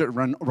the Orchard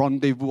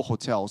Rendezvous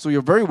Hotel. So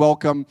you're very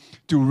welcome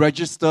to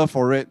register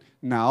for it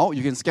now.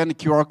 You can scan the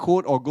QR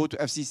code or go to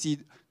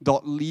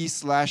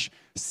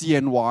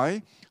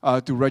fcc.ly/CNY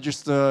to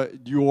register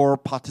your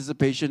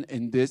participation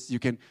in this. You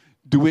can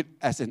do it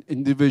as an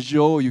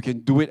individual, you can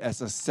do it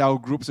as a cell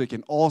group, so you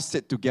can all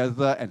sit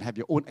together and have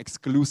your own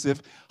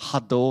exclusive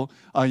huddle.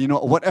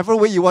 Whatever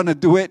way you want to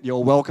do it,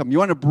 you're welcome. You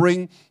want to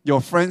bring your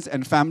friends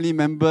and family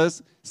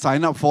members,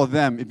 sign up for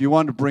them. If you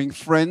want to bring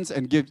friends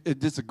and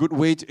this is a good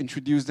way to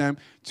introduce them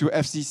to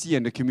FCC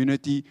and the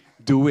community,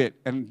 do it.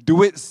 And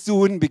do it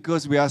soon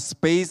because we are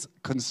space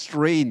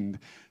constrained.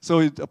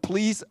 So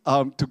please,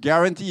 to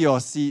guarantee your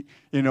seat,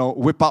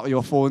 whip out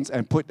your phones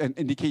and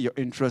indicate your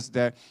interest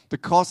there. The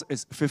cost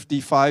is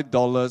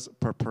 $55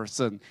 per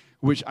person,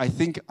 which I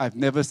think I've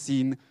never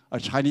seen a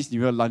Chinese New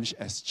Year lunch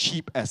as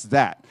cheap as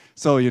that.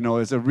 So,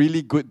 it's a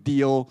really good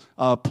deal.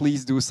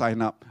 Please do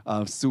sign up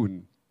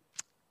soon.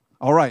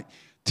 All right.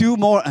 2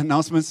 more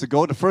announcements to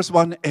go. The first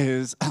one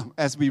is,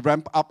 as we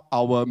ramp up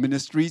our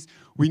ministries,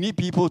 we need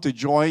people to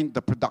join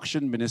the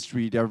production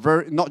ministry. They're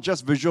not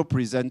just visual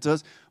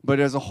presenters, but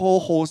there's a whole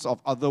host of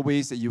other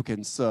ways that you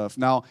can serve.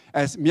 Now,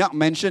 as Miak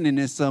mentioned in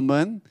his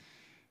sermon,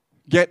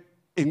 get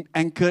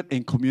anchored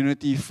in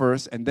community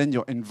first, and then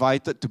you're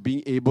invited to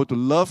being able to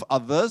love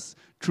others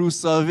through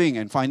serving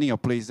and finding a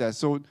place there.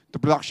 So the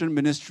production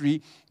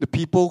ministry, the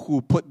people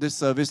who put this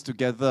service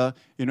together,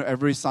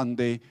 every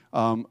Sunday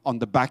on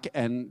the back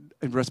end,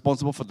 and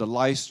responsible for the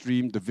live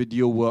stream, the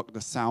video work, the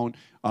sound,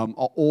 are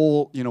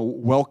all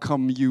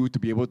welcome you to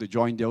be able to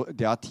join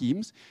their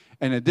teams.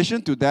 In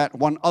addition to that,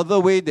 one other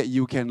way that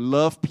you can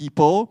love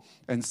people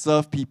and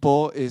serve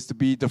people is to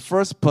be the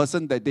first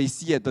person that they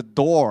see at the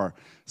door.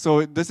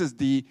 So this is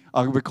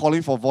we're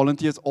calling for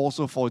volunteers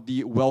also for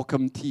the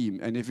welcome team.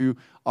 And if you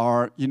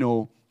are,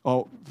 you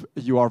are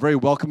a very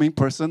welcoming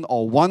person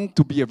or want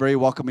to be a very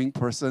welcoming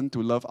person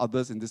to love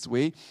others in this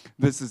way,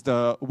 this is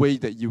the way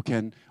that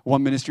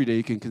one ministry that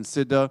you can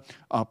consider.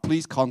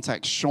 Please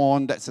contact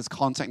Sean, that's his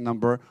contact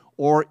number,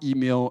 or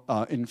email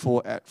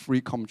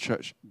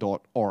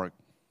info@freecomchurch.org.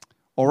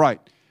 All right.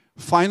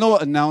 Final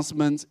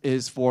announcement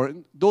is for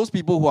those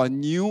people who are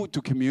new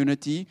to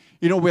community.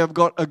 We have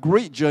got a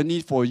great journey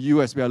for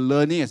you as we are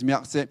learning, as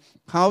Miak said,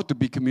 how to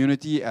be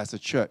community as a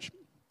church.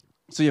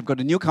 So you've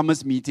got a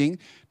newcomers meeting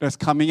that's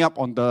coming up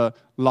on the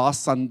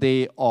last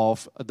Sunday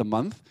of the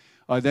month.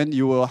 Then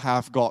you will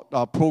have got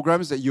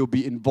programs that you'll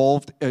be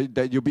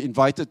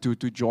invited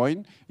to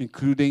join,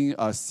 including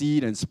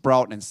seed and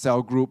sprout and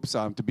cell groups,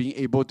 to being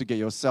able to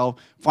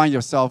find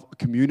yourself a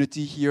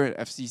community here at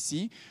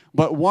FCC.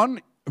 But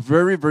one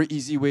very, very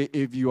easy way,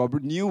 if you are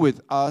new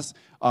with us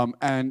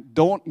and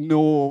don't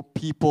know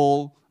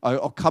people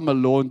or come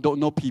alone, don't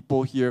know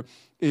people here,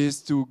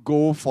 is to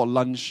go for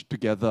lunch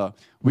together.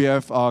 We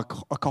have a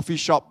coffee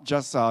shop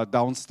just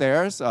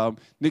downstairs, in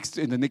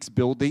the next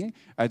building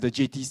at the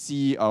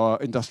JTC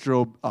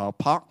Industrial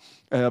Park,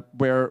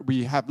 where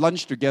we have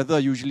lunch together,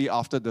 usually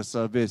after the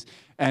service.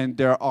 And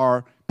there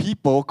are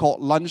people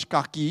called lunch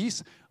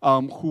kakis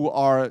who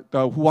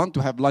want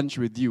to have lunch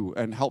with you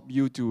and help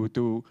you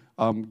to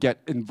get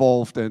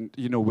involved and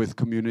with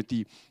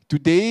community.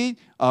 Today,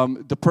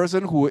 the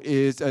person who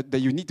is that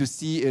you need to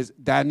see is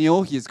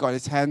Daniel. He's got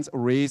his hands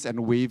raised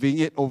and waving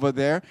it over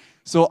there.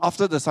 So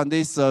after the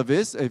Sunday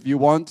service, if you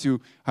want to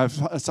have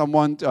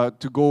someone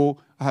to go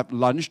have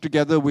lunch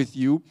together with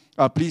you,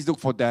 please look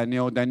for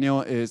Daniel.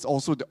 Daniel is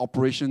also the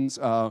operations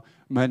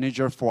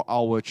manager for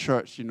our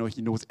church. He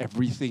knows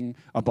everything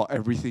about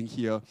everything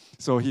here.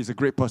 So he's a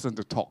great person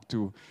to talk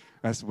to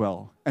as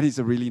well. And he's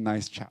a really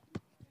nice chap.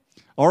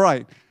 All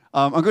right.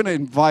 I'm going to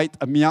invite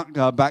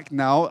Miak back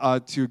now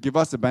to give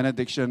us a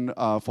benediction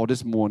for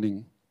this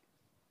morning.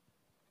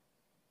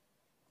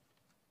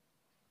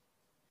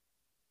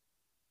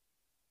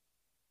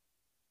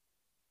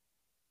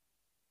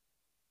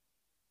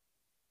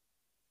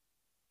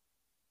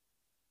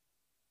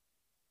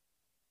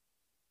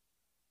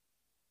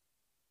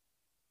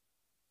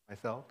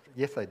 Myself?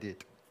 Yes, I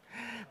did.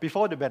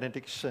 Before the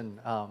benediction,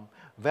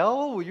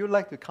 Val, would you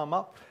like to come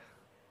up?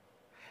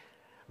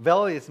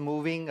 Val is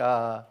moving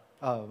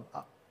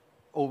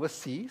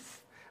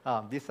overseas.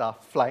 These are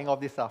flying off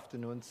this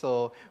afternoon,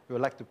 so we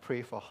would like to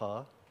pray for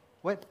her.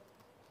 What?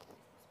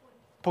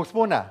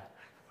 Postpone?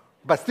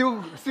 But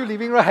still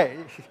living, right?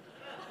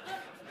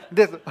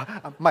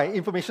 My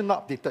information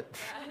not updated.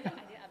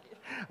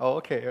 Oh,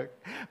 okay.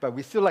 But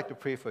we still like to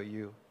pray for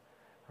you,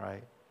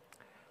 right?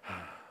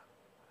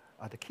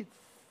 Are the kids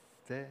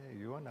there?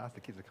 You want to ask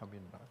the kids to come in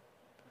to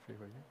pray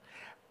for you?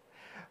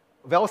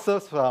 Val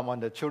serves on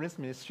the children's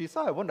ministry,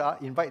 so I want to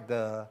invite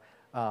the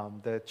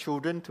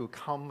children to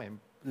come and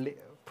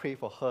pray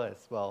for her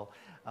as well.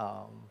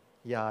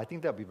 I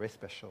think that would be very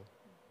special.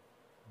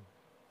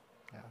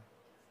 Yeah.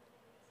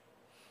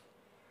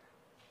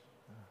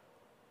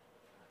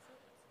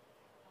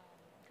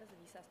 Because the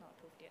visa's not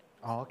approved yet.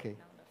 Oh, okay.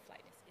 Now the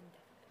flight is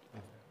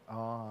indefinitely.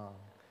 Oh.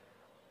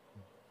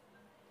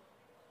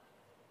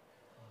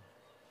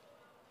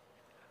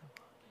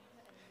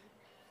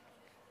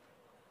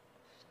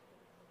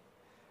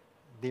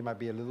 They might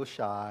be a little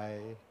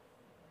shy.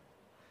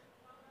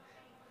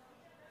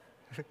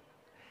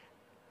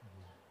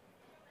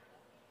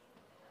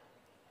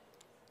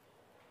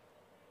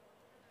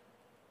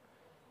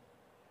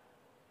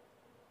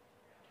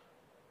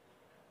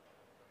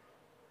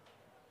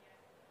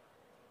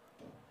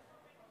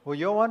 Will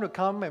you all want to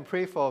come and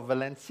pray for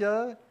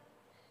Valencia?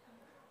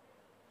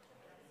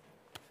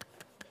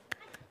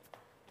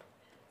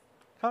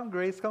 Come,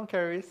 Grace. Come,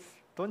 Caris.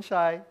 Don't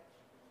shy.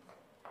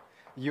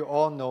 You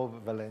all know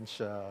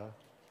Valencia.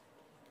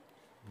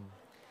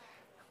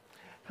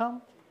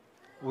 Come.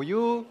 Will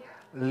you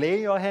lay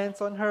your hands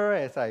on her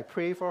as I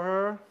pray for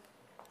her?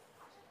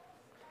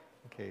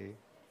 Okay.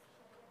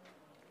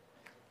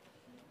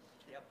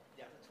 Yep,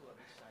 the other two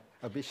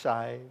are A bit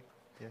shy.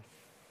 Yes.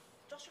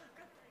 Joshua,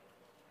 come.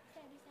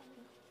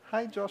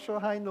 Hi, Joshua.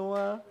 Hi,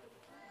 Noah.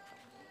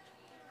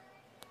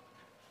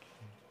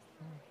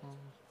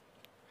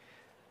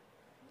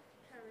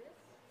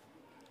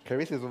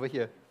 Caris is over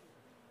here.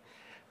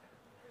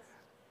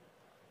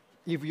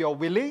 If you're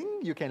willing,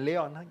 you can lay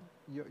on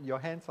your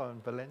hands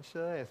on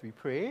Valencia as we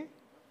pray.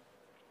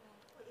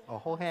 Or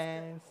hold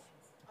hands.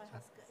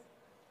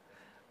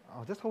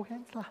 Oh, just hold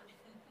hands lah.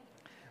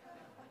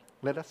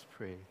 Let us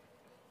pray.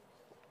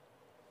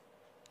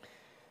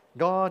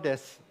 God,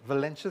 as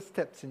Valencia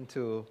steps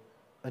into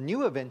a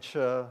new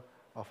adventure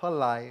of her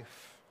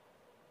life,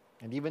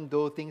 and even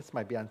though things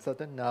might be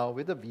uncertain now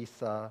with the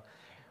visa,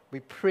 we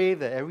pray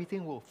that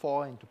everything will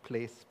fall into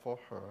place for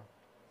her.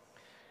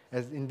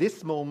 As in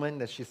this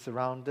moment, as she's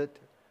surrounded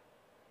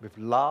with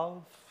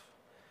love,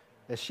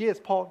 as she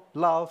has poured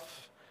love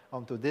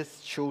onto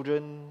these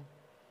children,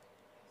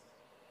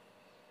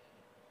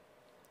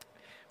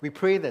 we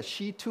pray that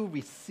she too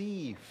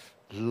receive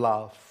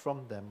love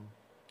from them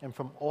and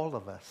from all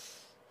of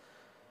us.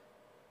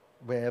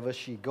 Wherever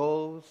she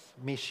goes,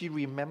 may she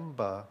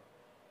remember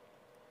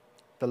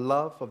the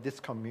love of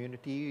this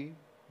community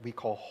we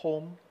call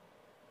home,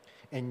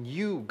 and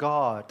you,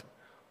 God,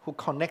 who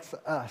connects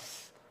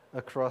us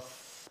across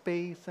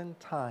space and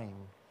time.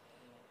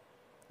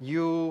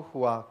 You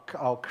who are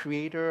our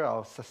creator,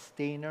 our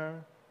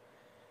sustainer,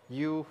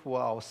 you who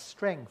are our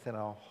strength and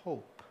our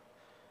hope.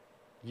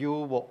 You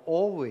will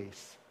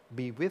always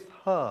be with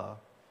her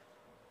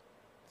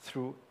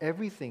through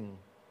everything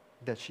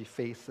that she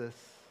faces,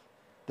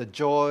 the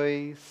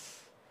joys,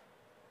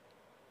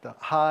 the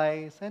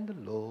highs and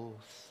the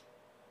lows.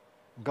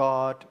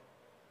 God,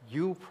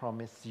 you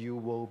promise you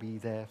will be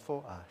there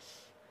for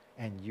us,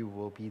 and you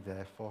will be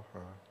there for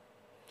her.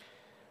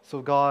 So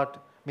God,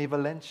 may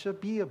Valencia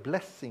be a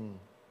blessing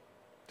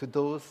to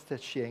those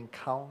that she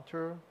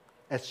encounters,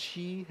 as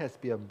she has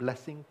been a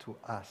blessing to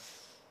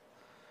us.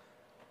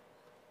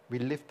 We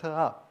lift her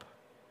up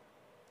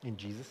in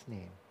Jesus'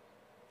 name.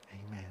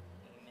 Amen.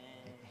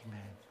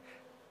 Amen.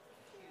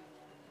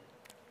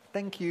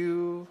 Thank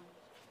you.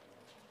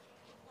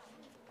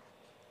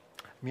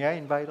 May I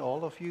invite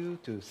all of you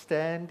to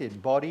stand in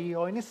body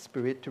or in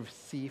spirit to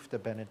receive the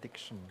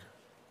benediction.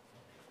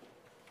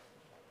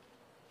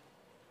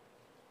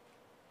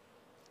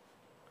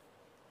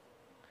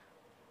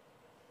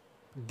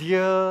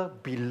 Dear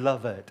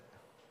beloved,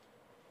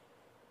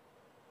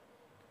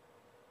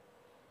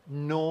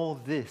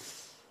 know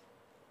this,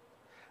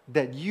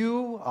 that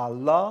you are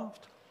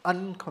loved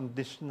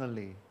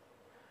unconditionally,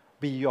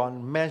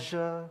 beyond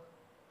measure,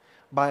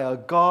 by a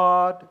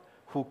God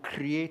who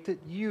created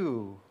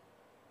you,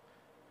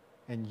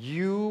 and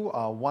you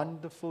are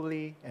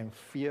wonderfully and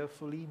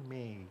fearfully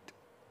made.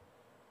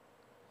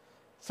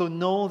 So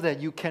know that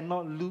you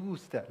cannot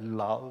lose that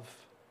love,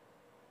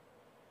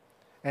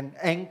 and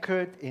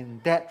anchored in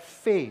that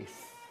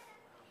faith,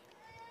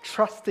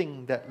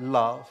 trusting that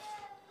love,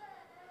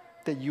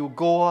 that you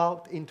go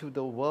out into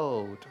the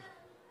world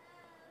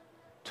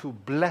to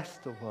bless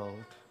the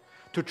world,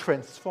 to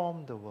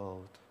transform the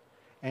world,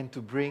 and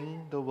to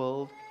bring the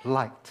world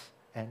light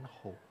and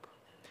hope.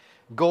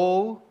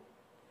 Go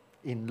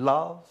in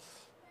love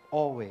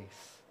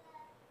always.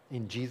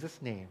 In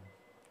Jesus' name,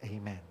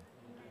 amen.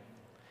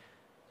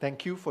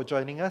 Thank you for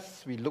joining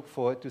us. We look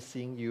forward to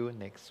seeing you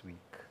next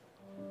week.